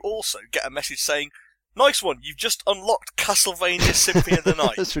route, you also get a message saying, "Nice one, you've just unlocked Castlevania Symphony of the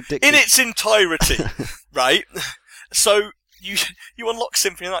Night." That's ridiculous. In its entirety, right? So you unlock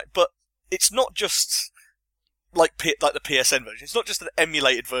Symphony of the Night, but it's not just like the PSN version. It's not just an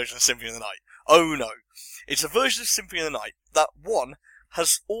emulated version of Symphony of the Night. Oh no. It's a version of Symphony of the Night that, one,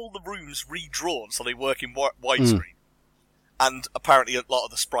 has all the rooms redrawn so they work in widescreen. And apparently a lot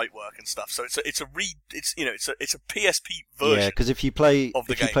of the sprite work and stuff. So it's a PSP version. Yeah, because if you play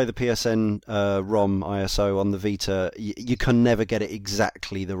the PSN ROM ISO on the Vita, you can never get it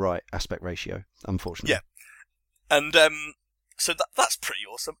exactly the right aspect ratio, unfortunately. Yeah, and so that's pretty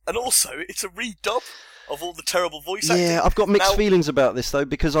awesome. And also, it's a redub of all the terrible voice acting. Yeah, I've got mixed feelings about this though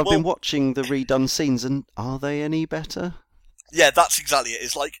because I've been watching the redone scenes, and are they any better? Yeah, that's exactly it.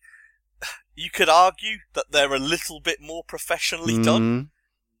 It's like, you could argue that they're a little bit more professionally done,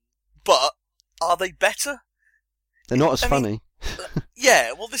 but are they better? They're not as funny.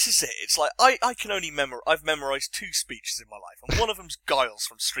 Yeah, well, this is it. It's like, I can only I've memorised 2 speeches in my life, and one of them's Giles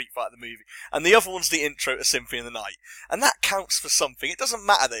from Street Fighter the movie, and the other one's the intro to Symphony of the Night, and that counts for something. It doesn't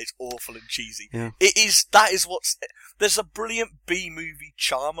matter that it's awful and cheesy. Yeah. There's a brilliant B-movie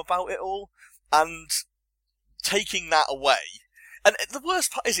charm about it all, and taking that away, And the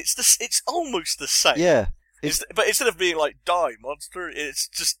worst part is it's almost the same. Yeah. But instead of being like "die monster," it's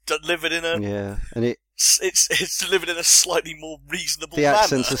just delivered in a and it's delivered in a slightly more reasonable the manner.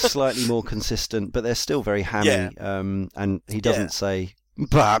 accents are slightly more consistent, but they're still very hammy. Yeah. And he doesn't say,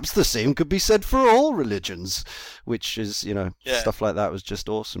 perhaps the same could be said for all religions, which is, stuff like that was just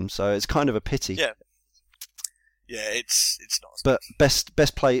awesome. So it's kind of a pity. Yeah. Yeah, it's not. But best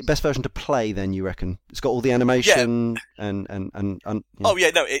version to play, then, you reckon? It's got all the animation and Oh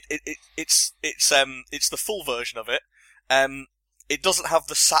yeah, no, it's the full version of it. It doesn't have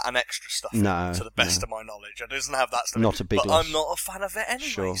the Saturn extra stuff. No, to the best of my knowledge, it doesn't have that stuff. Not a big but loss. I'm not a fan of it anyway.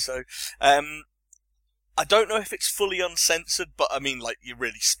 Sure. So, I don't know if it's fully uncensored, but I mean, like, you're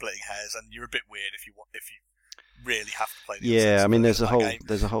really splitting hairs, and you're a bit weird if you really have to play. The I mean, there's a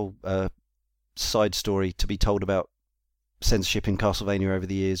whole side story to be told about censorship in Castlevania over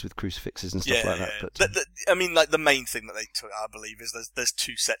the years with crucifixes and stuff like that. But I mean, like, the main thing that they took, I believe, is there's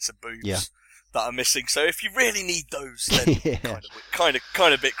 2 sets of boobs that are missing. So if you really need those, then kind of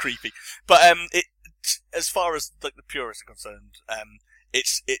a bit creepy. But as far as like the purists are concerned,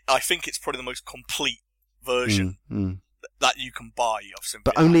 I think it's probably the most complete version that you can buy of Symphony.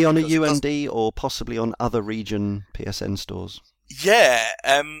 But only on a UMD or possibly on other region PSN stores. Yeah,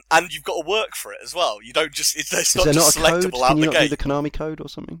 and you've got to work for it as well. You don't just it's not just selectable code? out Can you the not gate. do the Konami code or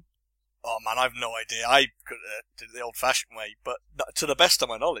something? Oh man, I've no idea. I did it the old-fashioned way, but to the best of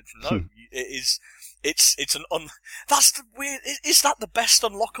my knowledge, no. It is. It's an That's the weird. Is that the best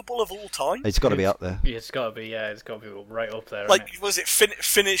unlockable of all time? It's got to be up there. Yeah, it's got to be. Yeah, it's got to be right up there. Like, was it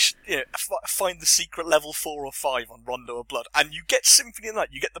finish? Find the secret level 4 or 5 on Rondo of Blood, and you get Symphony of the Night.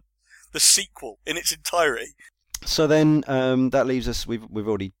 You get the sequel in its entirety. So then that leaves us, we've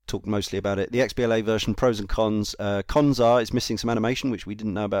already talked mostly about it, the XBLA version, pros and cons. Cons are, it's missing some animation, which we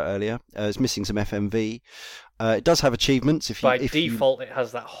didn't know about earlier. It's missing some FMV. It does have achievements. By default, it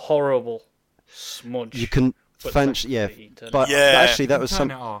has that horrible smudge. You can but actually that was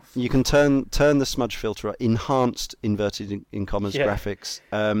some. You can turn the smudge filter, enhanced inverted in commas graphics.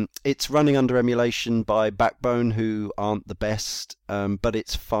 It's running under emulation by Backbone, who aren't the best, but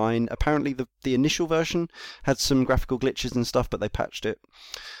it's fine. Apparently the initial version had some graphical glitches and stuff, but they patched it.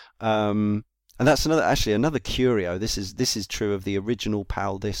 And that's another curio. This is true of the original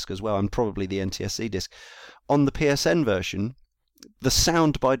PAL disc as well, and probably the NTSC disc. On the PSN version, the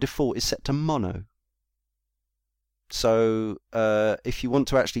sound by default is set to mono. So if you want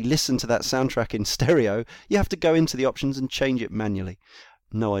to actually listen to that soundtrack in stereo, you have to go into the options and change it manually.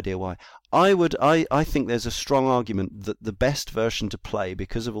 No idea why. I think there's a strong argument that the best version to play,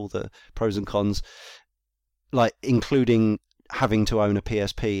 because of all the pros and cons, like including having to own a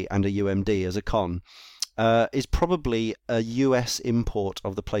PSP and a UMD as a con, is probably a US import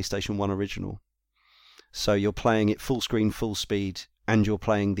of the PlayStation 1 original. So you're playing it full screen, full speed, and you're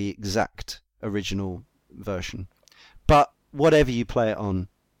playing the exact original version. But whatever you play it on,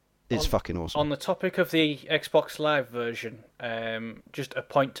 it's fucking awesome. On the topic of the Xbox Live version, just a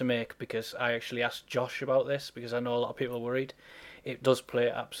point to make, because I actually asked Josh about this, because I know a lot of people are worried. It does play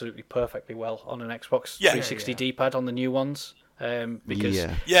absolutely perfectly well on an Xbox 360 D-pad on the new ones. Because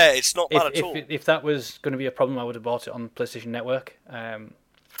it's not bad at all. If that was going to be a problem, I would have bought it on PlayStation Network.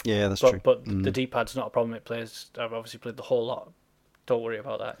 That's true. But the D-pad's not a problem. It plays. I've obviously played the whole lot. Don't worry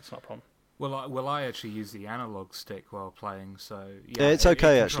about that. It's not a problem. Well, I actually use the analog stick while playing, so it's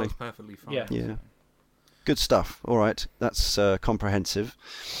okay actually. Perfectly fine. Yeah. Good stuff. All right, that's comprehensive.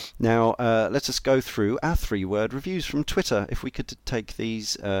 Now let us go through our 3-word reviews from Twitter. If we could take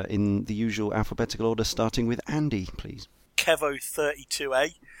these in the usual alphabetical order, starting with Andy, please.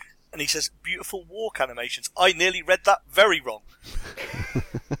 Kevo32A, and he says, beautiful walk animations. I nearly read that very wrong.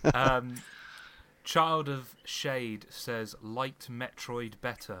 Child of Shade says, liked Metroid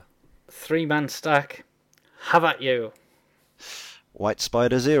better. 3-man stack. Have at you. White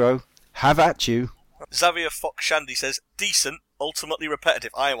Spider 0. Have at you. Xavier Fox Shandy says, decent, ultimately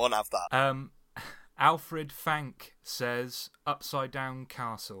repetitive. I won't have that. Alfred Fank says, Upside Down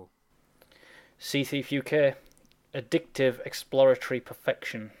Castle. Sea Thief UK. Addictive exploratory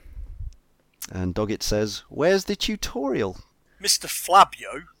perfection. And Doggett says, where's the tutorial? Mr.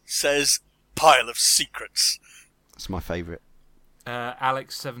 Flabio says, pile of secrets. That's my favourite.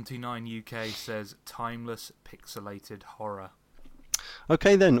 Alex79 UK says, timeless pixelated horror.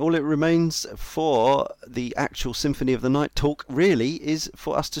 Okay then, all it remains for the actual Symphony of the Night talk really is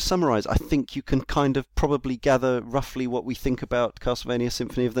for us to summarise. I think you can kind of probably gather roughly what we think about Castlevania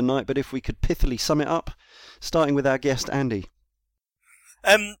Symphony of the Night, but if we could pithily sum it up, starting with our guest Andy.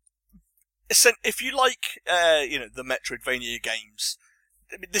 If you like the Metroidvania games,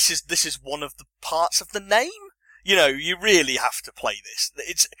 I mean, this is one of the parts of the name. You really have to play this.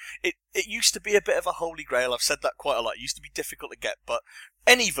 It used to be a bit of a holy grail. I've said that quite a lot. It used to be difficult to get, but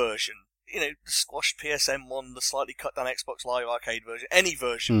any version, the squashed PSN one, the slightly cut down Xbox Live Arcade version, any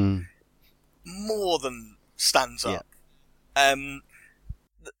version, more than stands up.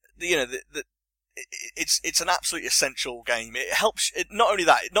 It's an absolutely essential game. It helps. Not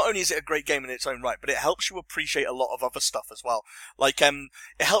only is it a great game in its own right, but it helps you appreciate a lot of other stuff as well. Like it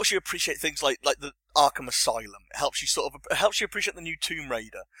helps you appreciate things like the Arkham Asylum. It helps you appreciate the new Tomb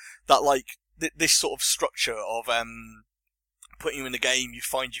Raider. That this sort of structure of putting you in the game, you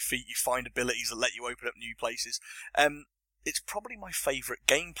find your feet, you find abilities that let you open up new places. It's probably my favourite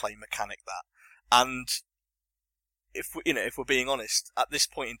gameplay mechanic, that. And if we're being honest, at this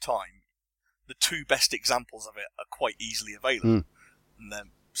point in time, the two best examples of it are quite easily available. And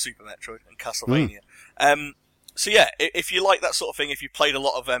then Super Metroid and Castlevania. So yeah, if you like that sort of thing, if you played a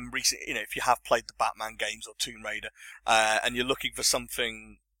lot of recent, if you have played the Batman games or Tomb Raider, and you're looking for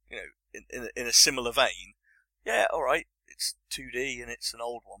something, in a similar vein, yeah, alright, it's 2D and it's an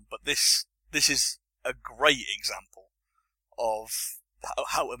old one, but this is a great example of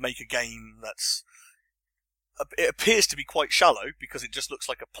how to make a game that's, it appears to be quite shallow because it just looks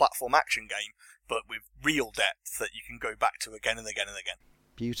like a platform action game, but with real depth that you can go back to again and again and again.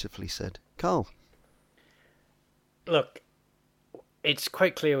 Beautifully said. Carl? Look, it's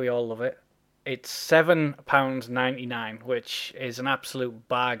quite clear we all love it. It's £7.99, which is an absolute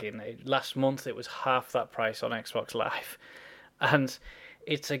bargain. Last month it was half that price on Xbox Live. And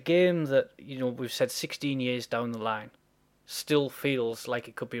it's a game that, we've said 16 years down the line, still feels like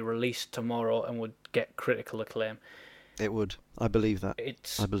it could be released tomorrow and would get critical acclaim. It would. I believe that.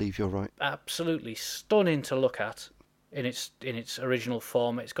 I believe you're right. Absolutely stunning to look at in its original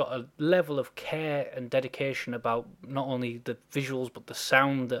form. It's got a level of care and dedication about not only the visuals but the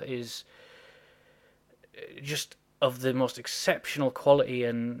sound that is just of the most exceptional quality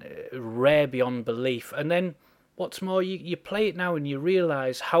and rare beyond belief. And then what's more, you play it now and you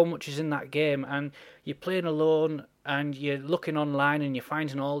realise how much is in that game, and you're playing alone and you're looking online and you're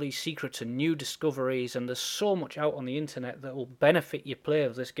finding all these secrets and new discoveries, and there's so much out on the internet that will benefit your play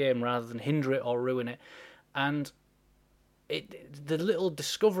of this game rather than hinder it or ruin it. And the little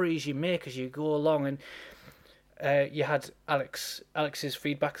discoveries you make as you go along, and you had Alex's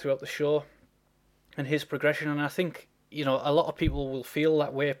feedback throughout the show and his progression, and I think a lot of people will feel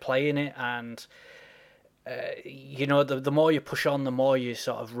that way playing it, and the more you push on, the more you're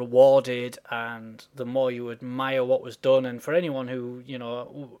sort of rewarded, and the more you admire what was done. And for anyone who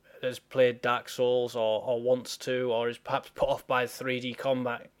has played Dark Souls or wants to, or is perhaps put off by 3D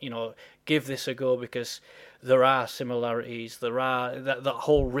combat, give this a go, because there are similarities. There are that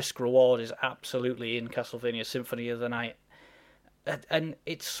whole risk reward is absolutely in Castlevania Symphony of the Night, and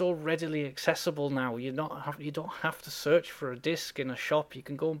it's so readily accessible now. You don't have to search for a disc in a shop. You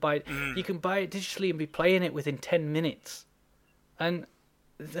can go and buy it. You can buy it digitally and be playing it within 10 minutes. And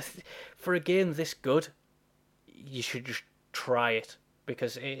for a game this good, you should just try it,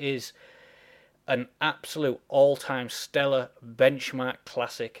 because it is an absolute all-time stellar benchmark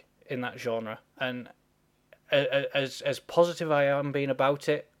classic in that genre. And as positive I am being about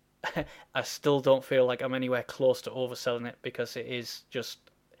it, I still don't feel like I'm anywhere close to overselling it, because it is just...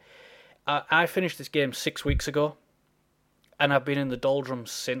 I finished this game 6 weeks ago, and I've been in the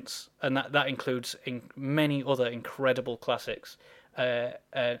doldrums since, and that includes many other incredible classics,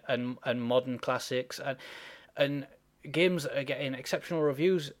 and modern classics, and games that are getting exceptional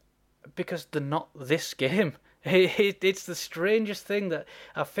reviews because they're not this game. It's the strangest thing that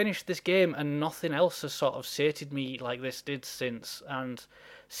I've finished this game and nothing else has sort of sated me like this did since, and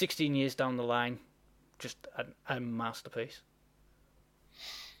 16 years down the line, just a masterpiece.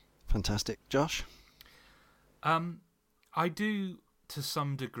 Fantastic. Josh? I do, to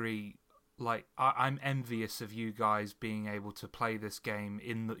some degree, I'm envious of you guys being able to play this game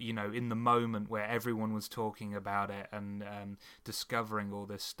in the moment where everyone was talking about it and discovering all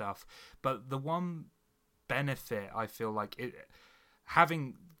this stuff. But the one benefit I feel like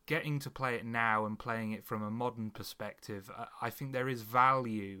getting to play it now and playing it from a modern perspective, I think there is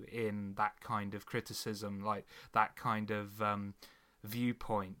value in that kind of criticism, like that kind of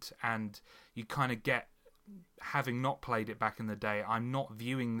viewpoint, and you kind of get, having not played it back in the day, I'm not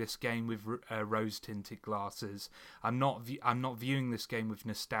viewing this game with rose-tinted glasses. I'm not viewing this game with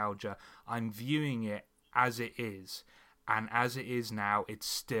nostalgia. I'm viewing it as it is, and as it is now, it's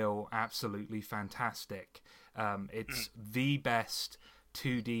still absolutely fantastic. It's the best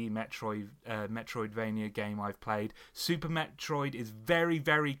 2D Metroidvania game I've played. Super Metroid is very,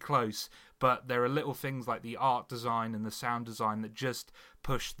 very close, but there are little things like the art design and the sound design that just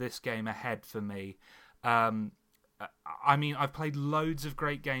push this game ahead for me. I mean, I've played loads of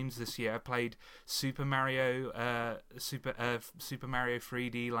great games this year. I played Super Mario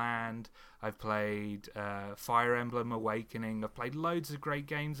 3D Land. I've played Fire Emblem Awakening. I've played loads of great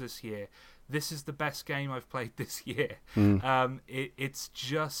games this year. This is the best game I've played this year. It's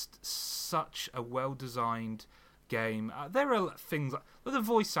just such a well-designed game. There are things like the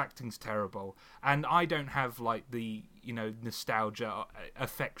voice acting's terrible, and I don't have like the nostalgia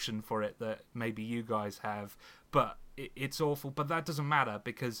affection for it that maybe you guys have, but it's awful. But that doesn't matter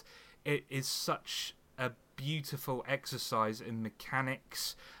because it is such a beautiful exercise in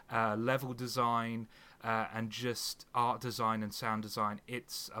mechanics, level design, and just art design and sound design.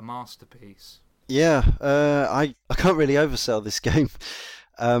 It's a masterpiece. Yeah, I can't really oversell this game.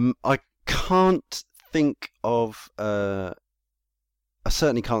 I can't think of I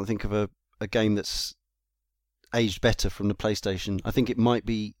certainly can't think of a game that's aged better from the PlayStation. I think it might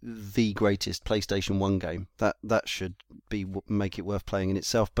be the greatest PlayStation 1 game. That should make it worth playing in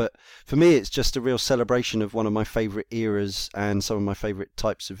itself. But for me, it's just a real celebration of one of my favourite eras and some of my favourite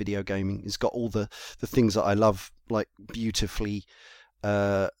types of video gaming. It's got all the things that I love, like beautifully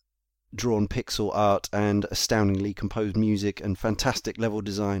drawn pixel art and astoundingly composed music and fantastic level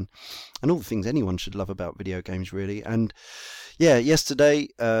design and all the things anyone should love about video games, really. And yeah, yesterday,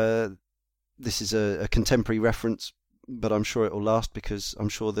 this is a contemporary reference, but I'm sure it will last because I'm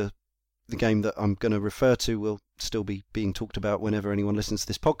sure the game that I'm going to refer to will still be being talked about whenever anyone listens to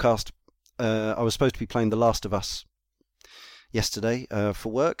this podcast. I was supposed to be playing The Last of Us yesterday for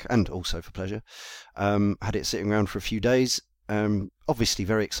work and also for pleasure. Had it sitting around for a few days. Obviously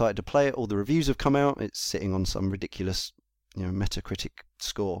very excited to play it. All the reviews have come out. It's sitting on some ridiculous, Metacritic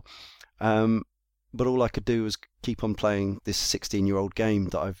score. But all I could do was keep on playing this 16-year-old game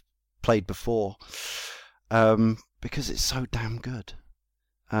that I've played before, because it's so damn good.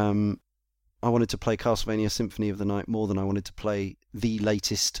 I wanted to play Castlevania Symphony of the Night more than I wanted to play the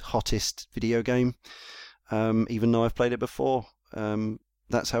latest, hottest video game, even though I've played it before.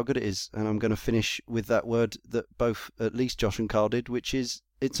 That's how good it is, and I'm going to finish with that word that both, at least Josh and Carl did, which is,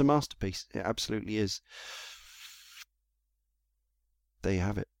 it's a masterpiece. It absolutely is. There you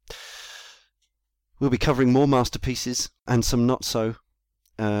have it. We'll be covering more masterpieces, and some not so,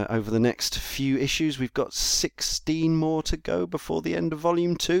 over the next few issues. We've got 16 more to go before the end of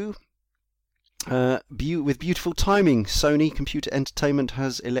Volume 2. With beautiful timing, Sony Computer Entertainment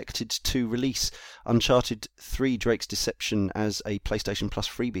has elected to release Uncharted 3 Drake's Deception as a PlayStation Plus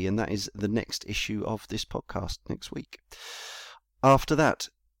freebie, and that is the next issue of this podcast next week. After that,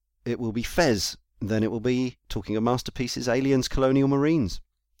 it will be Fez. Then it will be, talking of masterpieces, Aliens Colonial Marines.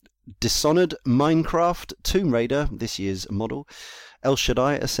 Dishonored, Minecraft, Tomb Raider, this year's model, El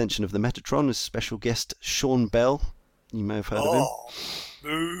Shaddai, Ascension of the Metatron, as special guest Sean Bell. You may have heard of him.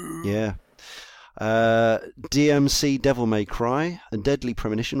 Boo. Yeah. DMC Devil May Cry, A Deadly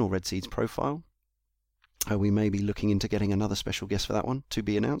Premonition, or Red Seed's Profile. We may be looking into getting another special guest for that one, to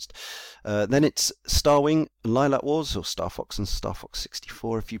be announced. Then it's Starwing, Lilac Wars, or Star Fox and Star Fox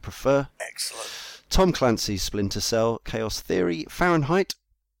 64 if you prefer. Excellent. Tom Clancy's Splinter Cell, Chaos Theory, Fahrenheit,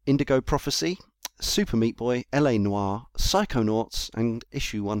 Indigo Prophecy, Super Meat Boy, LA Noire, Psychonauts, and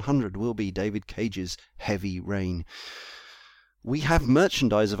issue 100 will be David Cage's Heavy Rain. We have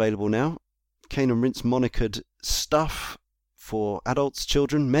merchandise available now. Cane and Rinse monikered stuff for adults,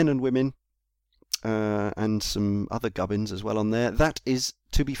 children, men and women, and some other gubbins as well on there. That is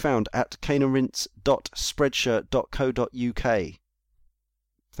to be found at caneandrinse.spreadshirt.co.uk.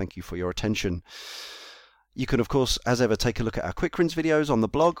 Thank you for your attention. You can, of course, as ever, take a look at our Quick Rinse videos on the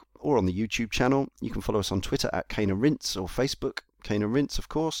blog or on the YouTube channel. You can follow us on Twitter at Cane and Rinse, or Facebook, Cane and Rinse, of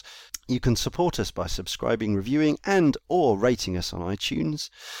course. You can support us by subscribing, reviewing, and or rating us on iTunes.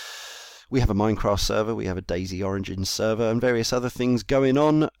 We have a Minecraft server, we have a Daisy Origins server, and various other things going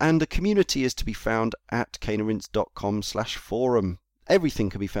on, and a community is to be found at caneandrinse.com/forum. Everything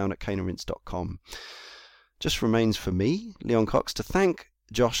can be found at caneandrinse.com. Just remains for me, Leon Cox, to thank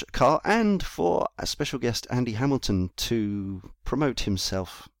Josh Carr, and for a special guest, Andy Hamilton, to promote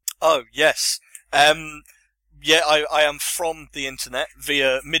himself. Oh, yes. Yeah, I am from the internet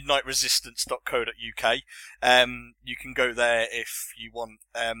via midnightresistance.co.uk. You can go there if you want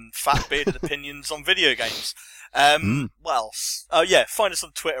fat bearded opinions on video games. What else? Oh yeah, find us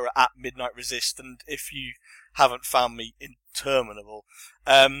on Twitter at midnightresist, and if you haven't found me interminable,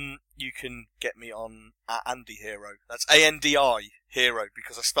 you can get me on at Andy Hero. That's ANDI Hero,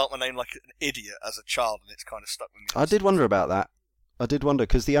 because I spelt my name like an idiot as a child, and it's kind of stuck with me. I did wonder about that. I did wonder,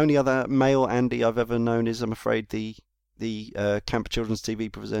 because the only other male Andy I've ever known is, I'm afraid, the Camp Children's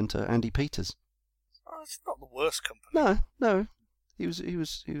TV presenter, Andy Peters. Oh, it's not the worst company. No. He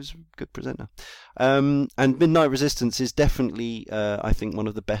was a good presenter. And Midnight Resistance is definitely, I think, one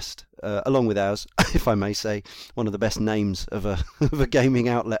of the best, along with ours, if I may say, one of the best names of a of a gaming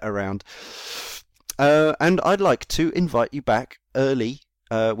outlet around. And I'd like to invite you back early.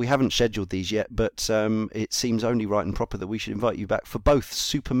 We haven't scheduled these yet, but it seems only right and proper that we should invite you back for both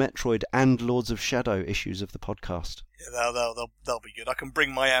Super Metroid and Lords of Shadow issues of the podcast. Yeah, they'll be good. I can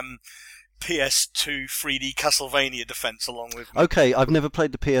bring my PS2 3D Castlevania defense along with me. Okay, I've never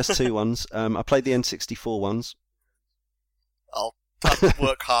played the PS2 ones. I played the N64 ones. I'll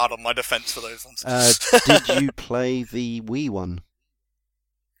work hard on my defense for those ones. Did you play the Wii one?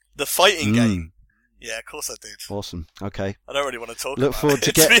 The fighting game? Yeah, of course I did. Awesome. Okay. I don't really want to talk Look about forward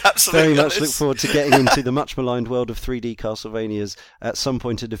it. to Be absolutely very much honest. look forward to getting into the much maligned world of 3D Castlevanias at some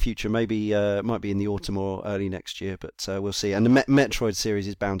point in the future. Maybe might be in the autumn or early next year, but we'll see. And the Metroid series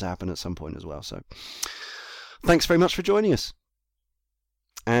is bound to happen at some point as well. So, thanks very much for joining us.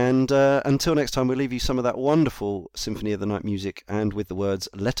 And until next time, we'll leave you some of that wonderful Symphony of the Night music, and with the words,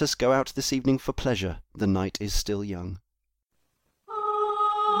 "Let us go out this evening for pleasure. The night is still young."